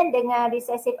 Dominant dengan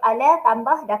recessive allele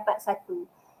tambah dapat 1.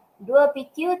 2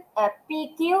 PQ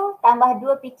tambah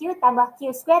 2 PQ tambah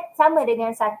Q squared sama dengan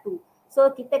 1.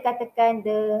 So kita katakan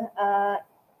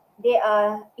they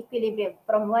are equilibrium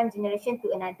from one generation to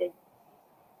another.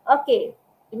 Okay,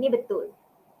 ini betul.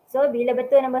 So bila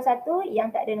betul nombor 1,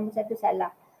 yang tak ada nombor 1 salah.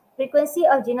 Frequency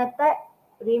of genotype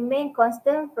remain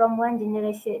constant from one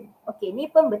generation. Okay, ni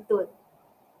pun betul.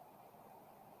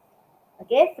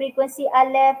 Okay, frekuensi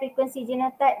allele, frekuensi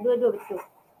genotype, dua-dua betul.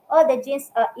 All the genes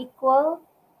are equal.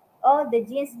 All the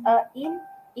genes are in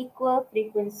equal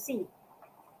frequency.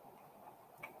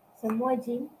 Semua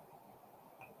gene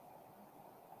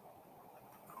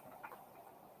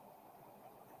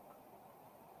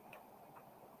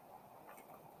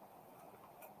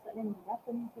soalan berapa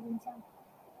ni terbincang?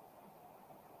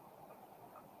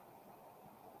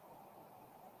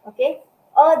 Okay,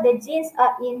 all the genes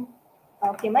are in,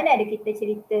 okay, mana ada kita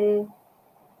cerita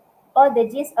all the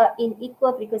genes are in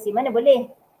equal frequency, mana boleh.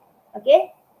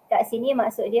 Okay, kat sini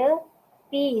maksud dia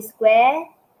P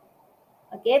square,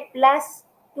 okay, plus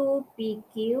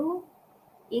 2PQ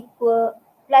equal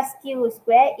plus Q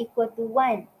square equal to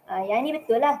 1. Yang ni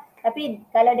betul lah. Tapi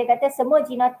kalau dia kata semua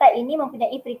genotype ini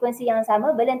mempunyai frekuensi yang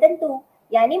sama, belum tentu.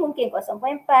 Yang ni mungkin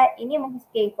 0.4, ini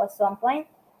mungkin 0.1,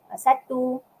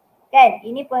 kan?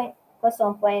 Ini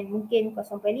mungkin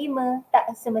 0.5, tak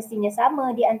semestinya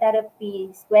sama di antara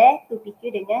P square, 2PQ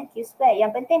dengan Q square.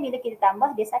 Yang penting bila kita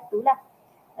tambah dia 1 lah.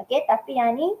 Okay, tapi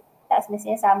yang ni tak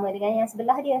semestinya sama dengan yang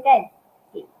sebelah dia kan.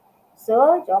 Okay.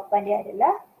 So jawapan dia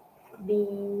adalah B.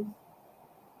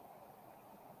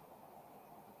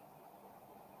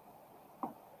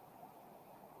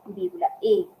 B pula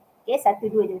A. Okay,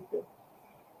 1, 2 je betul.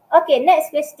 Okay,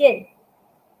 next question.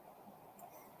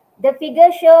 The figure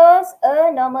shows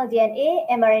a normal DNA,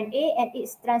 mRNA and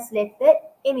its translated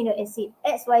amino acid.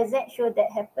 XYZ show that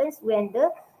happens when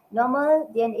the normal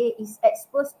DNA is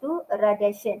exposed to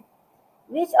radiation.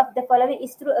 Which of the following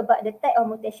is true about the type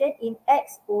of mutation in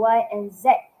X, Y and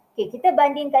Z? Okay, kita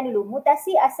bandingkan dulu.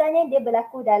 Mutasi asalnya dia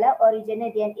berlaku dalam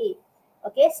original DNA.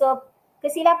 Okay, so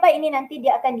kesilapan ini nanti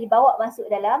dia akan dibawa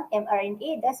masuk dalam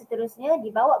mRNA dan seterusnya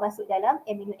dibawa masuk dalam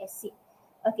amino acid.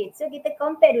 Okay, so kita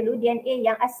compare dulu DNA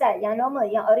yang asal, yang normal,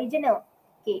 yang original.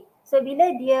 Okay, so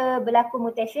bila dia berlaku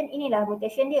mutation, inilah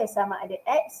mutation dia sama ada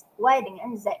X, Y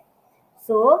dengan Z.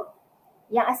 So,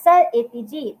 yang asal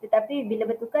ATG tetapi bila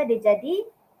bertukar dia jadi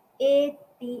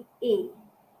ATA.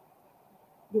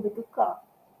 Dia bertukar.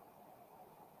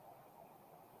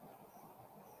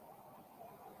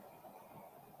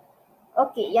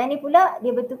 Okay, yang ni pula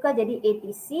dia bertukar jadi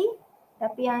ATC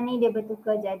tapi yang ni dia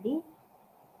bertukar jadi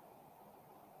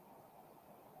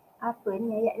apa ni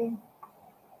ayat dia?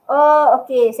 Oh,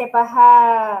 okay, saya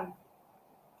faham.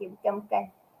 Okay,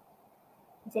 bukan.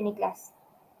 Macam ni kelas.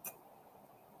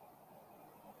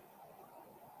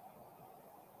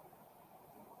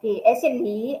 Okay,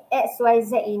 actually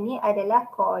XYZ ini adalah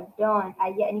codon.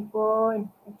 Ayat ni pun,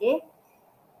 okay.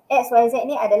 XYZ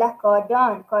ni adalah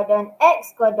codon. Codon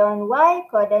X, codon Y,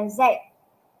 codon Z.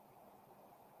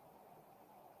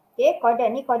 Okay,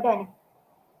 codon ni.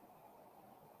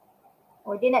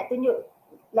 Oh, dia nak tunjuk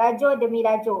lajur demi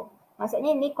lajur.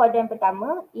 Maksudnya ni codon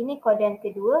pertama, ini codon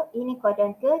kedua, ini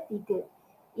codon ketiga.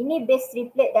 Ini base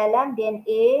triplet dalam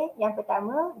DNA yang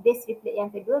pertama, base triplet yang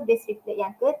kedua, base triplet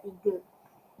yang ketiga.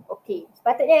 Okey,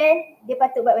 sepatutnya kan dia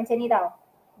patut buat macam ni tau.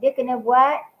 Dia kena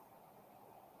buat,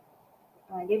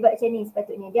 dia buat macam ni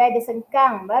sepatutnya. Dia ada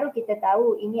sengkang, baru kita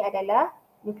tahu ini adalah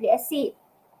nukleik asid.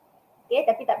 Okey,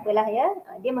 tapi tak apalah ya.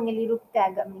 Dia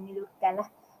agak mengelirukan lah.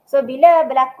 So bila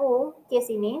berlaku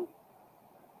kes ini,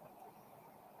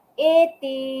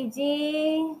 ATG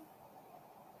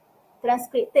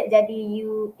transcripted jadi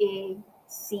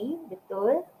UAC,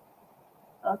 betul.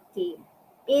 Okey.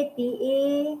 ATA,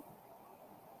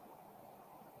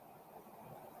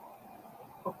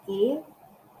 okey.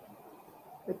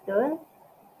 Betul.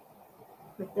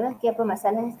 Okey, apa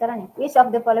masalahnya sekarang ni? Which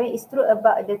of the following is true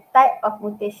about the type of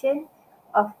mutation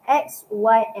of X,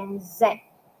 Y and Z?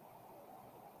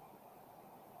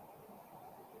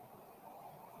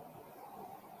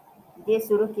 Dia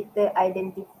suruh kita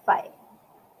identify.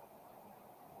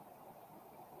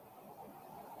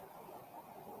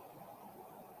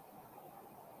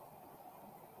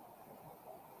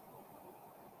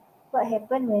 What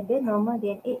happen when the normal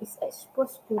DNA is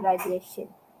exposed to radiation?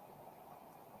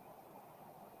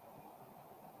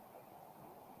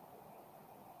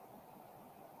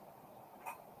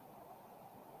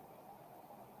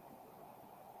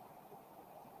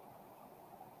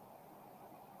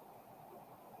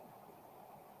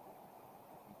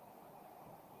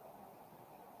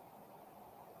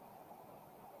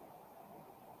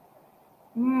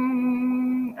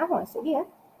 Apa maksud dia?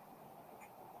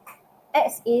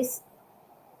 X is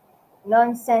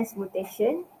nonsense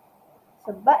mutation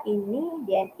sebab ini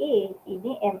DNA,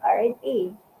 ini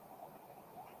mRNA.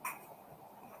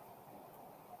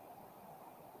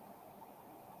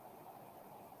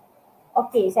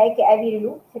 Okey, saya KIV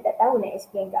dulu. Saya tak tahu nak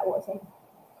explain kat awak saya.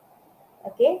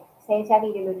 Okey, saya cari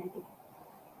dulu nanti.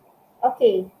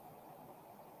 Okey.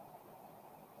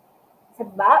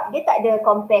 Sebab dia tak ada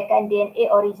comparekan DNA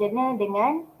original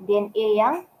dengan DNA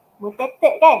yang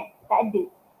mutated kan? Tak ada.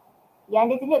 Yang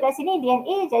dia tunjuk kat sini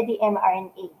DNA jadi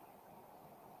mRNA.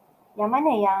 Yang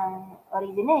mana yang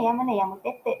original, yang mana yang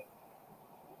mutated?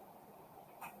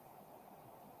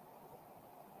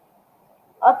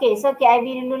 Okey, so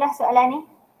KIV dululah soalan ni.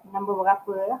 Nombor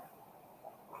berapa lah.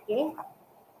 Okey.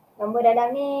 Nombor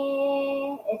dalam ni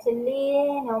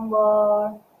actually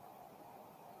nombor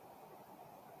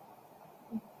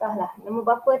entahlah nombor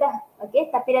berapa dah.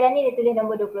 Okey, tapi dalam ni dia tulis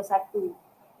nombor 21.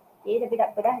 Okey, tapi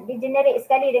tak apa dah. Dia generik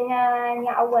sekali dengan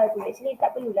yang awal tu. Actually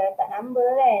tak perlulah letak number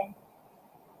kan.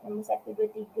 Nombor 1,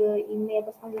 2, 3, email apa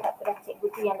semua tak apa dah. Cikgu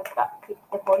tu yang letak,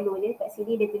 kita follow je. Kat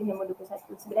sini dia tulis nombor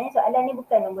 21. Sebenarnya soalan ni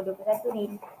bukan nombor 21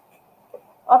 ni.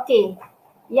 Okey,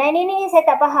 yang ini ni saya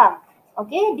tak faham.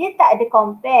 Okey, dia tak ada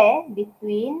compare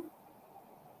between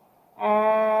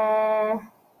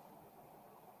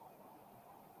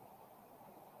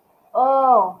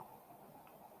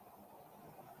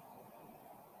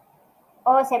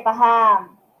Oh, saya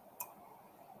faham.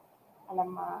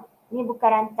 Alamak, ni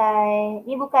bukan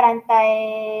rantai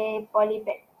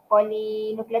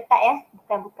polinukleotide ya?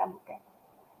 Bukan.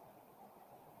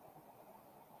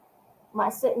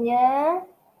 Maksudnya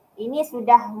ini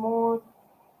sudah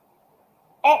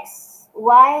X,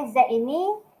 Y, Z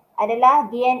ini adalah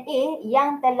DNA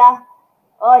yang telah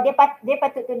dia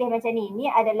patut tulis macam ni.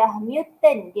 Ini adalah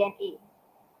mutant DNA.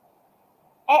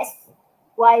 X,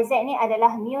 Y, Z ni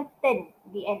adalah mutant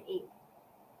DNA.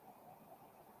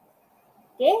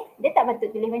 Okay, dia tak patut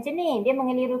tulis macam ni. Dia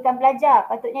mengelirukan pelajar.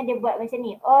 Patutnya dia buat macam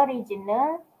ni.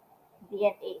 Original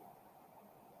DNA.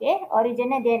 Okay,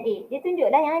 original DNA. Dia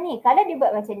tunjuklah yang ni. Kalau dia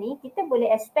buat macam ni, kita boleh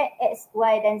expect X,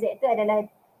 Y dan Z tu adalah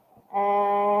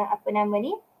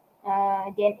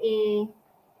DNA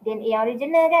yang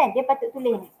original kan. Dia patut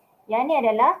tulis ni. Yang ni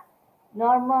adalah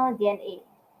normal DNA.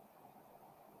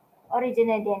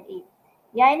 Original DNA.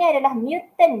 Yang ini adalah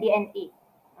mutant DNA.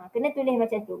 Kena tulis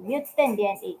macam tu. Mutant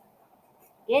DNA.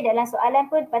 Okay, dalam soalan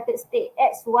pun patut state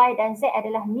X, Y dan Z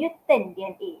adalah mutant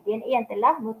DNA. DNA yang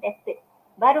telah mutated.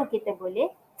 Baru kita boleh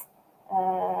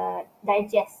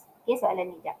digest. Okay,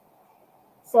 soalan ni jap.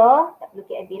 So, tak perlu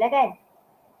KIV lah kan.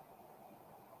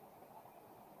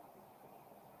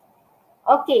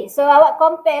 Okay, so awak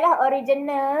compare lah.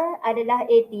 Original adalah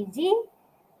ATG.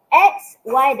 X,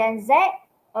 Y dan Z.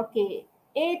 Okay,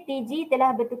 ATG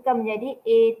telah bertukar menjadi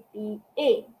ATA.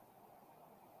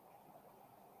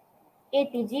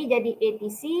 ATG jadi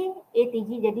ATC, ATG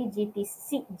jadi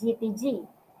GTG.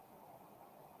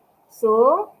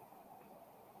 So,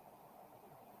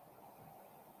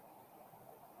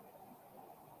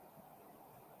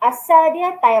 asal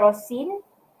dia tyrosin,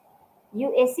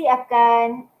 UAC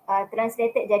akan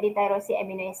translated jadi tyrosin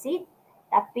amino acid.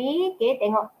 Tapi, okay,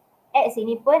 tengok X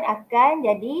ini pun akan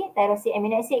jadi tyrosin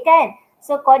amino acid kan.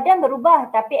 So, kodon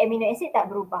berubah tapi amino acid tak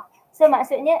berubah. So,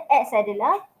 maksudnya X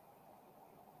adalah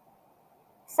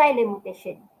silent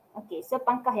mutation. Okay, so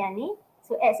pangkah yang ni.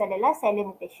 So, X adalah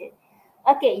silent mutation.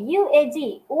 Okay,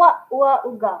 UAG, uak,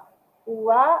 uga.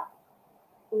 Uak,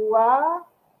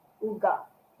 uga.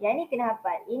 Yang ni kena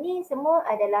hafal. Ini semua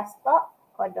adalah stop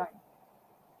codon.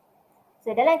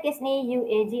 So, dalam kes ni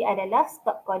UAG adalah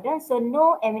stop codon. So,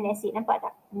 no amino acid. Nampak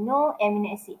tak? No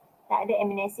amino acid. Tak ada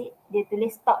amino acid. Dia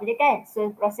tulis stop je kan?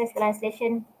 So, proses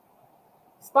translation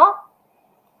stop.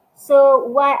 So,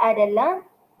 Y adalah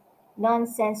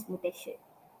nonsense mutation.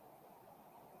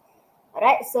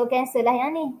 Alright, so cancel lah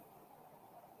yang ni.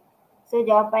 So,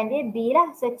 jawapan dia B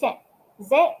lah. So, check.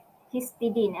 Z,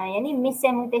 histidine. Yang ni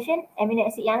missense mutation, amino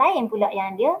acid yang lain pula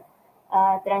yang dia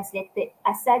translated.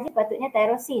 Asal je patutnya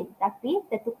tyrosin tapi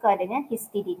tertukar dengan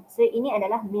histidine. So ini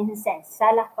adalah missense,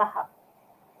 salah faham.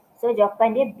 So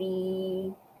jawapan dia B.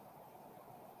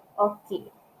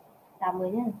 Okay,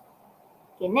 namanya.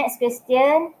 Okay, next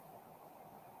question.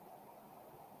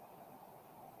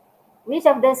 Which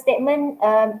of the statement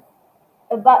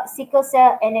about sickle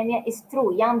cell anemia is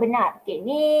true? Yang benar. Okay,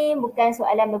 ni bukan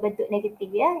soalan berbentuk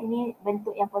negatif ya. Ini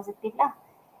bentuk yang positif lah.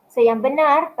 So yang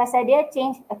benar pasal dia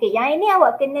change. Okay, yang ini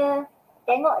awak kena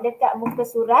tengok dekat muka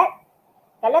surat.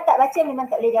 Kalau tak baca memang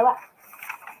tak boleh jawab.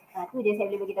 Tu dia saya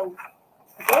boleh beritahu.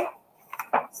 Okay.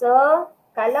 So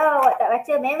kalau awak tak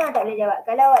baca memang tak boleh jawab.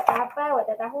 Kalau awak tak hafal, awak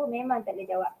tak tahu memang tak boleh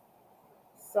jawab.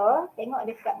 So tengok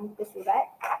dekat muka surat.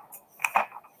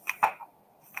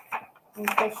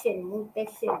 Mutation.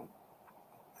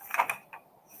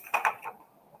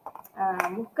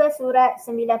 Muka surat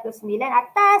 99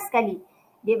 atas sekali.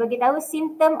 Dia bagi tahu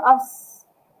symptom of,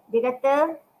 dia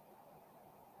kata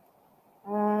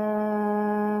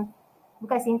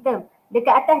bukan symptom.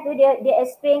 Dekat atas tu dia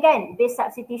explain kan, base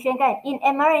substitution kan. In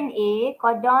mRNA,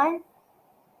 codon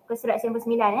ke surat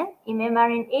 99 ya. In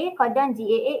mRNA, codon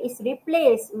GAA is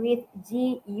replaced with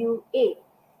GUA.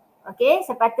 Okay,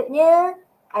 sepatutnya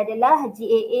adalah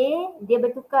GAA, dia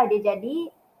bertukar dia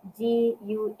jadi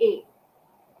GUA.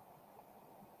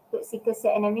 Untuk sickle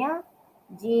cell anemia,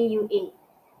 GUA.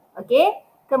 Okay,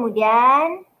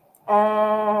 kemudian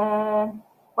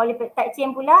polypeptide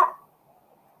chain pula,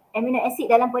 amino acid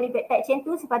dalam polypeptide chain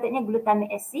tu sepatutnya glutamic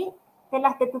acid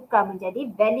telah tertukar menjadi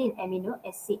valine amino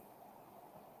acid.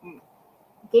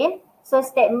 Okay, so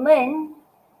statement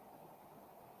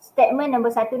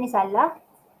nombor 1 ni salah.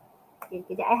 Okay,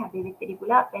 kejap habis tadi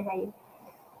pula pen saya.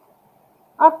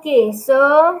 Okay, so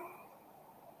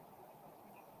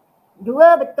 2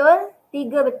 betul,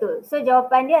 3 betul. So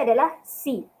jawapan dia adalah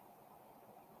C.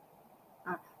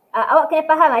 Awak kena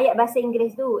faham ayat bahasa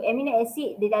Inggeris tu. Amino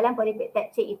acid di dalam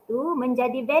polypeptide chain itu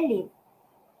menjadi valine.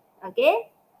 Okay.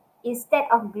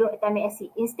 Instead of glutamic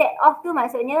acid. Instead of tu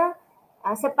maksudnya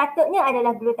sepatutnya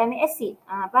adalah glutamic acid.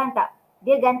 Faham tak?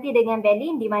 Dia ganti dengan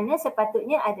valine di mana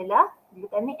sepatutnya adalah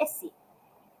glutamic acid.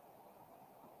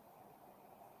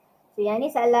 So yang ni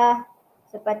salah.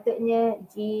 Sepatutnya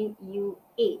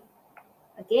GUA.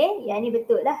 Okay, yang ni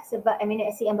betul lah sebab amino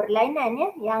acid yang berlainan ya,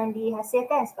 yang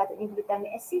dihasilkan sepatutnya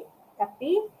glutamic acid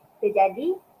tapi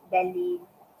terjadi valine.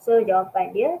 So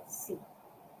jawapan dia C.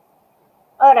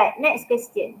 Alright, next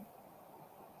question.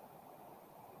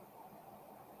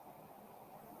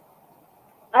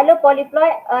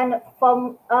 Allopolyploid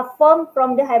formed from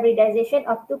the hybridization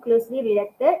of two closely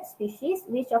related species.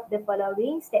 Which of the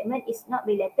following statement is not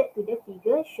related to the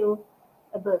figure shown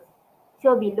above?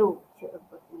 Show below. Show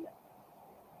above pula.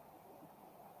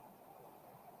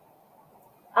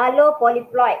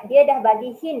 Allopolyploid. Dia dah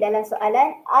bagi hint dalam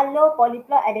soalan.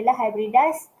 Allopolyploid adalah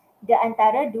hybridized di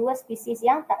antara dua spesies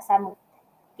yang tak sama.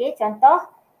 Okay,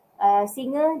 contoh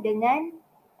singa dengan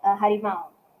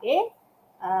harimau. Okay,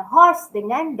 horse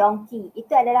dengan donkey.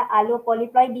 Itu adalah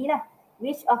allopolyploidy lah.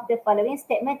 Which of the following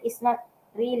statement is not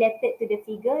related to the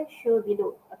figure shown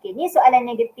below? Okay, ni soalan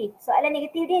negatif. Soalan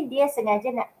negatif dia sengaja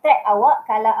nak trap awak.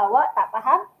 Kalau awak tak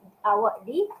faham, awak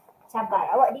cabar,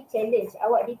 awak di-challenge,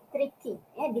 awak di-tricky,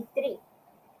 ya, di-trick,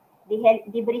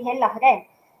 diberi helah kan.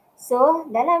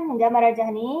 So, dalam gambar rajah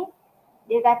ni,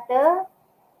 dia kata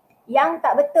yang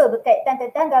tak betul berkaitan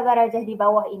tentang gambar rajah di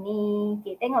bawah ini.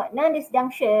 Okay, tengok,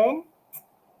 non-disjunction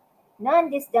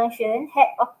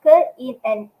had occurred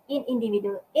in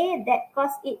individual A that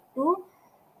caused it to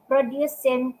produce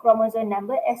same chromosome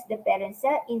number as the parent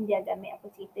cell in their gamete. Apa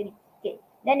cerita ni? Okay,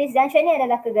 non-disjunction ni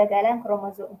adalah kegagalan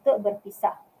kromosom untuk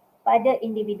berpisah pada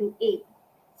individu A.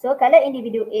 So kalau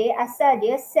individu A asal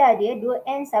dia sel dia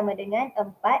 2N sama dengan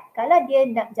 4. Kalau dia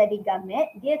nak jadi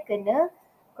gamet, dia kena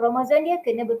kromosom dia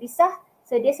kena berpisah.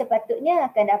 So dia sepatutnya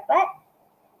akan dapat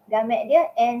gamet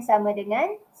dia N sama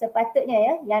dengan, sepatutnya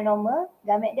ya, yang normal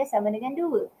gamet dia sama dengan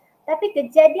 2. Tapi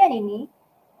kejadian ini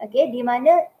okey, di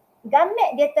mana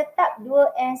gamet dia tetap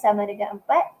 2N sama dengan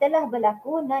 4 telah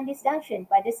berlaku non-disjunction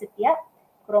pada setiap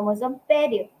kromosom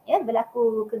pair dia, ya,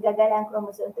 berlaku kegagalan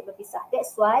kromosom untuk berpisah.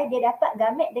 That's why dia dapat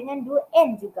gamet dengan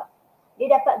 2N juga.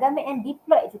 Dia dapat gamet yang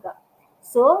diploid juga.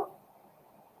 So,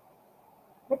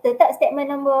 betul tak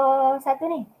statement nombor 1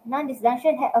 ni?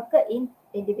 Non-disjunction had occurred in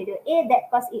individual A that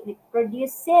caused it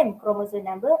produce same chromosome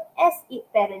number as its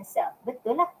parent cell.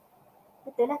 Betul lah.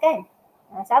 Betul lah kan?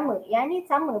 Sama. Yang ni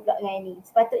sama pula dengan yang ni.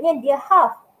 Sepatutnya dia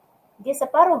half. Dia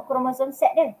separuh kromosom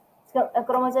set dia.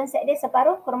 Kromosom set dia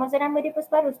separuh, kromosom nama dia pun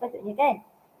separuh sepatutnya kan.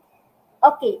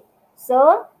 Okay,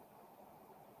 so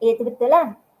itu betul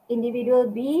lah.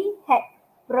 Individual B had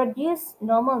produce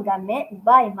normal gamete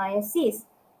by meiosis.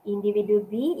 Individu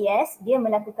B, yes, dia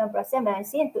melakukan proses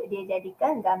meiosis untuk dia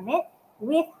jadikan gamete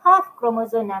with half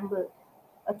chromosome number.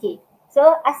 Okay, so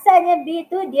asalnya B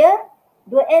tu dia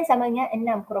 2N sama dengan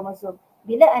 6 kromosom.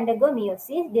 Bila undergo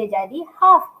meiosis, dia jadi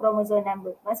half chromosome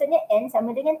number. Maksudnya N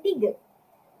sama dengan 3.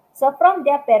 So from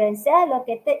their parent cell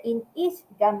located in each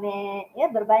gamete, ya,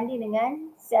 berbanding dengan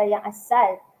sel yang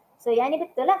asal. So yang ni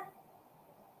betul lah.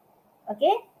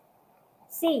 Okay.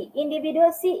 C,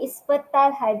 individual C is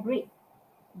fertile hybrid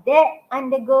that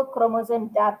undergo chromosome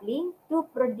doubling to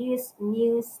produce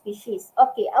new species.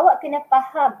 Okay, awak kena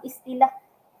faham istilah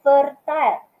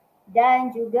fertile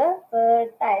dan juga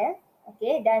fertile.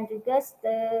 Okay, dan juga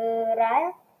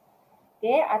sterile.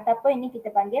 Okay, ataupun ini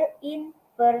kita panggil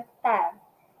infertile.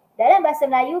 Dalam bahasa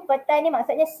Melayu, fertile ni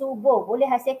maksudnya subur, boleh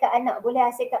hasilkan anak, boleh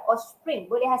hasilkan offspring,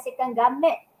 boleh hasilkan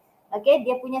gamete. Okay,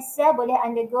 dia punya sel boleh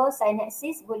undergo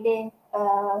synapsis, boleh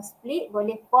split,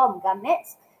 boleh form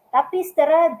gametes. Tapi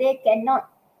sterile, they cannot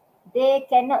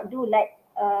do like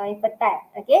infertile.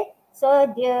 Okay, so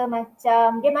dia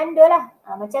macam, dia mandul lah.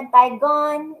 Macam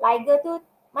Tigon, Liger tu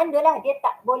mandul lah, dia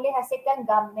tak boleh hasilkan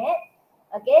gamete.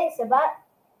 Okay, sebab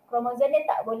kromosom dia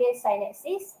tak boleh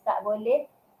synapsis, tak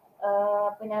boleh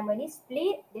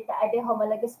split, dia tak ada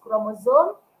homologous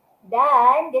kromosom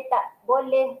dan dia tak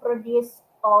boleh produce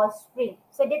offspring.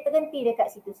 So dia terhenti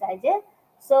dekat situ saja.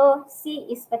 So C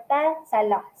is fertile,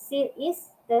 salah. C is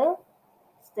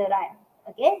sterile.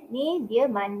 Okay, ni dia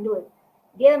mandul.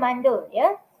 Dia mandul,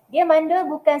 ya. Dia mandul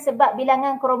bukan sebab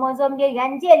bilangan kromosom dia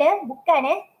ganjil, ya.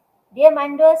 Bukan, Dia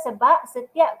mandul sebab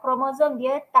setiap kromosom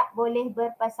dia tak boleh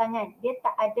berpasangan. Dia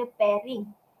tak ada pairing.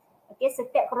 Okay,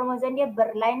 setiap kromosom dia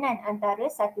berlainan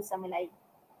antara satu sama lain.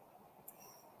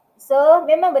 So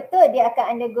memang betul dia akan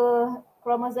undergo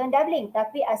kromosom doubling,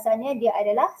 tapi asalnya dia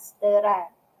adalah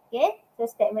sterile. Okay, so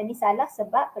statement ni salah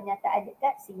sebab penyataan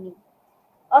dekat sini.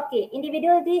 Okay,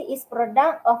 individual D is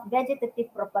product of vegetative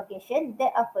propagation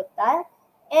that are fertile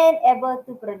and able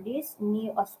to produce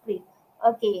new offspring.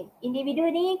 Okay, individu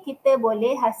ni kita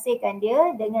boleh hasilkan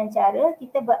dia dengan cara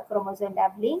kita buat kromosom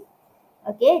doubling.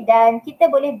 Okay, dan kita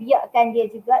boleh biakkan dia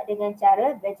juga dengan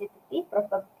cara vegetative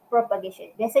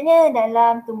propagation. Biasanya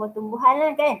dalam tumbuh-tumbuhan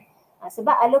lah kan.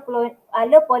 Sebab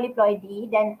allopolyploidy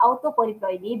dan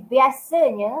autopolyploidy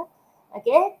biasanya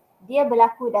okay, dia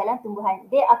berlaku dalam tumbuhan.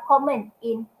 They are common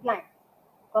in plant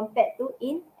compared to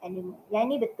in animal. Yang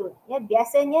ni betul. Ya,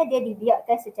 biasanya dia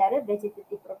dibiakkan secara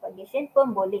vegetative propagation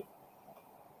pun boleh.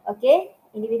 Okay,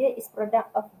 individual is product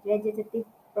of vegetative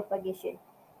propagation.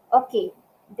 Okay,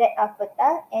 that are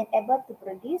fertile and able to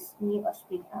produce new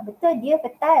offspring. Betul, dia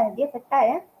fertile,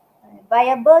 ya.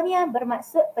 Viable ni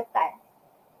bermaksud fertile.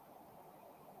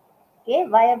 Okay,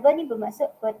 viable ni bermaksud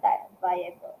fertile,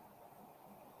 viable.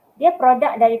 Dia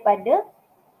produk daripada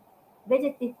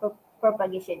vegetative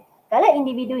propagation. Kalau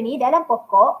individu ni dalam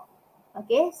pokok,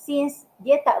 okay, since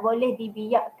dia tak boleh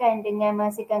dibiakkan dengan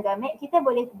menghasilkan gamete, kita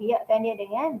boleh biakkan dia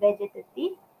dengan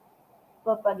vegetative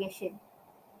propagation.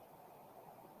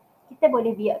 Kita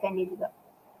boleh biakkan dia juga.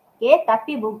 Okay,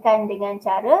 tapi bukan dengan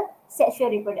cara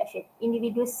sexual reproduction.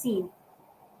 Individu C.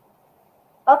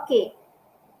 Okay.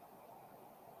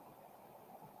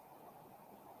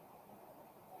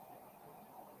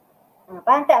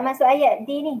 Faham tak masuk ayat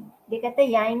D ni? Dia kata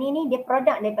yang ini ni dia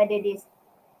produk daripada dia.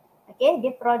 Okay,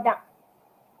 dia produk.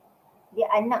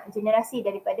 Dia anak generasi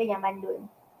daripada yang mandul.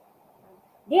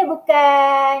 Dia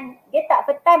bukan, dia tak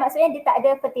fertile, maksudnya dia tak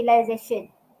ada fertilization.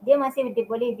 Dia masih dia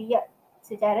boleh biak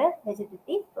secara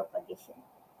vegetative propagation.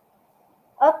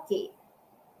 Okay.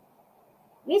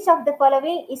 Which of the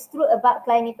following is true about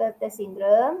Klinefelter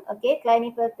syndrome? Okay,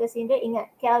 Klinefelter syndrome,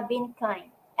 ingat Calvin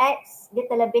Klein. X, dia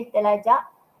terlebih terlajak.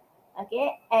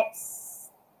 Okay, X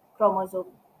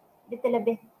kromosom. Dia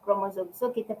terlebih kromosom.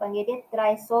 So kita panggil dia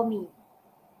trisomy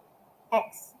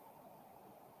X.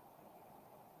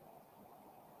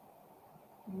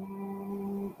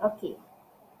 Okay.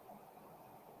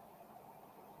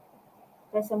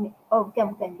 Trisomy, oh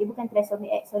bukan. Dia bukan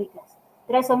trisomy X, sorry class.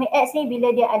 Trisomy X ni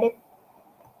bila dia ada,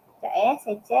 sekejap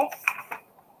saya check.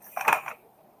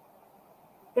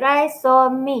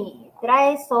 Trisomy.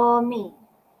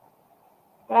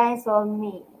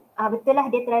 Betul lah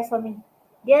dia trisomy.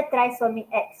 Dia trisomy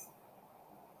X.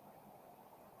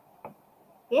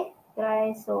 Okay,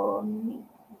 trisomy.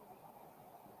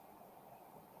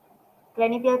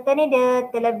 Klinefelter ni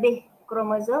dia terlebih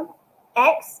kromosom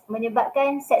X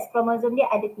menyebabkan seks kromosom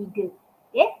dia ada 3.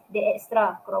 Okay, dia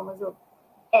extra kromosom.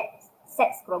 X,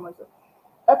 sex kromosom.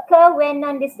 Occur when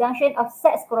non-disjunction of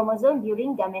sex chromosome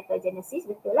during gametogenesis.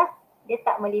 Betul lah. Dia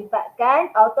tak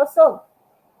melibatkan autosom.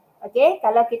 Okay,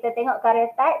 kalau kita tengok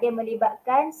karyotype, dia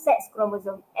melibatkan seks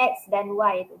kromosom X dan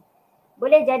Y tu.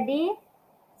 Boleh jadi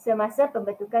semasa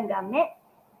pembentukan gamet.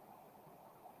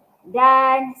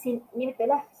 Dan ni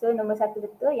betul lah. So nombor 1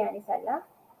 betul, yang ni salah.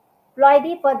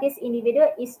 Ploidy for this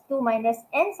individual is 2 minus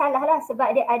N. Salah lah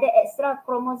sebab dia ada extra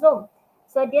kromosom.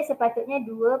 So dia sepatutnya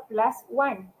 2 plus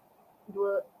 1.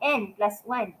 2N plus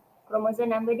 1. Kromosom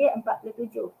number dia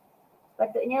 47.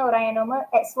 Sepatutnya orang yang normal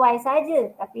XY saja,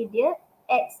 tapi dia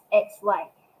XXY.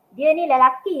 Dia ni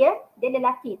lelaki ya, dia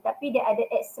lelaki tapi dia ada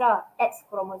extra X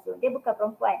kromosom. Dia bukan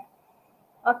perempuan.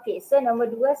 Okay, so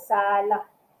nombor 2 salah.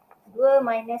 2N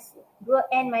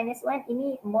minus 1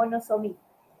 ini monosomi.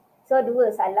 So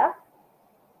 2 salah.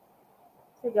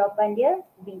 So jawapan dia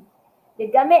B.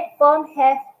 The gamete form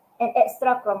have an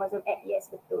extra chromosome X. Yes,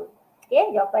 betul.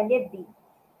 Okay, jawapan dia B.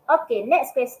 Okay,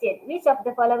 next question. Which of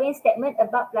the following statement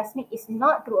about plasmid is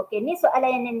not true? Okay, ni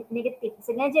soalan yang negatif.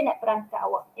 Sengaja nak perangkat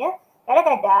awak ya.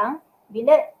 Kadang-kadang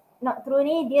bila not true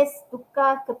ni dia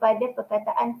tukar kepada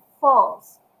perkataan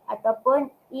false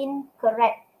ataupun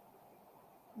incorrect.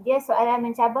 Dia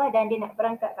soalan mencabar dan dia nak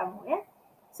perangkat kamu ya.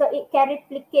 So it can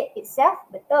replicate itself,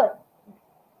 betul.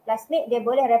 Plasmid dia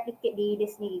boleh replicate diri dia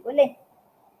sendiri, boleh.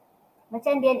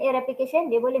 Macam DNA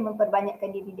replication, dia boleh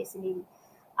memperbanyakkan diri dia sendiri.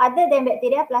 Other than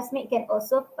bacteria, plasmid can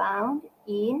also found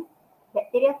in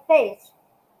bacteriophage.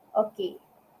 Okay.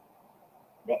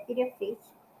 Bacteriophage.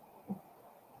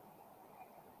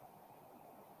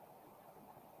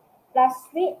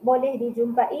 Plasmid boleh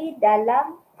dijumpai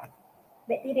dalam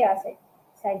bakteria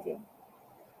saja.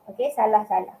 Okay,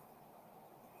 salah-salah.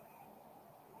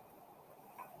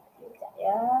 Sekejap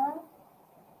ya.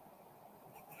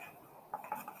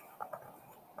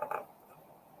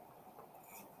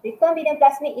 Recombinant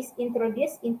plasmid is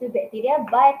introduced into bacteria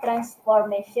by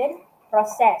transformation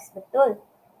process. Betul.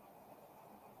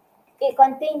 It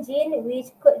contains gene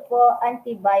which code for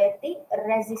antibiotic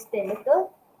resistance. Betul.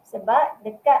 Sebab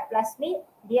dekat plasmid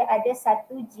dia ada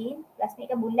satu gene. Plasmid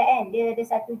kan bulat kan. Dia ada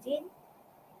satu gene.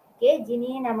 Okay, gene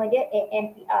ni nama dia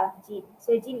AMPR gene.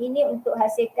 So gene ini untuk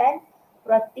hasilkan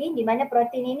protein, di mana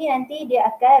protein ini nanti dia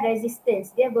akan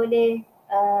resistance. Dia boleh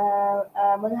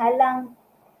menghalang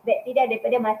bakteria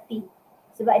daripada mati.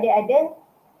 Sebab dia ada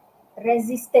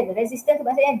resistance. Resistance tu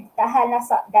maksudnya tahan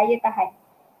lasak, daya tahan.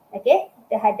 Okay,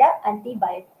 terhadap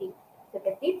antibiotik.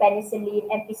 Seperti penicillin,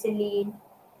 ampicillin.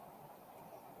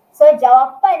 So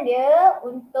jawapan dia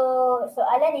untuk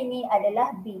soalan ini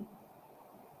adalah B.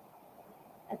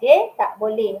 Okay, tak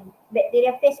boleh.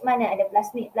 Bacteriophage mana ada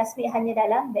plasmid? Plasmid hanya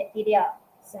dalam bakteria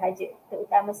sahaja.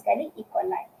 Terutama sekali E.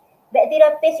 coli.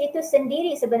 Bacteriophage itu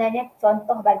sendiri sebenarnya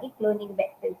contoh bagi cloning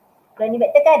vector. Cloning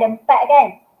vector kan ada 4 kan?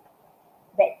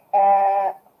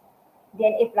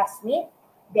 DNA plasmid,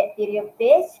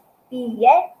 bacteriophage,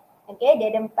 PYAC, okay,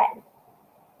 dia ada 4.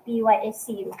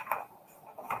 PYAC tu.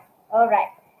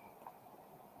 Alright.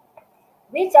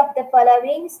 Which of the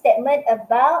following statement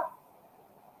about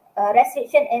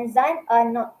restriction enzyme are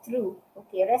not true?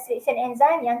 Okay, restriction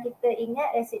enzyme yang kita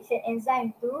ingat restriction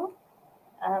enzyme tu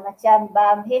macam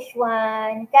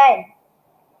BAM-H1 kan,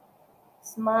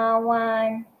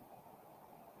 SMA1,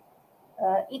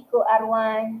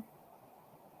 EcoR1.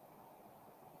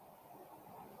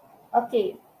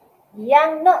 Okay,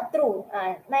 yang not true,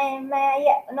 my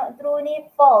ayat not true ni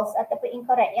false ataupun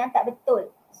incorrect, yang tak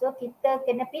betul. So kita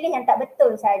kena pilih yang tak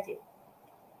betul saja.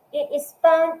 It is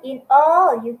found in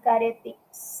all eukaryotic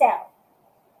cell.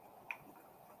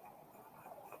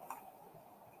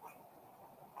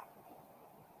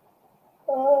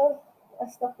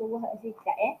 Astagfirullahaladzim.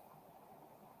 Sekejap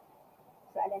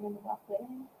soalan nombor berapa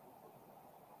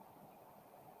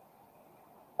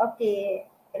Okay,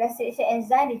 restriction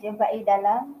enzyme dijumpai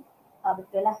dalam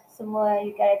betul lah, semua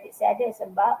eukaryotic cell ada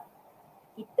sebab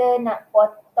kita nak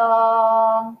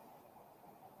potong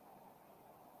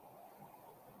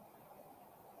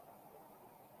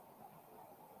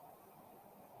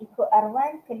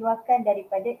EcoR1 keluarkan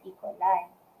daripada E. coli.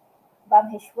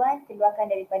 BAM-H1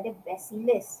 keluarkan daripada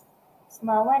Bacillus.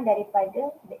 SMA1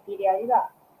 daripada bakteria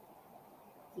juga.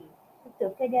 Okay. Betul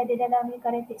ke dia ada dalam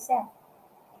eukaryotic cell?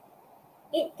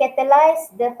 It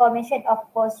catalyze the formation of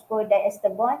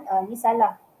phosphodiester bond. Ni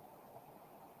salah.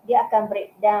 Dia akan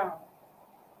breakdown.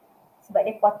 Sebab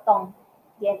dia potong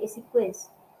DNA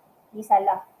sequence. Ni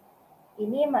salah.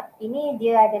 Ini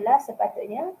dia adalah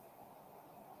sepatutnya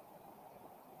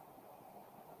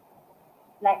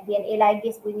like DNA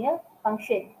ligase punya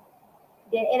function.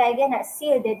 DNA ligase nak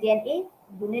seal the DNA,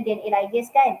 guna DNA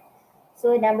ligase kan.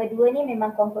 So nombor 2 ni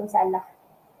memang confirm salah.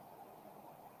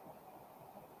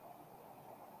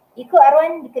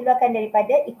 EcoR1 dikeluarkan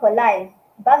daripada E. coli.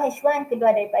 BAM-H1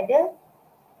 keluar daripada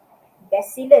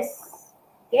bacillus.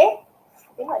 Okay,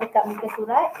 tengok dekat muka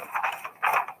surat.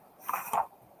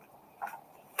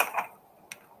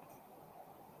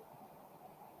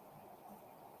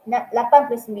 Nak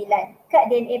 89. Cut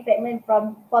DNA fragment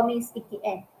from forming sticky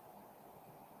end.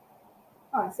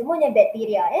 Semuanya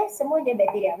bakteria ya, semuanya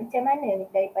bakteria. Macam mana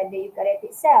daripada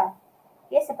eukaryotic cell?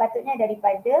 Okay, sepatutnya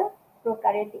daripada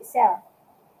prokaryotic cell.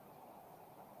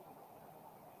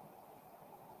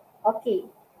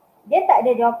 Okey. Dia tak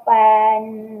ada jawapan.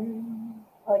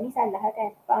 Oh, ni salah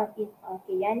kan?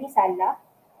 Okey, yang ni salah.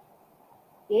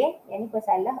 Okey, yang ni pun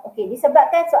salah. Okey,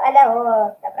 disebabkan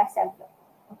soalan tak perasan pula.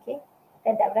 Okey.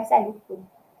 Kan tak perasan, lupa.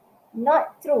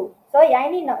 Not true. So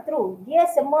yang ini not true. Dia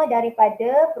semua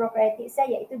daripada prokaryotic cell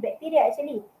iaitu bakteria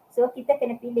actually. So kita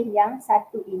kena pilih yang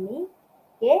satu ini.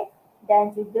 Okay.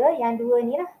 Dan juga yang dua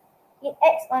ni lah. It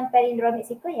acts on palindromic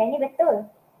sequence. Yang ni betul.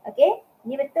 Okay.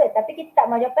 Ni betul. Tapi kita tak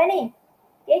mau jawapan ni.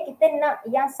 Okay. Kita nak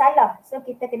yang salah. So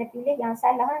kita kena pilih yang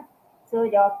salah. So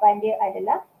jawapan dia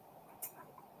adalah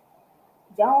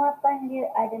 1,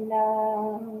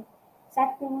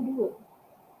 2.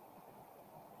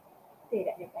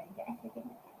 Tak jawapan dia.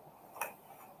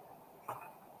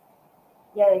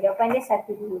 Ya, jawapan dia 1,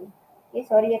 2. Okay,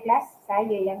 sorry ya kelas.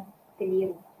 Saya yang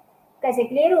keliru. Bukan saya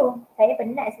keliru. Saya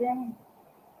penat sebenarnya.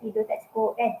 Tidur tak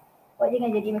cukup kan. Awak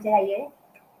jangan jadi macam saya.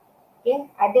 Okay,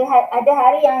 ada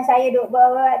hari yang saya duduk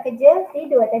buat kerja,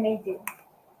 tidur atas meja.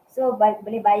 So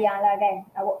boleh bayang lah kan.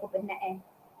 Awak pun penat kan.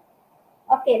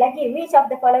 Okay, lagi. Which of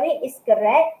the following is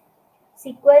correct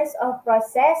sequence of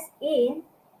process in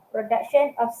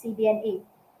production of cDNA?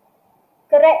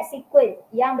 Correct sequence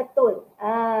yang betul.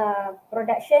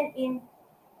 Production in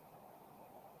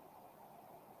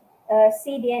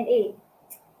cDNA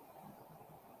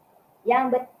yang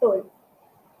betul.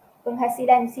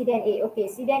 Penghasilan cDNA.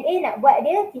 Okey, cDNA nak buat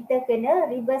dia, kita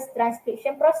kena reverse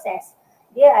transcription process.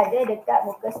 Dia ada dekat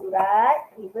muka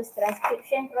surat. Reverse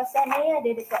transcription process ni ada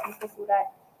dekat muka surat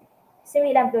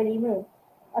 95.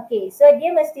 Okay, so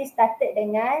dia mesti started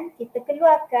dengan kita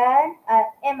keluarkan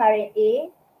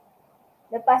mRNA.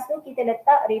 Lepas tu kita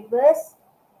letak reverse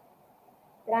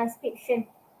transcription.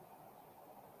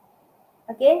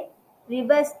 Okay,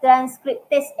 reverse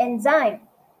transcriptase enzyme.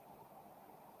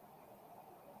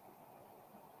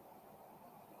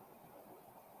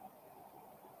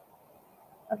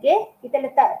 Okay, kita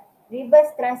letak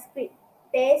reverse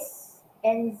transcriptase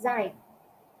enzyme.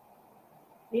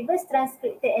 Reverse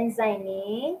transcriptase enzyme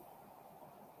ni,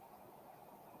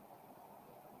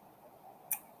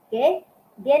 okay,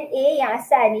 DNA yang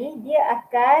asal ni dia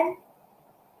akan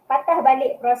patah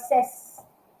balik proses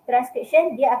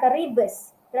transcription, dia akan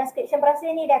reverse. Transcription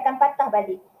proses ni dia akan patah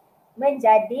balik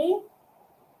menjadi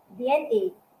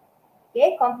DNA.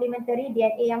 Okay, complementary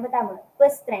DNA yang pertama,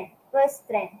 first strand.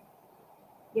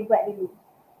 Dia buat dulu.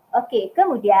 Okay,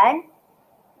 kemudian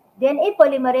DNA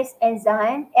polymerase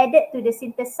enzyme added to the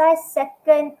synthesized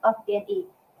second of DNA.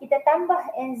 Kita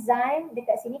tambah enzim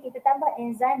dekat sini, kita tambah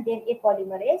enzim DNA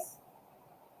polymerase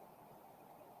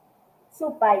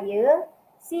supaya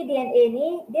si DNA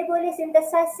ni dia boleh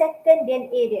synthesize second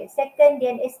DNA dia, second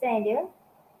DNA strand dia.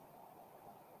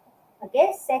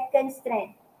 Okay, second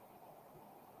strand.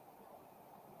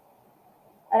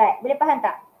 Alright, boleh faham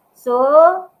tak? So,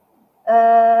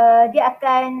 dia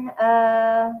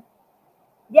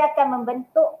akan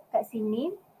membentuk kat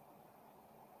sini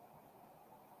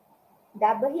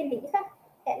double helix lah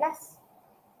at last.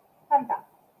 Faham tak?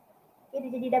 Okay,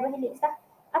 dia jadi double helix lah.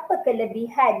 Apa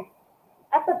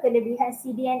kelebihan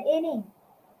cDNA ni?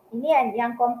 Ini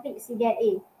yang complete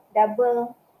cDNA.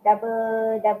 Double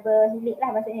helix lah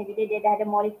maksudnya bila dia dah ada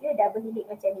molekul double helix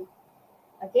macam ni.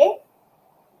 Okay.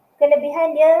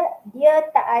 Kelebihan dia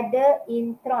tak ada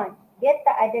intron.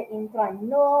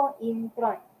 No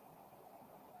intron.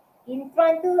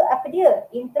 Intron tu apa dia?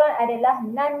 Intron adalah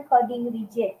non-coding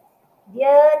region.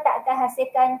 Dia tak akan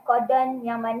hasilkan codon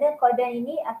yang mana codon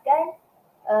ini akan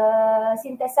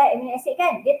synthesize amino acid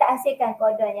kan? Dia tak hasilkan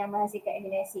codon yang menghasilkan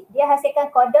amino acid. Dia hasilkan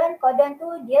codon tu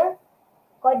dia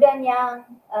codon yang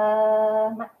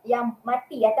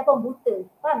mati ataupun buta.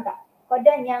 Faham tak?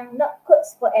 Codon yang not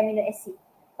codes for amino acid.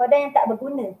 Codon yang tak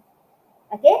berguna.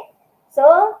 Okay?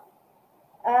 So,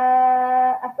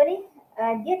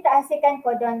 dia tak hasilkan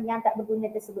codon yang tak berguna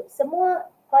tersebut. Semua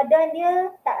codon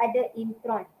dia tak ada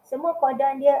intron. Semua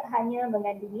codon dia hanya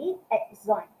mengandungi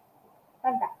exon.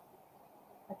 Faham tak?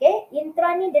 Okay,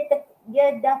 intron ni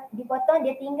dia dah dipotong,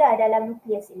 dia tinggal dalam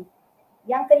nukleus ini.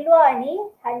 Yang keluar ni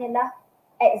hanyalah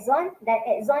exon dan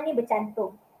exon ni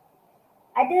bercantum.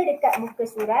 Ada dekat muka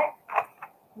surat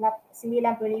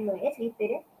 95 ya cerita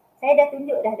dia. Saya dah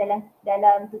tunjuk dah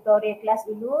dalam tutorial kelas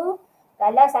dulu.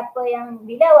 Kalau siapa yang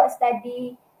bila awak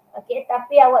study, okay,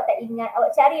 tapi awak tak ingat,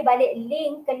 awak cari balik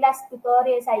link kelas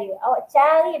tutorial saya. Awak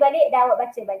cari balik dan awak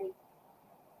baca balik.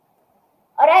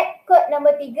 Alright, kod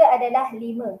nombor 3 adalah 5.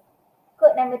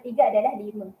 Kod nombor 3 adalah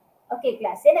 5. Okey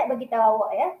kelas, saya nak bagi tahu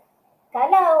awak ya.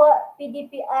 Kalau awak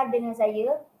PDPR dengan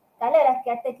saya, kalaulah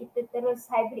kata kita terus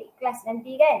hybrid kelas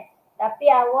nanti kan, tapi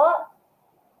awak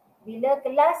bila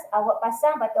kelas awak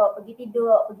pasang, lepas tu awak pergi tidur,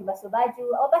 awak pergi basuh baju,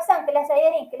 awak pasang kelas saya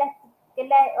ni, kelas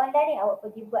online ni, awak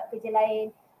pergi buat kerja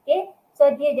lain. Okay, so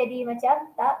dia jadi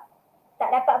macam tak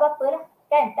dapat apa-apa lah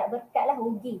kan, tak berkat lah,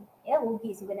 rugi. Ya,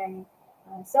 rugi sebenarnya.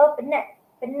 So penat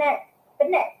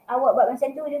awak buat macam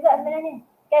tu juga sebenarnya.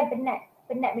 Kan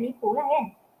penat menipu lah kan.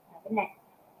 Penat.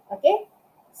 Okay,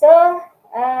 so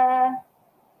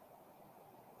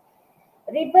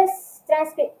reverse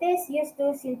transcriptase used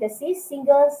to synthesis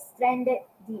single-stranded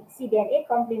cDNA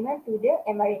complement to the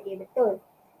mRNA. Betul.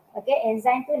 Okay,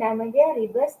 enzim tu nama dia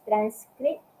reverse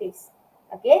transcriptase.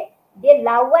 Okay, dia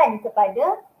lawan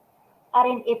kepada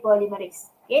RNA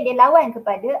polymerase. Okay, dia lawan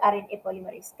kepada RNA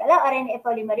polymerase. Kalau RNA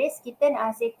polymerase, kita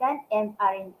nak hasilkan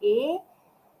mRNA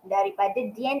daripada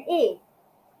DNA.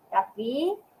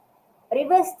 Tapi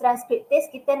reverse transcriptase,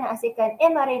 kita nak hasilkan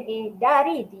mRNA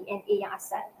dari DNA yang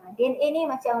asal. DNA ni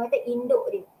macam orang kata induk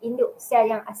dia. Induk sel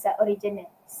yang asal,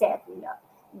 original. Sel pula.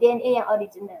 DNA yang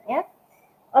original ya.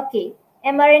 Okay,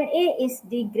 mRNA is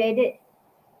degraded.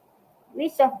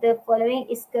 Which of the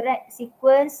following is correct?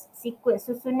 Sequence,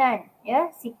 susunan ya,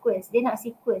 sequence. Dia nak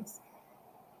sequence.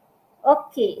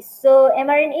 Okay, so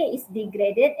mRNA is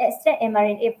degraded, extract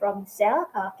mRNA from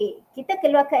cell. Okay, kita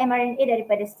keluarkan mRNA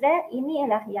daripada sel, ini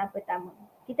adalah yang pertama.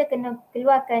 Kita kena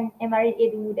keluarkan mRNA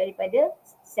dulu daripada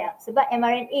sel. Sebab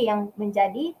mRNA yang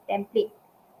menjadi template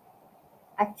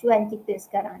acuan kita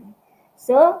sekarang ni.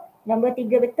 So, nombor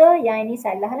 3 betul, yang ini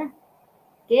salah lah.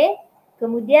 Okay.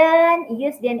 Kemudian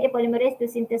use DNA polymerase to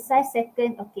synthesize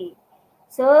second. Okay.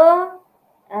 So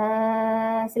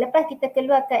selepas kita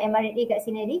keluarkan mRNA kat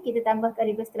sini tadi, kita tambahkan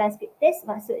reverse transcriptase.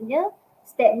 Maksudnya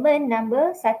statement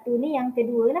number 1 ni yang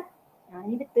kedua lah.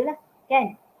 Ni betul lah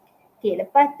kan. Okay,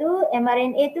 lepas tu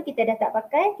mRNA tu kita dah tak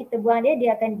pakai, kita buang dia,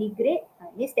 dia akan degrade.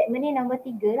 Ni statement ni nombor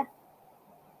 3 lah.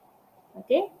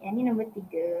 Okay, yang ni nombor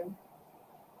 3.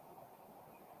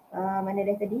 Mana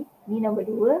dah tadi? Ni nombor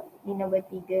 2, ni nombor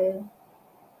 3.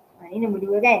 Ini nombor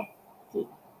 2 kan? Okay.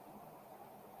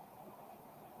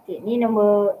 Okay, ni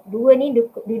nombor 2 ni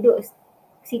duduk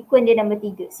sequence dia nombor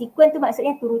 3. Sequence tu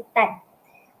maksudnya turutan.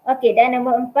 Okay, dan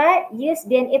nombor 4, use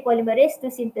DNA polymerase to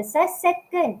synthesize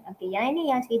second. Okay, yang ini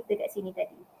yang cerita kat sini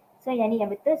tadi. So yang ni yang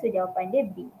betul, so jawapan dia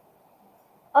B.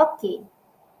 Okay.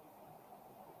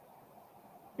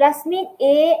 Plasmid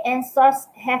A and source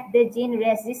have the gene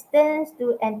resistance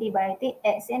to antibiotic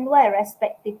X and Y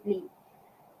respectively.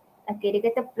 Okay, dia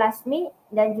kata plasmid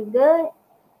dan juga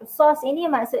source ini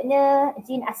maksudnya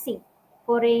gene asing,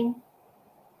 foreign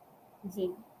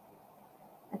gene.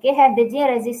 Okay, have the gene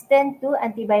resistant to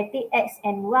antibiotic X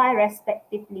and Y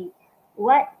respectively.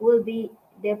 What will be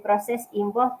the process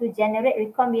involved to generate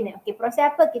recombinant? Okay, proses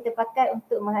apa kita pakai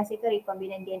untuk menghasilkan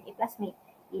recombinant DNA plasmid?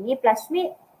 Ini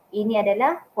plasmid, ini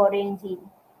adalah foreign gene.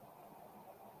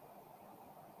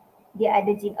 Dia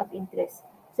ada gene of interest.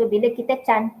 So bila kita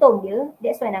cantum dia,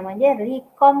 that's why nama dia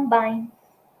recombine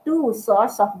two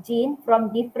source of gene from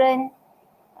different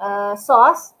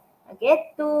source.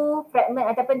 Okay, two fragment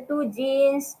ataupun two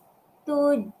genes,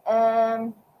 two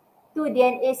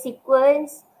DNA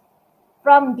sequence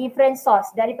from different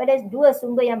source. Daripada dua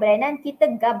sumber yang berlainan,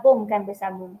 kita gabungkan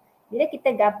bersama. Bila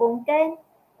kita gabungkan,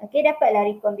 okay, dapatlah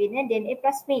recombinant DNA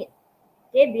plasmid.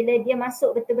 Okay, bila dia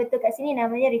masuk betul-betul kat sini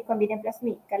namanya recombinant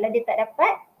plasmid. Kalau dia tak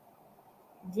dapat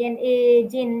DNA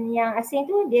gene yang asing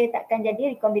tu, dia takkan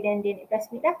jadi recombinant DNA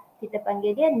plasmid lah. Kita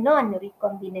panggil dia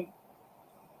non-recombinant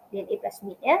DNA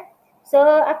plasmid ya. So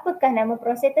apakah nama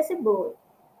proses tersebut?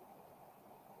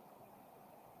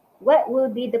 What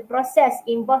will be the process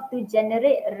involved to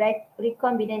generate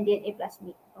recombinant DNA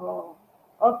plasmid? Oh,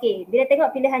 okay. Bila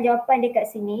tengok pilihan jawapan dia kat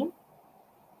sini,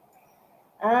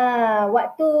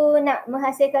 waktu nak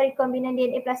menghasilkan recombinant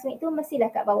DNA plasmid tu mestilah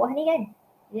kat bawah ni kan.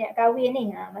 Dia nak kahwin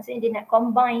ni, maksudnya dia nak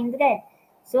combine tu kan.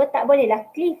 So tak bolehlah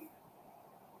cliff.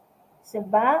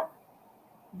 Sebab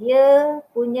dia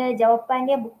punya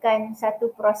jawapan dia bukan satu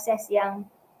proses yang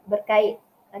berkait.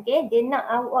 Okay, dia nak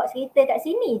awak cerita kat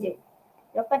sini je.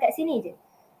 Jawapan kat sini je.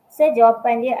 So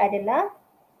jawapan dia adalah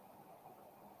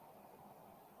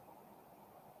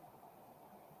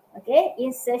okay,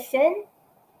 insertion,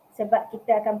 sebab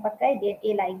kita akan pakai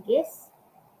DNA ligase.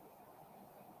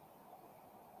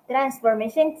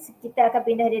 Transformation, kita akan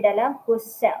pindah dia dalam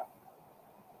host cell.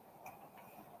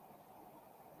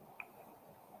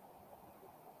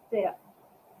 Betul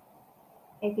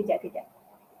tak? Kejap.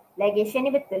 Ligation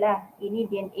ni betul lah. Ini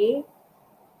DNA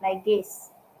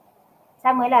ligase.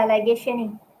 Samalah ligation ni.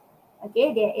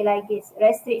 Okay, DNA ligase.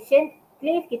 Restriction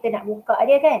cleave kita nak buka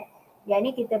dia kan. Yang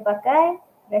ni kita pakai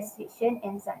restriction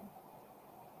enzyme.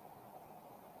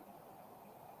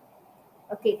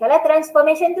 Okay, kalau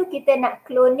transformation tu kita nak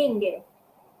cloning dia.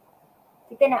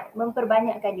 Kita nak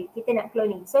memperbanyakkan dia. Kita nak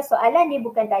cloning. So soalan dia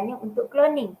bukan tanya untuk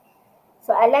cloning.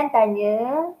 Soalan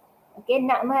tanya, okay,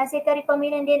 nak menghasilkan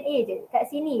rekombinan DNA je. Kat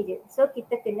sini je. So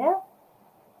kita kena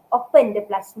open the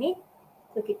plasmid.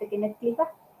 So kita kena cleave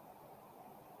lah.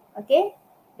 Okay.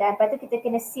 Dan lepas tu kita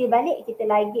kena seal balik. Kita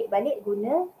ligate balik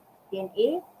guna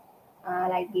DNA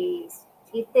ligase.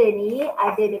 Kita ni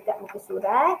ada dekat muka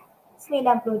surat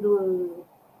 92.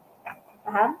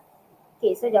 Faham?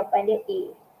 Okay, so jawapan dia A.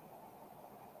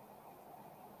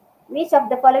 Which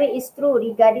of the following is true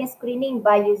regarding screening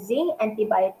by using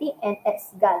antibiotic and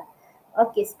SKOR?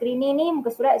 Okay, screening ni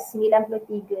muka surat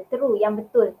 93. True, yang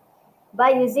betul.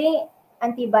 By using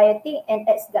antibiotic and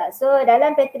SKOR. So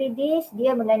dalam petri dish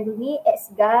dia mengandungi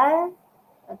SKOR,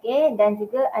 okay, dan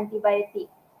juga antibiotik.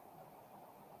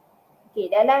 Okay,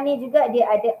 dalam ni juga dia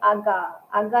ada agar.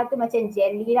 Agar tu macam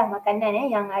jelly lah makanan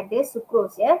yang ada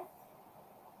sucrose ya.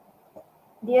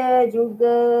 Dia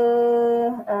juga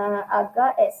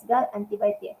agar, SKOR,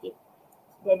 antibiotik. Okay.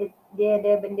 Dia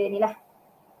ada benda ni lah.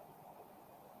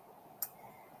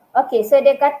 Okay, so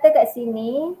dia kata kat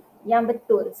sini yang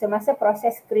betul semasa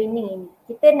proses screening ini.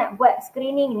 Kita nak buat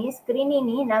screening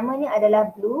ni namanya adalah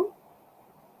blue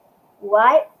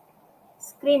white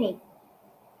screening.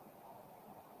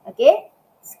 Okay,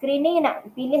 screening nak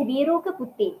pilih biru ke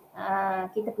putih?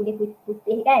 Kita pilih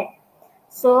putih kan.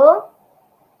 So,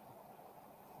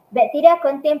 bacteria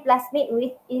contain plasmid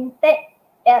with intact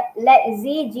let Z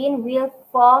gene will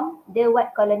form the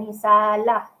white colony.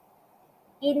 Salah.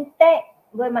 Intact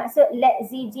bermaksud let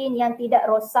Z gene yang tidak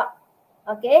rosak.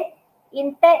 Okay.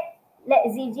 Intact let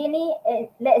Z gene ni,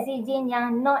 let Z gene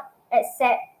yang not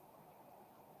accept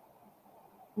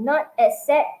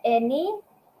any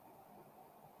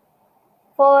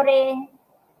foreign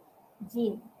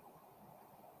gene.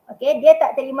 Okay, dia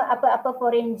tak terima apa-apa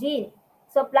foreign gene.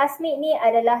 So plasmid ni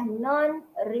adalah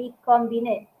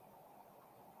non-recombinant.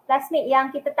 Plasmid yang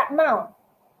kita tak mau.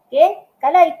 Okay,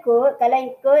 kalau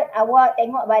ikut awak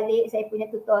tengok balik saya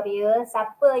punya tutorial,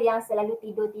 siapa yang selalu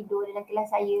tidur-tidur dalam kelas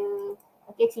saya,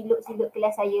 okay, cilut-cilut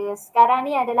kelas saya. Sekarang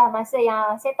ni adalah masa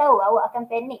yang saya tahu awak akan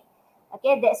panik.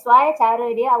 Okay, that's why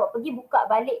cara dia awak pergi buka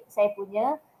balik saya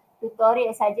punya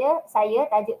tutorial saja,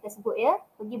 saya tajuk tersebut ya.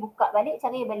 Pergi buka balik,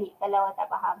 cari balik kalau awak tak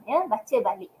faham ya. Baca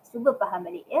balik, cuba faham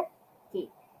balik ya. Okay,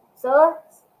 so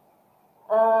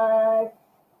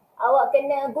awak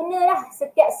kena gunalah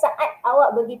setiap saat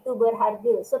awak begitu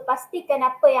berharga. So pastikan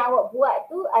apa yang awak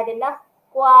buat tu adalah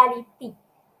kualiti,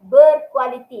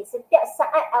 berkualiti. Setiap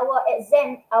saat awak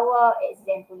exam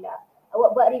pula. Awak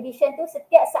buat revision tu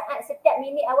setiap saat, setiap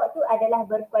minit awak tu adalah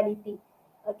berkualiti.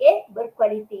 Okay,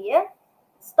 berkualiti ya.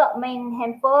 Stop main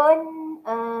handphone,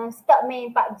 stop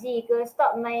main PUBG ke,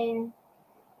 stop main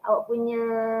awak punya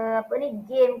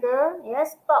game ke, ya,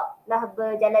 stop lah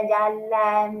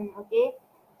berjalan-jalan, okay.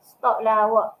 Stop lah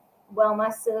awak buang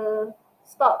masa,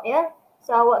 stop ya.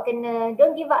 So awak kena,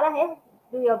 don't give up lah ya,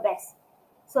 do your best.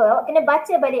 So awak kena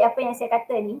baca balik apa yang saya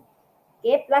kata ni.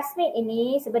 Okay, plasmid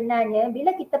ini sebenarnya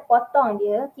bila kita potong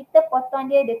dia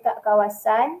dekat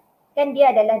kawasan, kan dia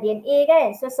adalah DNA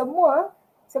kan. So semua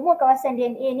kawasan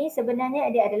DNA ni sebenarnya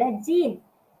dia adalah gene.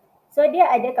 So dia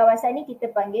ada kawasan ni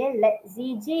kita panggil let Z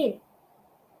gene.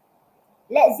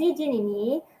 Let Z gene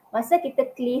ini masa kita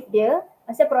cleave dia,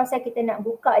 masa proses kita nak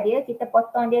buka dia, kita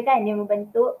potong dia kan, dia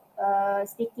membentuk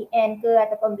sticky end ke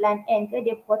ataupun blunt end ke,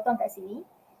 dia potong kat sini.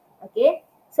 Okay,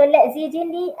 so let Z gene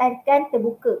ni akan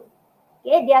terbuka.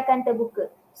 Okay, dia akan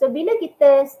terbuka. So bila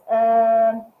kita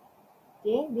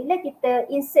bila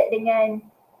kita insert dengan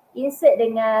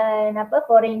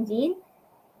foreign gene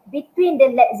between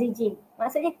the let Z gene.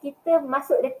 Maksudnya kita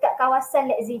masuk dekat kawasan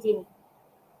let Z gene.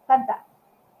 Faham tak?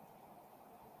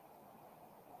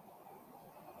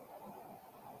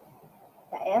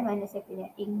 Tak ya, mana saya punya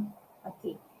ink.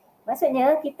 Okey.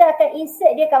 Maksudnya kita akan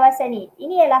insert dia kawasan ni.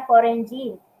 Ini ialah foreign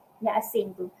gene yang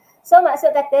asing tu. So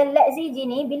maksud kata let Z gene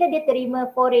ni bila dia terima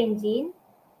foreign gene,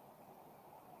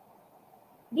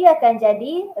 dia akan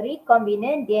jadi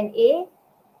recombinant DNA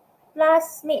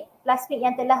plasmid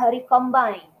yang telah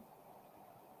recombine,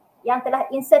 yang telah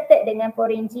inserted dengan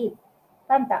foreign gene.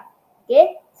 Faham tak?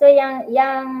 Okay. So yang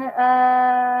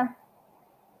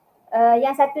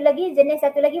satu lagi, jenis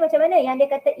satu lagi macam mana? Yang dia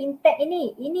kata intact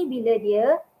ini bila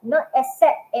dia not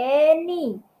accept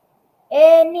any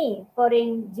any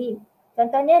foreign gene.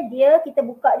 Contohnya kita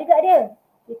buka juga dia.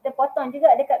 Kita potong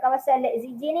juga dekat kawasan leg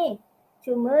ZG ni.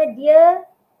 Cuma dia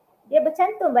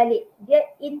bercantum balik. Dia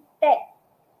intact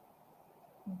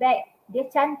back. Dia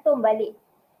cantum balik.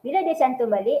 Bila dia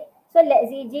cantum balik, so leg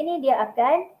ZG ni dia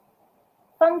akan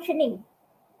functioning.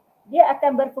 Dia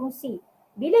akan berfungsi.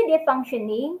 Bila dia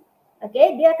functioning,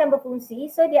 okay, dia akan berfungsi,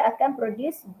 so dia akan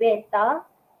produce beta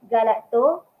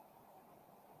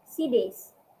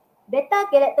galactosidase. Beta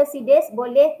galactosidase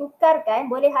boleh tukarkan,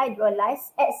 boleh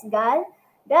hydrolyze S-gal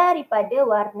daripada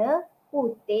warna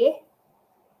putih,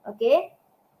 okay,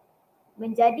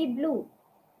 menjadi blue.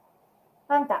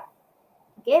 Faham tak?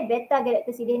 Okay, beta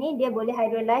galactosidase ni dia boleh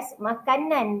hydrolyze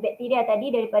makanan bakteria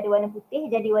tadi daripada warna putih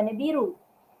jadi warna biru.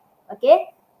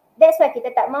 Okay, that's why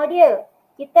kita tak mau dia.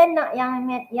 Kita nak yang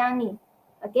ni.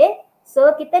 Okay,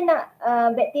 so kita nak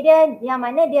bakteria yang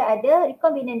mana dia ada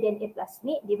recombinant DNA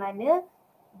plasmid, di mana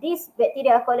this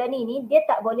bacteria colony ni dia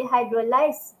tak boleh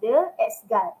hydrolyze the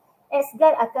S-gal.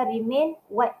 S-gal akan remain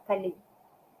white color.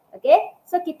 Okay,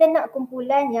 so kita nak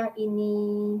kumpulan yang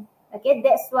ini. Okay,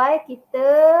 that's why kita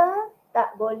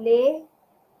tak boleh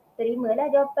terimalah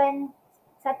jawapan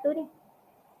satu ni.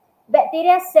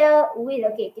 Bacteria cell with,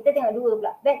 okay, kita tengok dua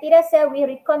pula. Bacteria cell with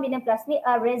recombinant plasmid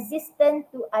are resistant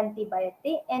to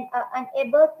antibiotic and are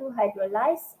unable to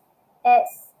hydrolyze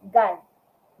S-gal.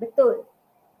 Betul.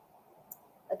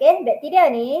 Okay, bakteria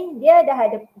ni dia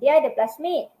ada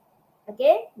plasmid.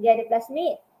 Okay, dia ada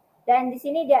plasmid. Dan di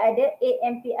sini dia ada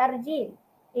AMPR gene.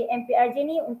 AMPR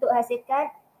gene ni untuk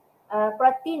hasilkan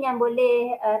protein yang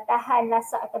boleh tahan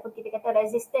lasak ataupun kita kata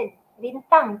resistant,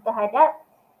 rintang terhadap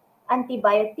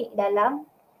antibiotik dalam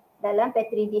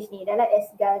petri dish ni, dalam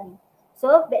S-gal ni.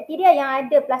 So bakteria yang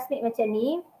ada plasmid macam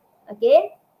ni,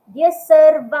 okay, dia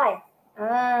survive.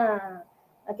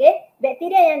 Okay,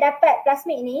 bakteria yang dapat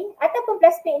plasmid ni ataupun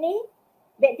plasmid ni,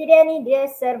 bakteria ni dia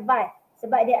survive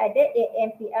sebab dia ada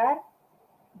AMPR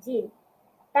gene.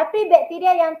 Tapi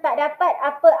bakteria yang tak dapat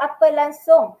apa-apa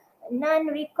langsung,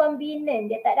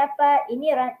 non-recombinant, dia tak dapat,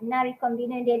 ini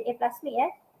non-recombinant DNA plasmid ya.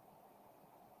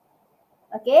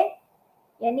 Okay,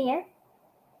 yang ni ya.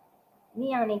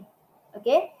 Ni yang ni.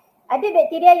 Okay, ada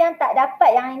bakteria yang tak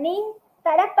dapat, yang ni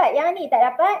tak dapat, yang ni tak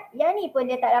dapat, yang ni pun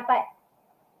dia tak dapat.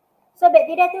 So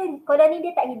bakteria tu, koloni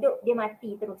dia tak hidup, dia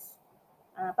mati terus.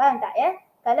 Faham tak ya?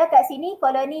 Kalau kat sini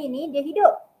koloni ni dia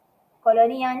hidup.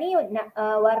 Koloni yang ni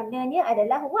warnanya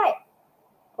adalah white.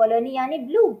 Koloni yang ni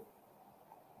blue.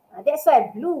 That's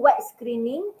why blue white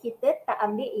screening kita tak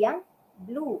ambil yang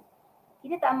blue.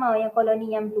 Kita tak mau yang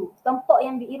koloni yang blue. Tompok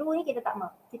yang biru ni kita tak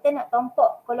mau. Kita nak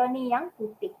tompok koloni yang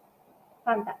putih.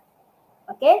 Faham tak?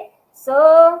 Okay. So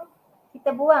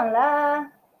kita buanglah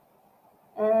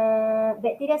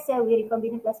bacteria cell with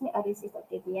recombinant plasmid are resistant.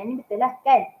 Okay, yang ni betul lah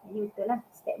kan? Ini betul lah.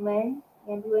 Statement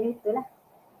yang dua ni betul lah.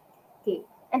 Okay.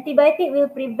 Antibiotic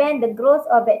will prevent the growth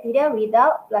of bacteria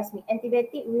without plasmid.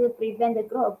 Antibiotic will prevent the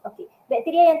growth of, okay.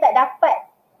 Bakteria yang tak dapat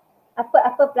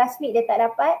apa-apa plasmid dia tak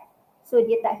dapat, so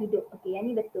dia tak hidup. Okay,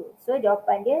 yang ni betul. So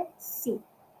jawapan dia C.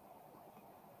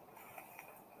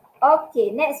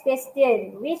 Okay, next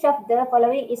question. Which of the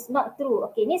following is not true?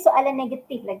 Okay, ni soalan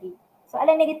negatif lagi.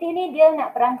 Soalan negatif ni dia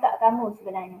nak perangkap kamu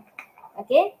sebenarnya.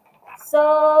 Okay, so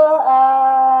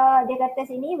dia kata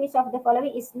sini, which of the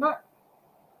following is not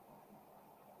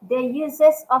the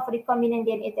uses of recombinant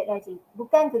DNA technology.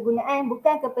 Bukan kegunaan,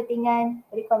 bukan kepentingan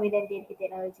recombinant DNA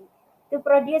technology. To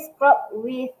produce crop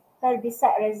with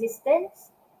herbicide resistance.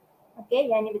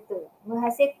 Okay, yang ni betul.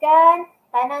 Menghasilkan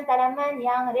tanam-tanaman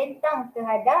yang rentang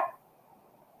terhadap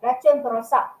racun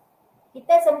perosak.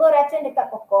 Kita sembur racun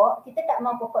dekat pokok, kita tak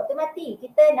mahu pokok tu mati.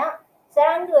 Kita nak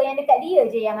serangga yang dekat dia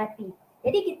je yang mati.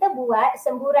 Jadi kita buat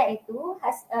semburan itu,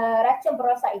 racun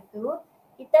perosak itu,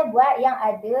 kita buat yang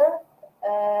ada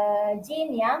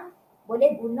gene yang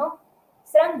boleh bunuh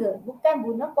serangga, bukan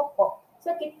bunuh pokok.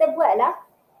 So kita buatlah,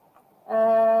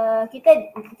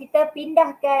 kita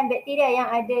pindahkan bakteria yang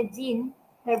ada gene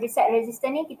herbicide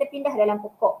resistant ni, kita pindah dalam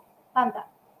pokok. Faham tak?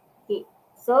 Okay.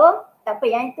 So tak apa,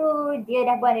 yang itu dia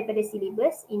dah buat daripada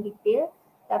syllabus in detail.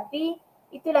 Tapi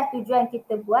itulah tujuan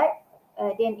kita buat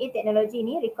DNA teknologi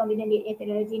ni, recombinant DNA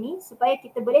teknologi ni, supaya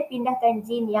kita boleh pindahkan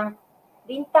gene yang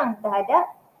rintang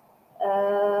terhadap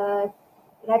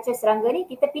racun serangga ni,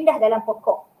 kita pindah dalam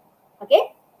pokok.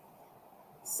 Okay.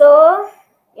 So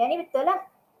yang ni betul lah.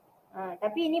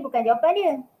 Tapi ini bukan jawapan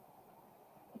dia.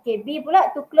 Okay, B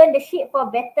pula, to clone the sheep for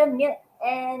better milk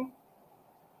and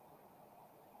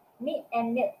meat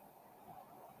and milk.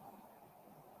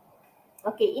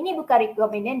 Okay, ini bukan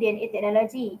recombinant DNA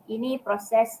teknologi. Ini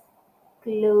proses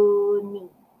cloning.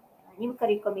 Ini bukan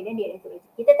recombinant DNA teknologi.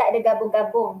 Kita tak ada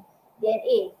gabung-gabung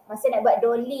DNA. Masa nak buat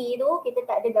dolly tu, kita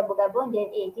tak ada gabung-gabung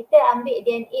DNA. Kita ambil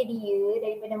DNA dia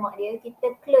daripada mak dia,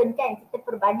 kita clone kan, kita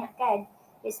perbanyakkan.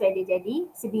 That's why dia jadi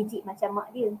sebiji macam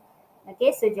mak dia. Okay,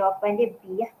 so jawapan dia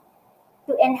B lah.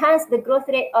 To enhance the growth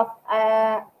rate of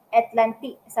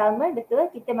Atlantic salmon, betul.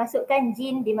 Kita masukkan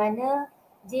gene di mana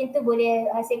gene tu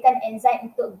boleh hasilkan enzim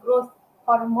untuk growth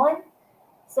hormone.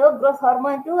 So growth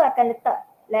hormone tu akan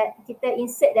kita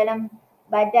insert dalam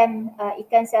badan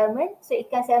ikan salmon. So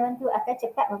ikan salmon tu akan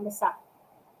cepat membesar.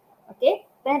 Okay,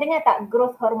 pernah dengar tak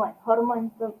growth hormone?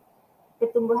 Hormon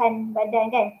pertumbuhan badan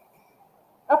kan?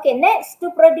 Okay, next,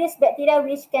 to produce bacteria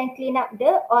which can clean up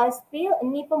the oil spill.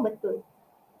 Ini pun betul.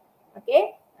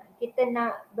 Okay, kita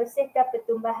nak bersihkan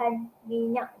pertumbuhan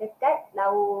minyak dekat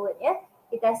laut ya.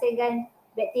 Kita hasilkan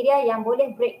bakteria yang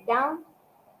boleh break down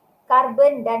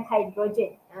karbon dan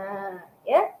hidrogen.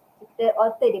 Ya, kita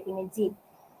alter dia punya gene.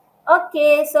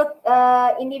 Okay, so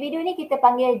individu ni kita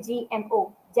panggil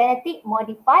GMO, Genetic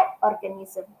Modified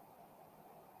Organism.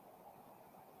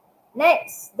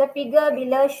 Next, the figure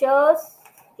below shows,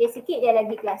 okay, sikit dia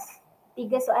lagi kelas.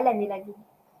 3 soalan dia lagi.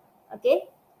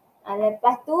 Okay.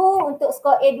 Lepas tu untuk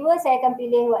skor A2 saya akan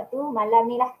pilih waktu malam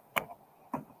ni lah.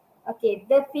 Okay,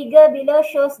 the figure below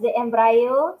shows the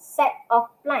embryo set of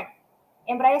plant.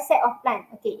 Embryo set of plant.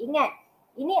 Okay, ingat.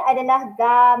 Ini adalah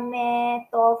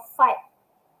gametophyte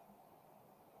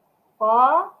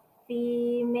for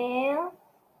female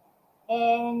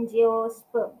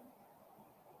angiosperm.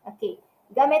 Okay,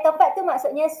 gametophyte tu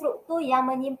maksudnya struktur yang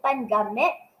menyimpan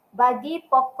gamet bagi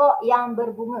pokok yang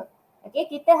berbunga. Okay,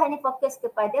 kita hanya fokus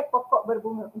kepada pokok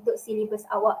berbunga untuk silibus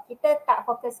awak. Kita tak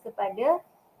fokus kepada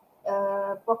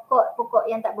pokok-pokok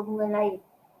yang tak berbunga lain.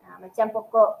 Macam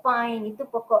pokok pine itu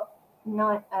pokok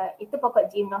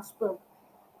gymnosperm.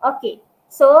 Okay,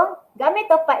 so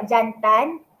gametophyte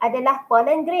jantan adalah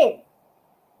pollen grain.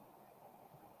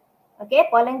 Okay,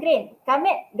 pollen grain.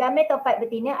 Gametophyte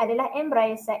betina adalah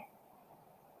embryocyte.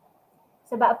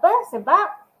 Sebab apa?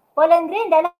 Sebab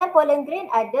dalam pollen grain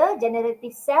ada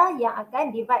generative cell yang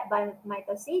akan divide by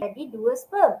mitosis jadi 2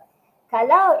 sperm.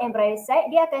 Kalau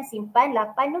embryocyte dia akan simpan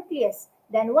 8 nukleus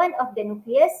dan one of the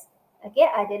nucleus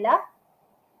adalah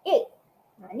egg.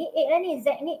 Ni egg lah ni,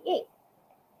 Z ni egg.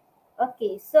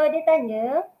 Okay, so dia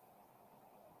tanya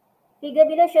figure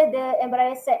below show the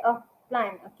embryocyte of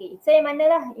plant. Okay, so yang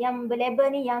manalah yang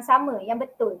berlabel ni yang sama, yang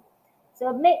betul.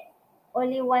 So make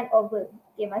only one over.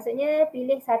 Okay, maksudnya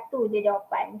pilih satu je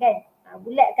jawapan kan.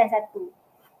 Bulatkan satu.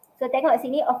 So tengok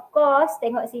sini, of course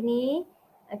tengok sini.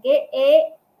 Okay,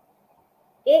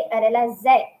 egg adalah Z.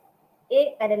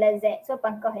 Egg adalah Z. So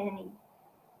pangkah yang ni.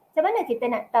 Macam mana kita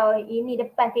nak tahu ini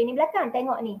depan ke ini belakang?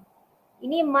 Tengok ni.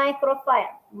 Ini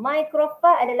microfile.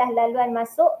 Microfile adalah laluan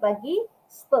masuk bagi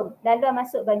sperm. Laluan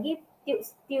masuk bagi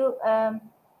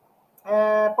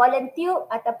pollen tube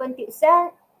ataupun tube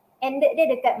cell. Ended dia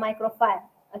dekat microfile.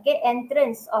 Okay,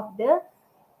 entrance of the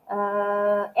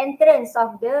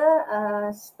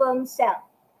sperm cell.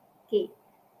 Okay,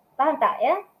 faham tak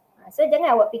ya? So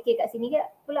jangan awak fikir kat sini ke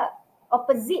pula.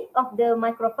 Opposite of the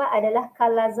microfile adalah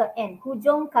kalaza end.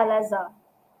 Hujung kalaza.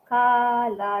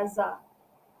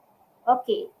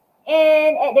 Okay,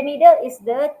 and at the middle is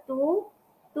the two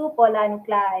polar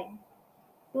nuclei.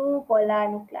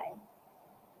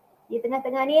 Di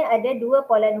tengah-tengah ni ada 2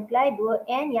 polar nuclei, 2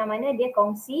 end yang mana dia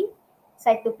kongsi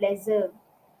cytoplasm.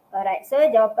 Alright, so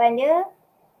jawapan dia,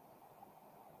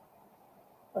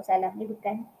 salah, ni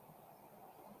bukan.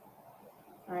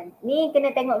 Ni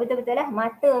kena tengok betul-betul lah,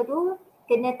 mata tu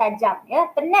kena tajam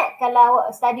ya. Penat kalau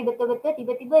awak study betul-betul,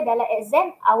 tiba-tiba dalam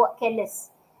exam awak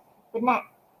careless. Penat.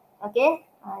 Okay,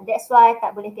 that's why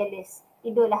tak boleh careless.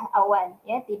 Tidurlah awal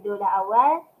ya,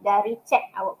 dah recheck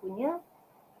awak punya.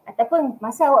 Ataupun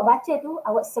masa awak baca tu,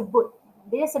 awak sebut.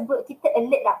 Bila sebut, kita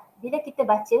alert lah. Bila kita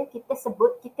baca, kita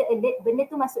sebut, kita alert, benda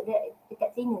tu masuk dekat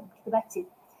telinga, kita baca.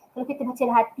 Kalau kita baca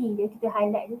dalam hati dia, kita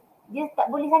highlight dia tak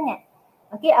boleh sangat.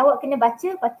 Okay, awak kena baca,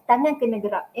 tangan kena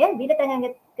gerak. Ya, bila tangan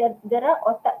gerak,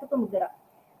 otak tu pun bergerak.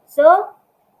 So,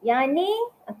 yang ni,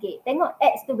 okay, tengok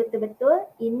X tu betul-betul,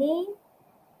 ini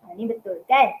betul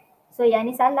kan? So, yang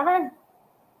ni salah kan?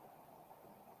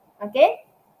 Okay,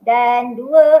 dan 2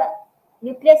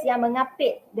 nukleus yang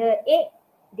mengapit the egg,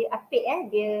 dia apit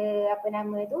dia apa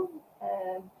nama tu,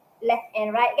 left and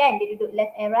right kan, dia duduk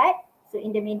left and right. So in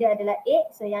the middle adalah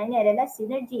egg, so yang ini adalah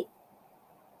synergy.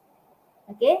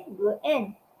 Okay,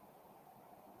 2N.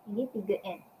 Ini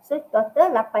 3N. So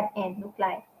total 8N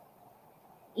nuclei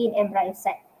in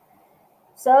embryocyte.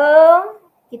 So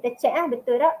kita check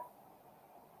betul tak?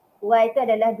 Y itu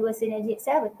adalah 2 synergic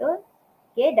cell, betul?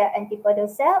 Okay, dan antipodal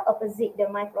cell opposite the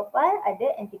microfile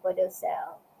ada antipodal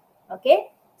cell. Okay,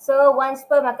 So one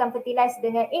sperm akan fertilize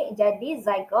dengan egg jadi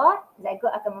zygote. Zygote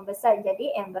akan membesar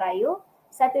jadi embryo.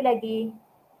 Satu lagi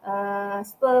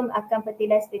sperm akan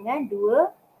fertilize dengan 2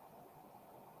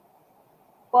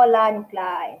 polar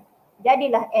nuclei.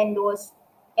 Jadilah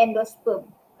endosperm.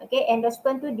 Okay,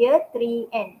 endosperm tu dia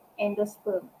 3N,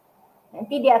 endosperm.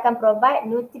 Nanti dia akan provide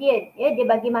nutrient, ya, dia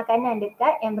bagi makanan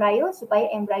dekat embryo supaya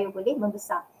embryo boleh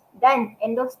membesar. Dan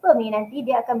endosperm ni nanti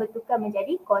dia akan bertukar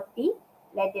menjadi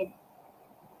cotyledon.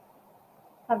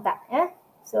 Faham tak? Ya?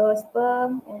 So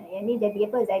sperm, yang ni jadi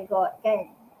apa? Zygote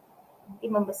kan. Nanti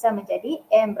membesar menjadi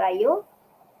embryo.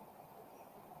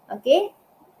 Okay.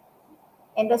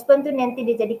 Endosperm tu nanti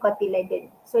dia jadi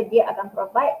cotyledon. So dia akan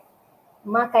provide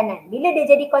makanan. Bila dia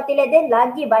jadi cotyledon,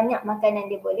 lagi banyak makanan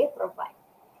dia boleh provide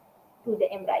to the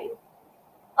embryo.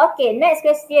 Okay, next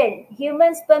question.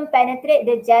 Human sperm penetrate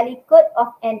the jelly coat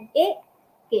of an egg.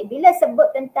 Okay, bila sebut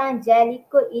tentang jelly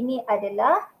coat ini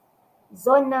adalah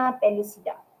zona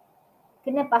pellucida.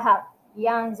 Kena faham,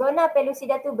 yang zona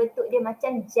pellucida tu bentuk dia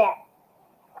macam gel.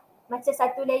 Macam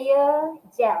satu layer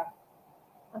gel.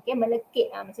 Okay,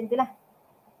 melekit macam tu lah.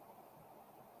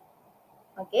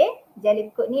 Okay,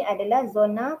 jelly coat ni adalah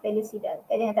zona pellucida.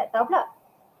 Kalian tak tahu pula.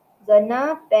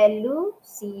 Zona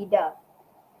pellucida.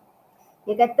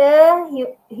 Dia kata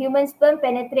human sperm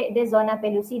penetrate the zona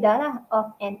pellucida lah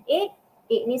of an egg.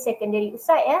 Egg ni secondary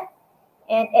oocyte ya.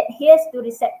 And adheres to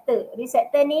receptor.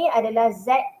 Receptor ni adalah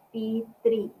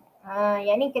ZP3.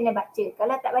 Yang ni kena baca.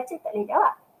 Kalau tak baca tak boleh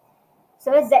jawab.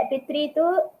 So ZP3 tu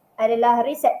adalah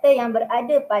reseptor yang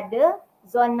berada pada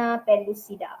zona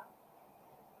pellucida.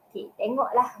 Okay,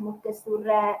 tengoklah muka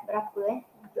surat berapa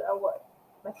untuk awak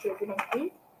baca tu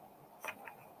nanti.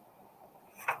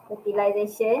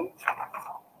 Fertilization.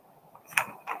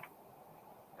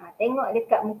 Tengok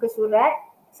dekat muka surat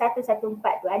 114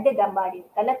 tu ada gambar dia.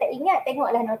 Kalau tak ingat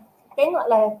tengoklah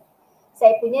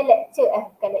saya punya lecture,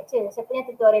 bukan lecture, saya punya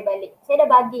tutorial balik. Saya dah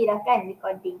bagilah kan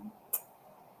recording.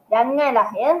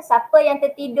 Janganlah ya, siapa yang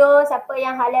tertidur, siapa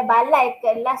yang halai-balai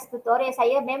kelas tutorial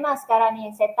saya, memang sekarang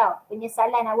ni saya tahu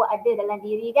penyesalan awak ada dalam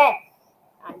diri kan.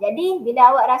 Jadi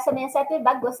bila awak rasa menyesal tu,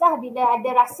 baguslah bila ada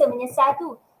rasa menyesal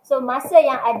tu. So masa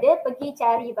yang ada, pergi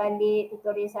cari balik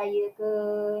tutorial saya ke,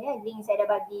 ya, link saya dah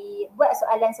bagi. Buat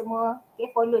soalan semua,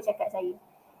 okay, follow cakap saya.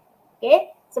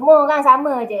 Okay, semua orang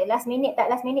sama je, last minute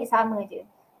tak last minute sama je.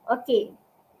 Okay,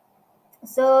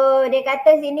 so dia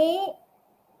kata sini,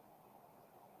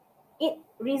 it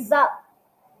result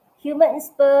human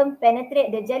sperm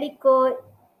penetrate the jelly coat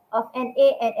of an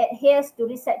egg and adheres to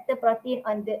receptor protein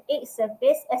on the egg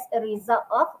surface as a result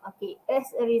of, okay,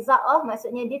 as a result of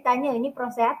maksudnya dia tanya ini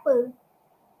proses apa?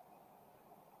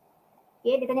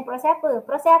 Okay, dia tanya proses apa?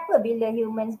 Proses apa bila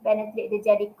humans penetrate the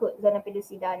jelly coat zona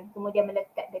pellucida ni, kemudian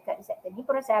melekat dekat receptor ni,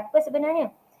 proses apa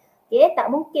sebenarnya? Okay, tak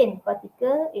mungkin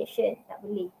cortical reaction, tak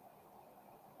boleh.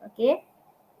 Okay.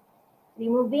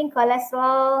 Removing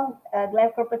cholesterol,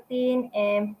 glycoprotein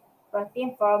and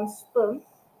protein from sperm.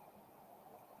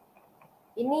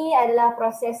 Ini adalah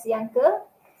proses yang ke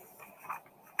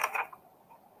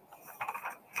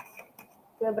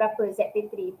berapa?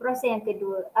 ZP3. Proses yang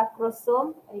kedua,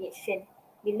 acrosome reaction.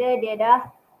 Bila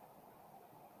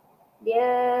dia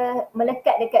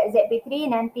melekat dekat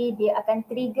ZP3, nanti dia akan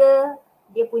trigger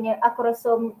dia punya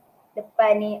acrosome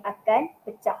depan ni akan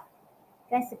pecah.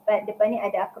 Kan sebab depan ni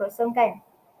ada akrosom kan.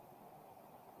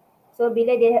 So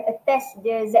bila dia attach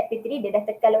dia ZP3, dia dah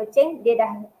tekan loceng, dia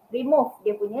dah remove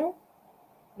dia punya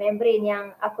membrane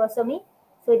yang akrosom ni.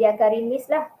 So dia akan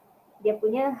release lah dia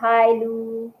punya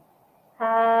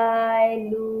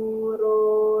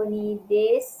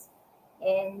hyaluronidase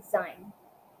enzyme.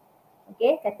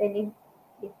 Okay, kata ni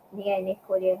kan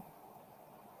neko dia.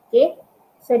 Okay,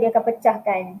 so dia akan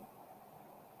pecahkan.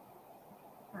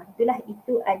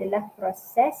 Itu adalah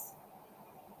proses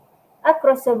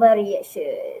acrosomal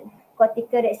reaction.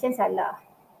 Cortical reaction salah.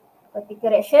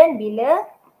 Cortical reaction bila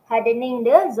hardening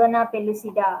the zona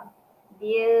pellucida.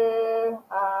 Dia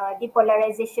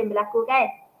depolarization berlaku kan.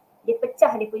 Dia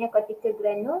pecah dia punya cortical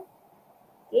granule.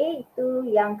 Okay, itu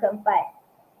yang keempat.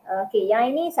 Okay, yang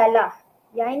ini salah.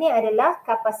 Yang ini adalah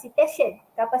capacitation.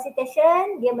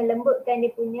 Capacitation dia melembutkan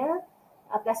dia punya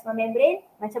plasma membrane.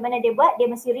 Macam mana dia buat?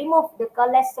 Dia mesti remove the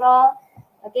cholesterol,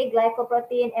 okay,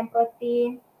 glycoprotein and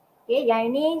protein. Okay,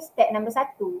 yang ini step number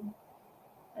 1.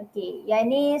 Okay,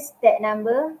 yang ini step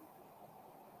number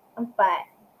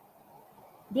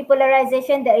 4.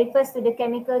 Depolarization that refers to the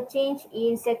chemical change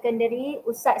in secondary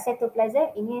oocyte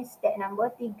cytoplasm. Ini step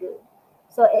number 3.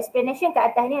 So explanation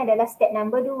kat atas ni adalah step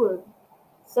number 2.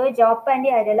 So jawapan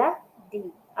dia adalah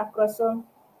D,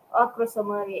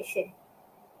 acrosomal reaction.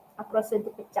 Akrosom tu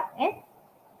pecah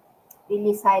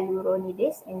release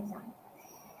hyaluronidase enzyme.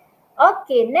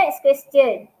 Okay, next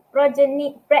question.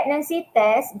 Pregnancy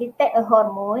test detect a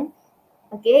hormone,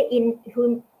 okay, in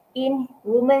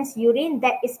woman's urine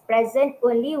that is present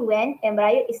only when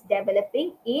embryo is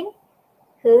developing in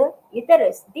her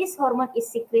uterus. This hormone is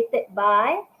secreted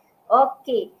by,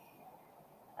 okay,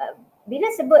 bila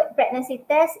sebut pregnancy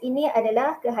test, ini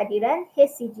adalah kehadiran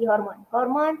HCG hormone,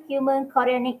 hormon human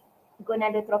chorionic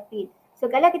gonadotropin.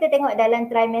 So kalau kita tengok dalam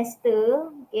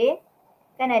trimester, okay,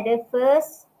 kan ada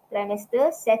first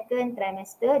trimester, second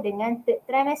trimester dengan third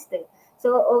trimester.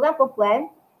 So orang perempuan,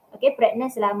 okay,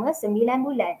 pregnant selama 9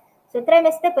 bulan. So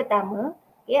trimester pertama,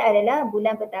 okay, adalah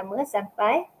bulan pertama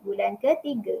sampai bulan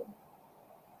ke-3.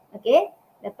 Okay,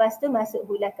 lepas tu masuk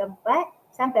bulan ke-4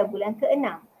 sampai bulan ke-6.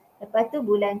 Lepas tu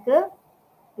bulan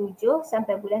ke-7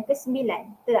 sampai bulan ke-9.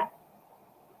 Betul tak?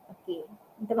 Okay,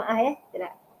 minta maaf ya, betul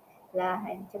tak?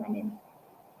 Lahan, macam mana ni?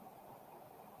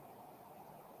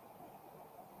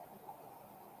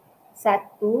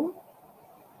 1, 2,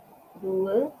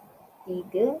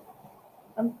 3,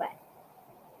 4,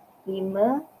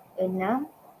 5, 6,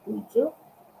 7,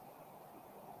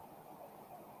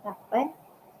 8,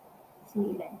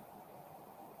 9.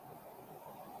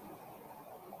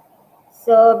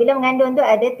 So bila mengandung tu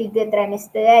ada 3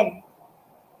 trimester kan.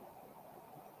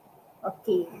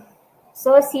 Okey.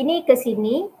 So sini ke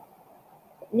sini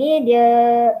ni dia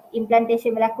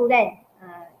implantation berlaku kan.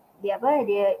 Dia apa?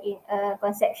 Dia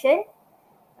conception.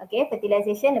 Okay,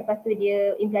 fertilization, lepas tu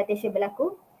dia implantation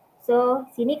berlaku. So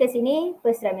sini ke sini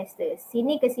first trimester,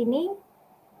 sini ke sini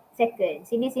second,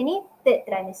 sini third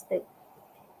trimester.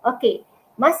 Okay,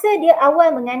 masa dia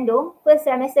awal mengandung first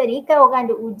trimester ni kan orang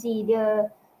ada uji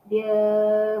dia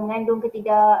mengandung ke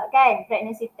tidak kan,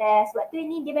 pregnancy test. Waktu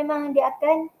ini dia memang dia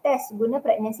akan test guna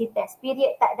pregnancy test.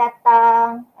 Period tak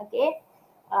datang, okay.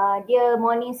 Dia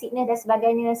morning sickness dan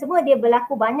sebagainya, semua dia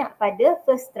berlaku banyak pada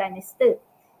first trimester.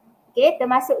 Okay,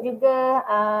 termasuk juga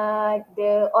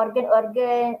the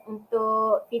organ-organ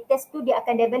untuk fetus tu dia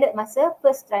akan develop masa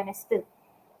first trimester.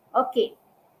 Okay.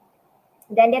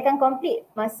 Dan dia akan complete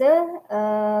masa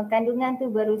kandungan tu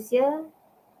berusia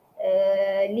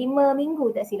 5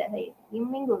 minggu tak silap saya. 5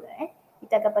 minggu ke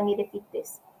kita akan panggil dia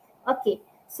fetus. Okay.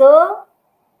 So,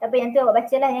 tapi yang tu awak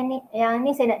baca lah, yang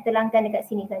ni saya nak terangkan dekat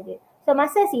sini saja. So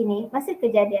masa sini, masa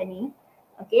kejadian ni,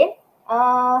 okay,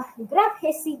 graf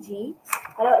HCG,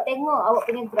 kalau awak tengok awak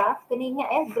punya graf, kena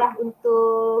ingat graf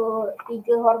untuk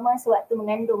 3 hormon sewaktu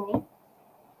mengandung ni.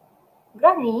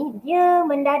 Graf ni dia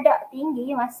mendadak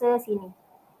tinggi masa sini.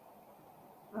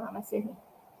 Masa ni.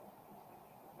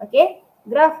 Okay,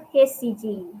 graf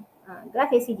HCG. Graf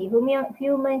HCG,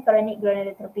 human chorionic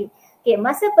gonadotropin. Okay,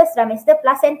 masa first trimester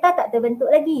placenta tak terbentuk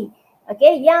lagi.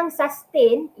 Okay, yang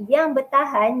sustain, yang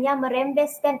bertahan, yang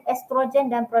merembeskan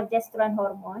estrogen dan progesteron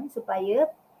hormon supaya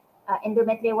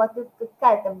endometrial wall tu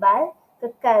kekal tebal,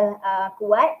 kekal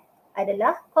kuat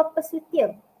adalah corpus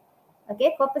luteum.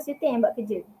 Okay, corpus luteum yang buat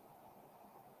kerja.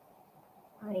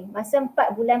 Ni, masa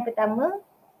 4 bulan pertama,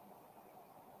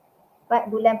 1,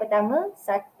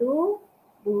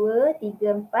 2,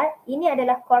 3, 4, ini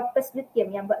adalah corpus luteum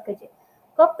yang buat kerja.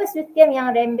 Corpus luteum yang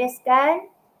rembeskan,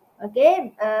 okay,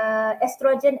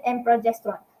 estrogen and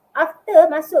progesteron. After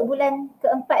masuk bulan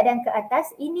ke-4 dan ke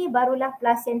atas, ini barulah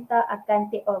placenta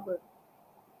akan take over.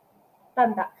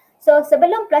 Faham tak? So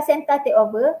sebelum placenta take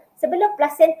over,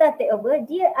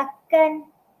 dia akan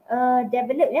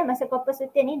develop masa corpus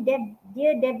luteum ni,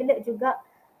 dia develop juga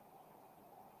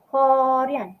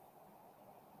chorion.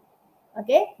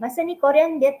 Okay, masa ni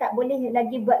chorion dia tak boleh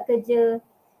lagi buat kerja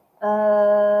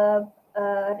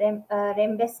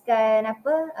rembeskan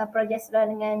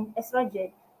progesteron dengan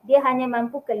estrogen. Dia hanya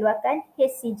mampu keluarkan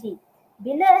HCG.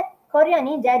 Bila chorion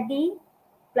ni jadi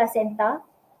placenta,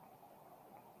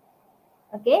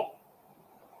 okay,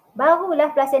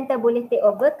 barulah placenta boleh take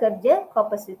over kerja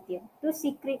corpus luteum to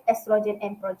secrete estrogen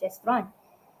and progesteron.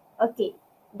 Okay,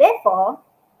 therefore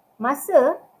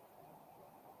masa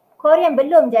chorion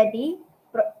belum jadi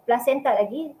placenta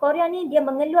lagi, chorion ni dia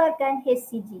mengeluarkan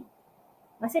HCG.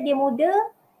 Masa dia muda,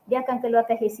 dia akan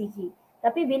keluarkan HCG.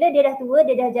 Tapi bila dia dah tua,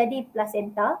 dia dah jadi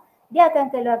placenta, dia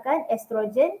akan keluarkan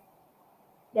estrogen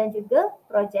dan juga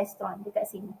progesteron dekat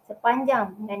sini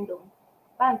sepanjang mengandung.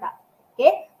 Faham tak?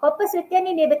 Okay, corpus luteum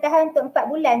ni dia bertahan untuk 4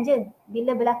 bulan je.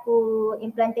 Bila berlaku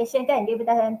implantation kan, dia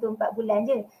bertahan untuk 4 bulan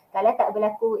je. Kalau tak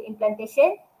berlaku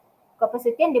implantation, corpus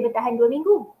luteum dia bertahan 2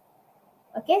 minggu.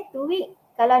 Okay, 2 week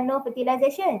kalau no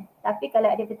fertilization. Tapi kalau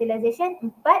ada fertilization,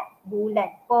 4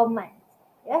 bulan, 4 months.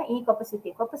 Ya, ini corpus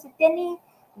luteum. Corpus luteum ni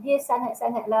dia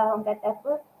sangat-sangatlah orang kata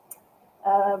apa,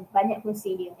 banyak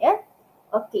fungsi dia ya.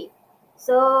 Okey.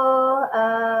 So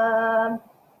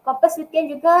Corpus lutein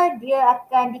juga dia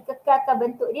akan dikekalkan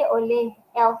bentuk dia oleh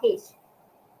LH.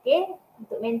 Okay,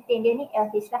 untuk maintain dia ni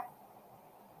LH lah.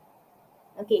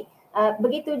 Okay,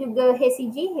 begitu juga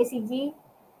HCG.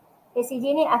 HCG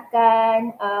ni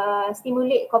akan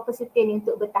stimulate corpus lutein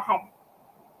untuk bertahan.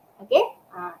 Okay,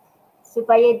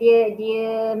 supaya dia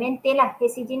maintain lah,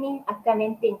 HCG ni akan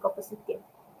maintain corpus lutein.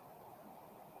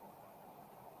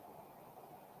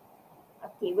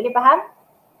 Okay, boleh faham?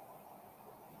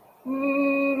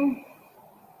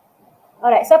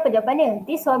 Alright, so apa jawapannya?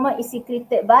 This hormone is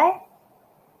secreted by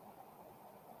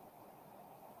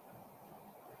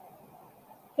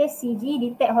HCG,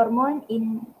 detect hormone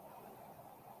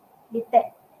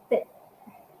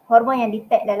hormone yang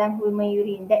detect dalam human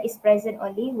urine that is present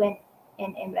only when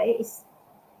an embryo is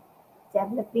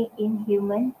developing in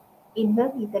her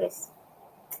uterus.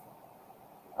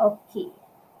 Okay.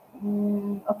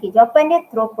 Okay,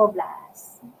 jawapannya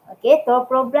trophoblast. Okay,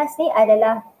 trophoblast ni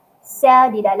adalah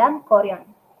sel di dalam chorion.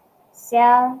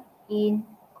 Sel in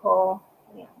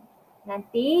chorion.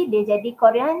 Nanti dia jadi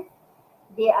chorion,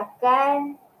 dia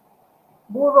akan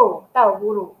burrow. Tahu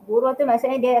burrow? Burrow tu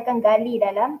maksudnya dia akan gali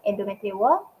dalam endometrial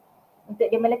wall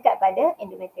untuk dia melekat pada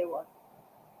endometrial wall.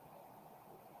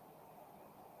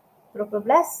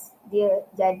 Trophoblast dia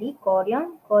jadi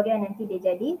chorion, chorion nanti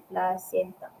dia jadi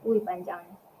placenta. Ui, panjang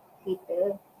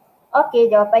cerita. Okey,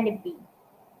 jawapan dia B.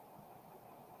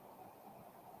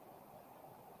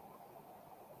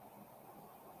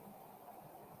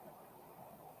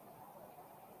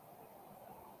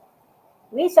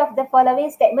 Which of the following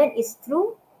statement is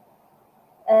true?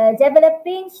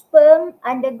 Developing sperm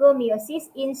undergo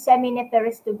meiosis in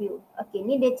seminiferous tubule. Okey,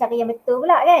 ni dia cari yang betul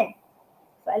pula kan?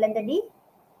 Soalan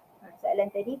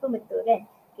tadi pun betul kan?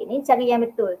 Okey, ni cari yang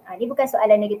betul. Ni bukan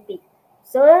soalan negatif.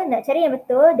 So, nak cari yang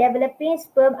betul, developing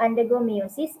sperm undergo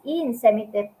meiosis in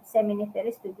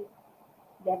seminiferous tubule.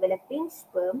 Developing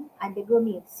sperm undergo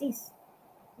meiosis.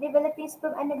 Developing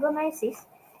sperm undergo meiosis.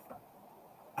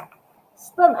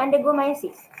 Sperm undergo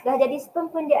meiosis. Dah jadi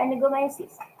sperm pun dia undergo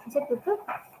meiosis. Macam tu ke?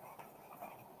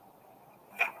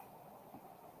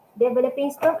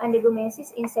 Developing sperm undergo meiosis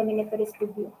in seminiferous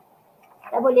tubule.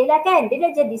 Tak boleh lah kan? Dia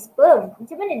dah jadi sperm.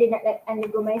 Macam mana dia nak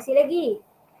undergo meiosis lagi?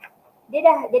 Dia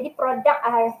dah jadi produk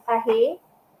akhir.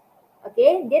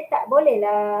 Okay, dia tak boleh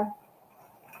lah.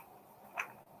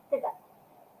 Betul tak?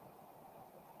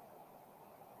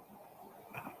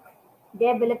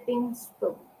 Developing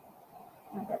sperm.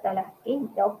 Tak tahulah. Okay,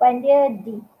 jawapan dia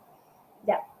D.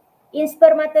 Sekejap. In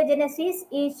spermatogenesis,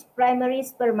 each primary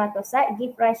spermatocyte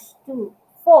give rise to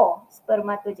 4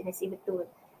 spermatogenesis.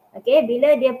 Betul. Okay,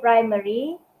 bila dia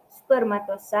primary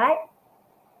spermatocyte,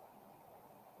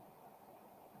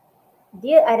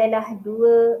 dia adalah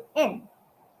 2N.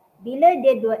 Bila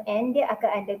dia 2N, dia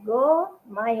akan undergo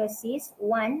meiosis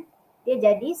 1. Dia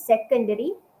jadi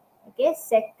secondary. Okay,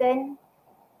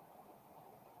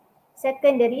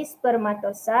 secondary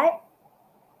spermatocyte.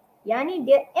 Yang ni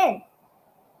dia N.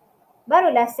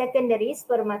 Barulah secondary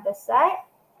spermatocyte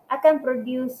akan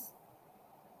produce.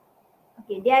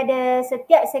 Okay, dia ada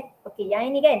setiap okay, yang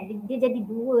ini kan dia jadi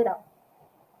 2 tau.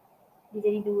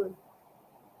 Dia jadi 2.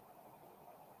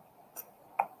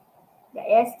 Sekejap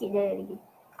ya,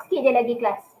 sikit je lagi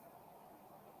kelas.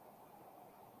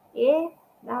 Okay,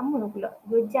 lama pula,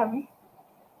 2 jam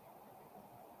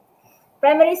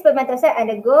Primary spermatocyte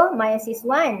undergo meiosis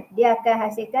 1. Dia akan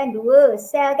hasilkan 2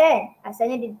 sel kan.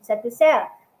 Asalnya dia 1 sel.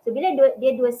 So bila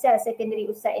dia 2 sel secondary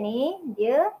oocyte ni,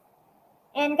 dia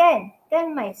N kan.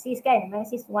 Kan meiosis kan.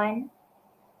 Meiosis 1.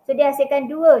 So dia hasilkan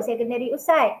 2 secondary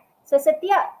oocyte. So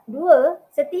setiap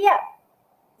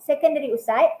secondary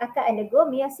oocyte akan undergo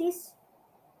meiosis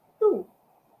 2.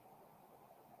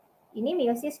 Ini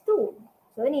meiosis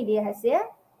 2. So ni dia hasil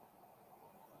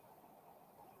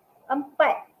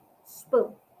 4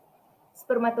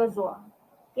 spermatozoa.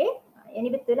 Okay, yang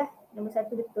ni betul lah. Nombor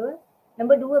 1 betul.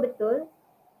 Nombor 2 betul.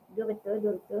 2 betul.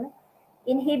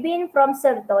 Inhibin from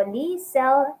sertoli,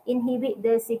 cell inhibit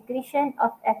the secretion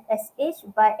of FSH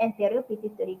by anterior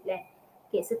pituitary gland.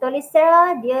 Okay, sertoli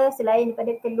cell dia selain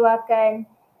daripada keluarkan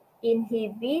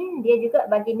inhibin, dia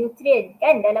juga bagi nutrien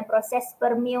kan dalam proses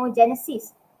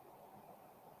spermiogenesis.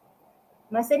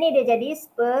 Masa ni dia jadi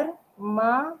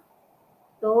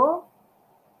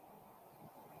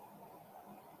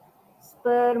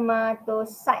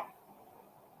spermatocyte.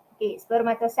 Okay,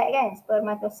 spermatocyte kan?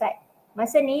 Spermatocyte.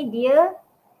 Masa ni dia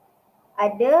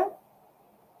ada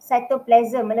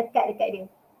cytoplasm melekat dekat dia.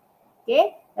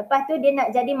 Okay, lepas tu dia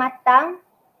nak jadi matang,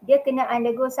 dia kena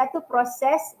undergo satu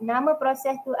proses. Nama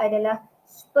proses tu adalah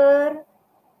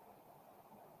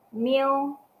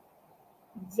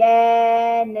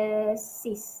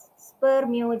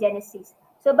spermiogenesis.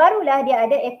 So barulah dia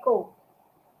ada echo.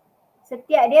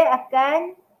 Setiap dia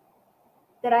akan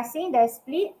terasing dan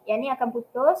split, yang ni akan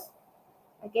putus.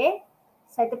 Okay,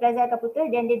 cytoplasma akan putus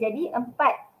dan dia jadi 4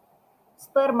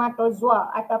 spermatozoa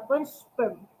ataupun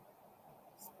sperm.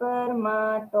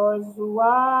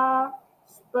 Spermatozoa,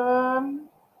 sperm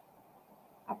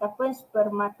ataupun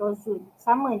spermatozoon.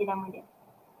 Sama je nama dia.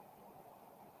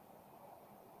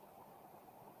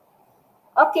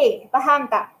 Okay, faham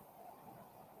tak?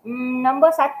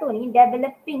 Nombor 1 ni,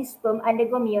 developing sperm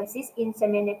undergo meiosis in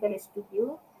seminiferous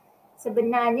tubule.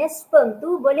 Sebenarnya sperm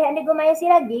tu boleh undergo meiosis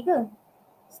lagi ke?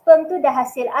 Sperm tu dah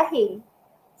hasil akhir.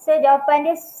 So jawapan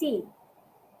dia C.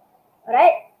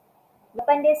 Alright?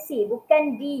 Jawapan dia C,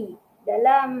 bukan D.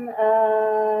 Dalam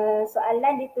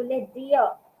soalan ditulis D.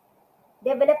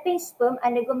 Developing sperm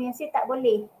undergo meiosis tak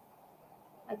boleh.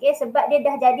 Okay, sebab dia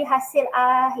dah jadi hasil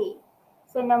akhir.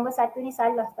 So nombor 1 ni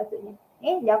salah sepatutnya.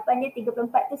 Jawapan dia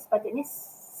 34 tu sepatutnya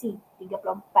C, 34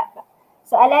 lah.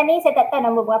 Soalan ni saya tak tahu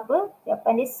nombor berapa.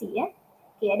 Jawapan dia C ya.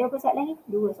 Okay, ada berapa soalan ni?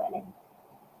 2 soalan ni.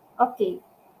 Okay.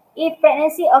 If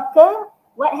pregnancy occur,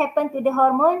 what happen to the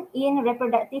hormone in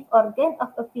reproductive organ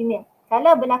of a female?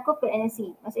 Kalau berlaku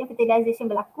pregnancy, maksudnya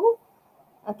fertilization berlaku,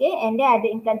 okay, and then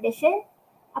ada implantation,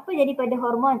 apa jadi pada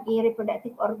hormon in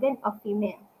reproductive organ of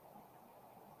female?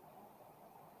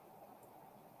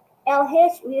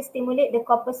 LH will stimulate the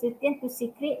corpus luteum to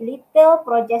secrete little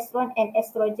progesterone and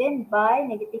estrogen by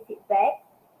negative feedback.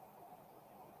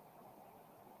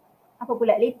 Apa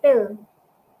pula little?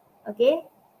 Okay,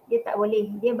 dia tak boleh.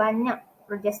 Dia banyak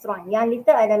progesteron. Yang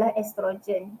little adalah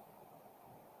estrogen.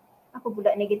 Apa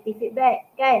pula negative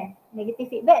feedback kan? Negative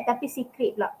feedback tapi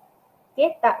secret pula.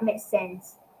 Okay, tak make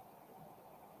sense.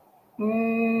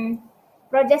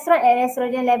 Progesterone and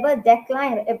estrogen level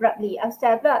decline abruptly.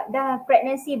 Asal pula dah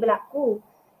pregnancy berlaku.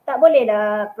 Tak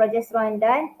bolehlah progesteron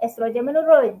dan estrogen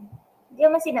menurun. Dia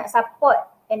masih nak support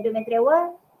endometrial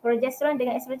wall. Progesterone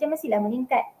dengan estrogen mestilah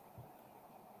meningkat.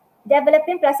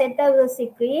 Developing placenta will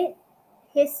secrete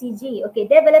HCG. Okay,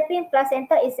 developing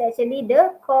placenta is actually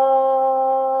the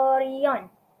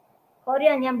chorion.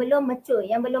 Chorion yang belum mature,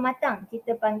 yang belum matang.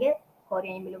 Kita panggil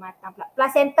chorion yang belum matang pula.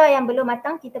 Placenta yang belum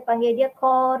matang kita panggil dia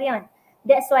chorion.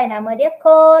 That's why nama dia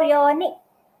chorionic.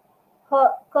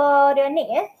 Chorionic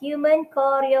ya, human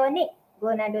chorionic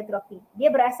gonadotrophy.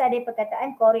 Dia berasal dari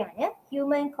perkataan chorion ya,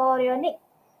 human chorionic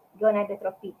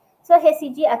gonadotrophy. So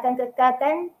HCG akan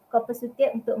kekalkan corpus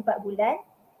luteum untuk 4 bulan.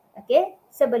 Okay,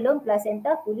 sebelum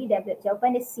placenta fully develop.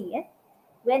 Jawapan dia C ya.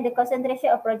 When the concentration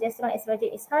of progesterone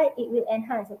estrogen is high, it will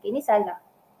enhance. Okay, ni salah.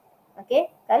 Okay,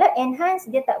 kalau enhance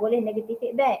dia tak boleh negative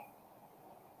feedback.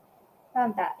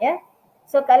 Faham tak ya?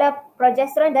 So kalau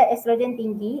progesteron dan estrogen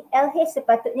tinggi, LH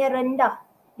sepatutnya rendah.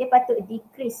 Dia patut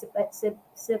decrease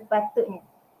sepatutnya.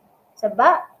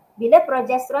 Sebab bila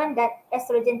progesteron dan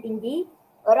estrogen tinggi,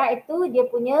 orang itu dia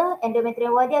punya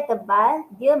endometrial wall dia tebal,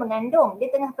 dia mengandung, dia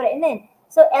tengah pregnant.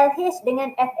 So LH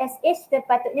dengan FSH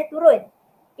sepatutnya turun.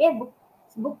 Okay,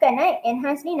 bukan naik,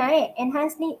 enhance ni naik,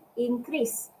 enhance ni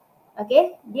increase.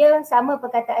 Okay, dia sama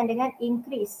perkataan dengan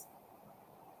increase.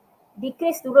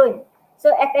 Decrease turun. So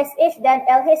FSH dan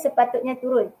LH sepatutnya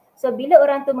turun. So bila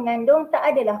orang tu mengandung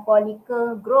tak adalah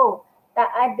follicle grow, tak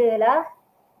adalah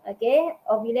okay,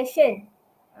 ovulation.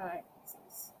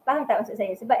 Faham tak maksud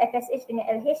saya? Sebab FSH dengan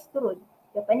LH turun.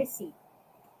 Jawapan dia C.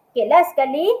 Okay, last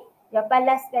sekali. Jawapan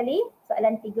last sekali.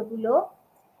 Soalan 30.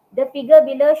 The figure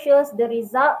below shows the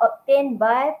result obtained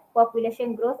by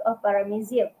population growth of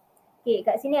paramecium. Okay,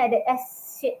 kat sini ada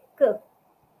S-shaped curve.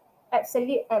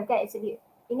 Absolute, bukan absolute.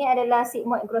 Ini adalah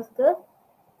sigmoid growth curve.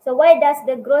 So why does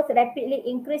the growth rapidly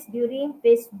increase during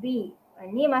phase B?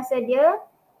 Ni masa dia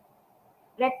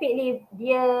rapidly,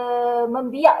 dia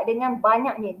membiak dengan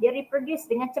banyaknya. Dia reproduce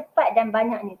dengan cepat dan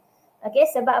banyaknya. Okay,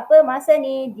 sebab apa? Masa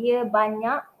ni dia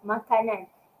banyak makanan.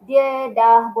 Dia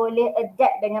dah boleh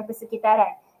adapt dengan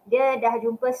persekitaran. Dia dah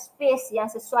jumpa space yang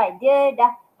sesuai. Dia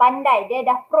dah pandai, dia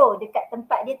dah pro dekat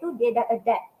tempat dia tu, dia dah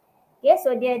adapt. Okay,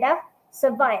 so dia dah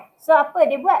survive. So apa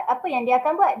dia buat? Apa yang dia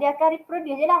akan buat? Dia akan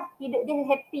reproduce je lah. Hidup dia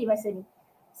happy masa ni.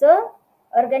 So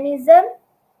organism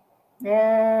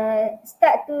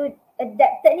start to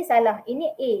adapted ni salah. Ini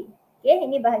A. Okay,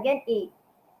 ini bahagian A.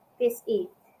 Phase A.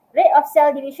 Rate of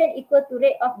cell division equal to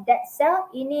rate of dead cell.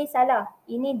 Ini salah.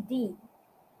 Ini D.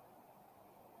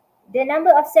 The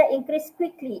number of cell increase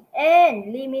quickly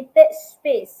and limited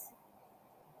space.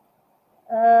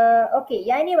 Okay,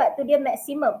 yang ini waktu dia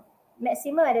maximum.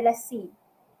 Maximum adalah C.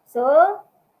 So,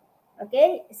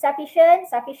 okay,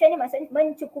 sufficient. Sufficient ni maksudnya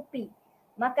mencukupi.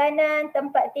 Makanan,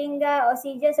 tempat tinggal,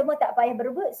 oksigen semua tak payah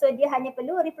berebut. So, dia hanya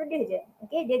perlu reproduce je.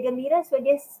 Okay, dia gembira so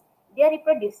dia dia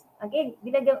reproduce. Okay,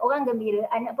 bila orang gembira,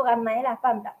 anak pun ramai lah,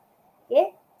 faham tak?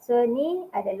 Okay, so ni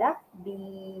adalah B.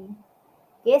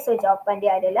 Okay, so jawapan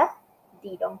dia adalah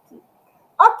D, donkey.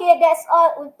 Okay, that's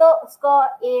all untuk skor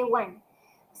A1.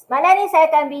 Malam ni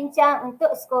saya akan bincang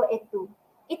untuk skor A2.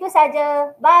 Itu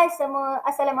saja. Bye semua.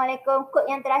 Assalamualaikum. Kod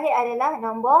yang terakhir adalah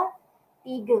nombor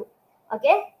 3.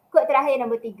 Okay, kod terakhir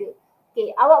nombor 3.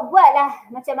 Okay, awak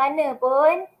buatlah macam mana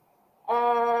pun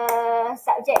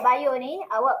subjek bio ni,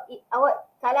 awak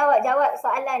kalau awak jawab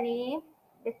soalan ni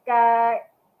dekat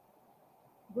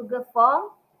Google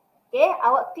Form, okay,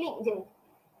 awak klik je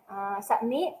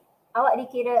submit, awak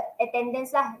dikira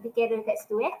attendance lah, dikira kat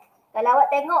situ Kalau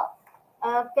awak tengok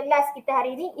kelas kita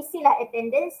hari ni, isilah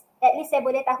attendance, at least saya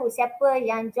boleh tahu siapa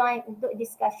yang join untuk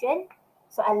discussion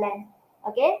soalan.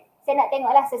 Okay, saya nak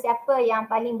tengoklah sesiapa yang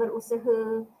paling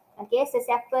berusaha. Okay,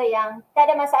 sesiapa yang tak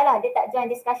ada masalah, dia tak join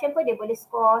discussion pun dia boleh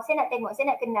skor. Saya nak tengok, saya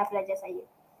nak kenal pelajar saya.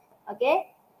 Okay,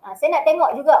 saya nak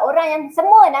tengok juga orang yang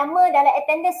semua nama dalam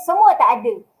attendance semua tak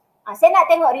ada. Saya nak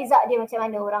tengok result dia macam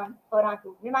mana orang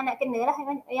tu. Memang nak kenal lah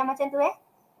yang macam tu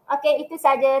Okay, itu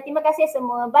saja. Terima kasih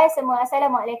semua. Bye semua.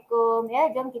 Assalamualaikum.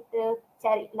 Ya, jom kita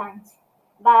cari lunch.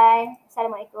 Bye.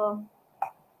 Assalamualaikum.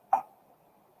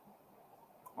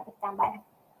 Nak petang, bye.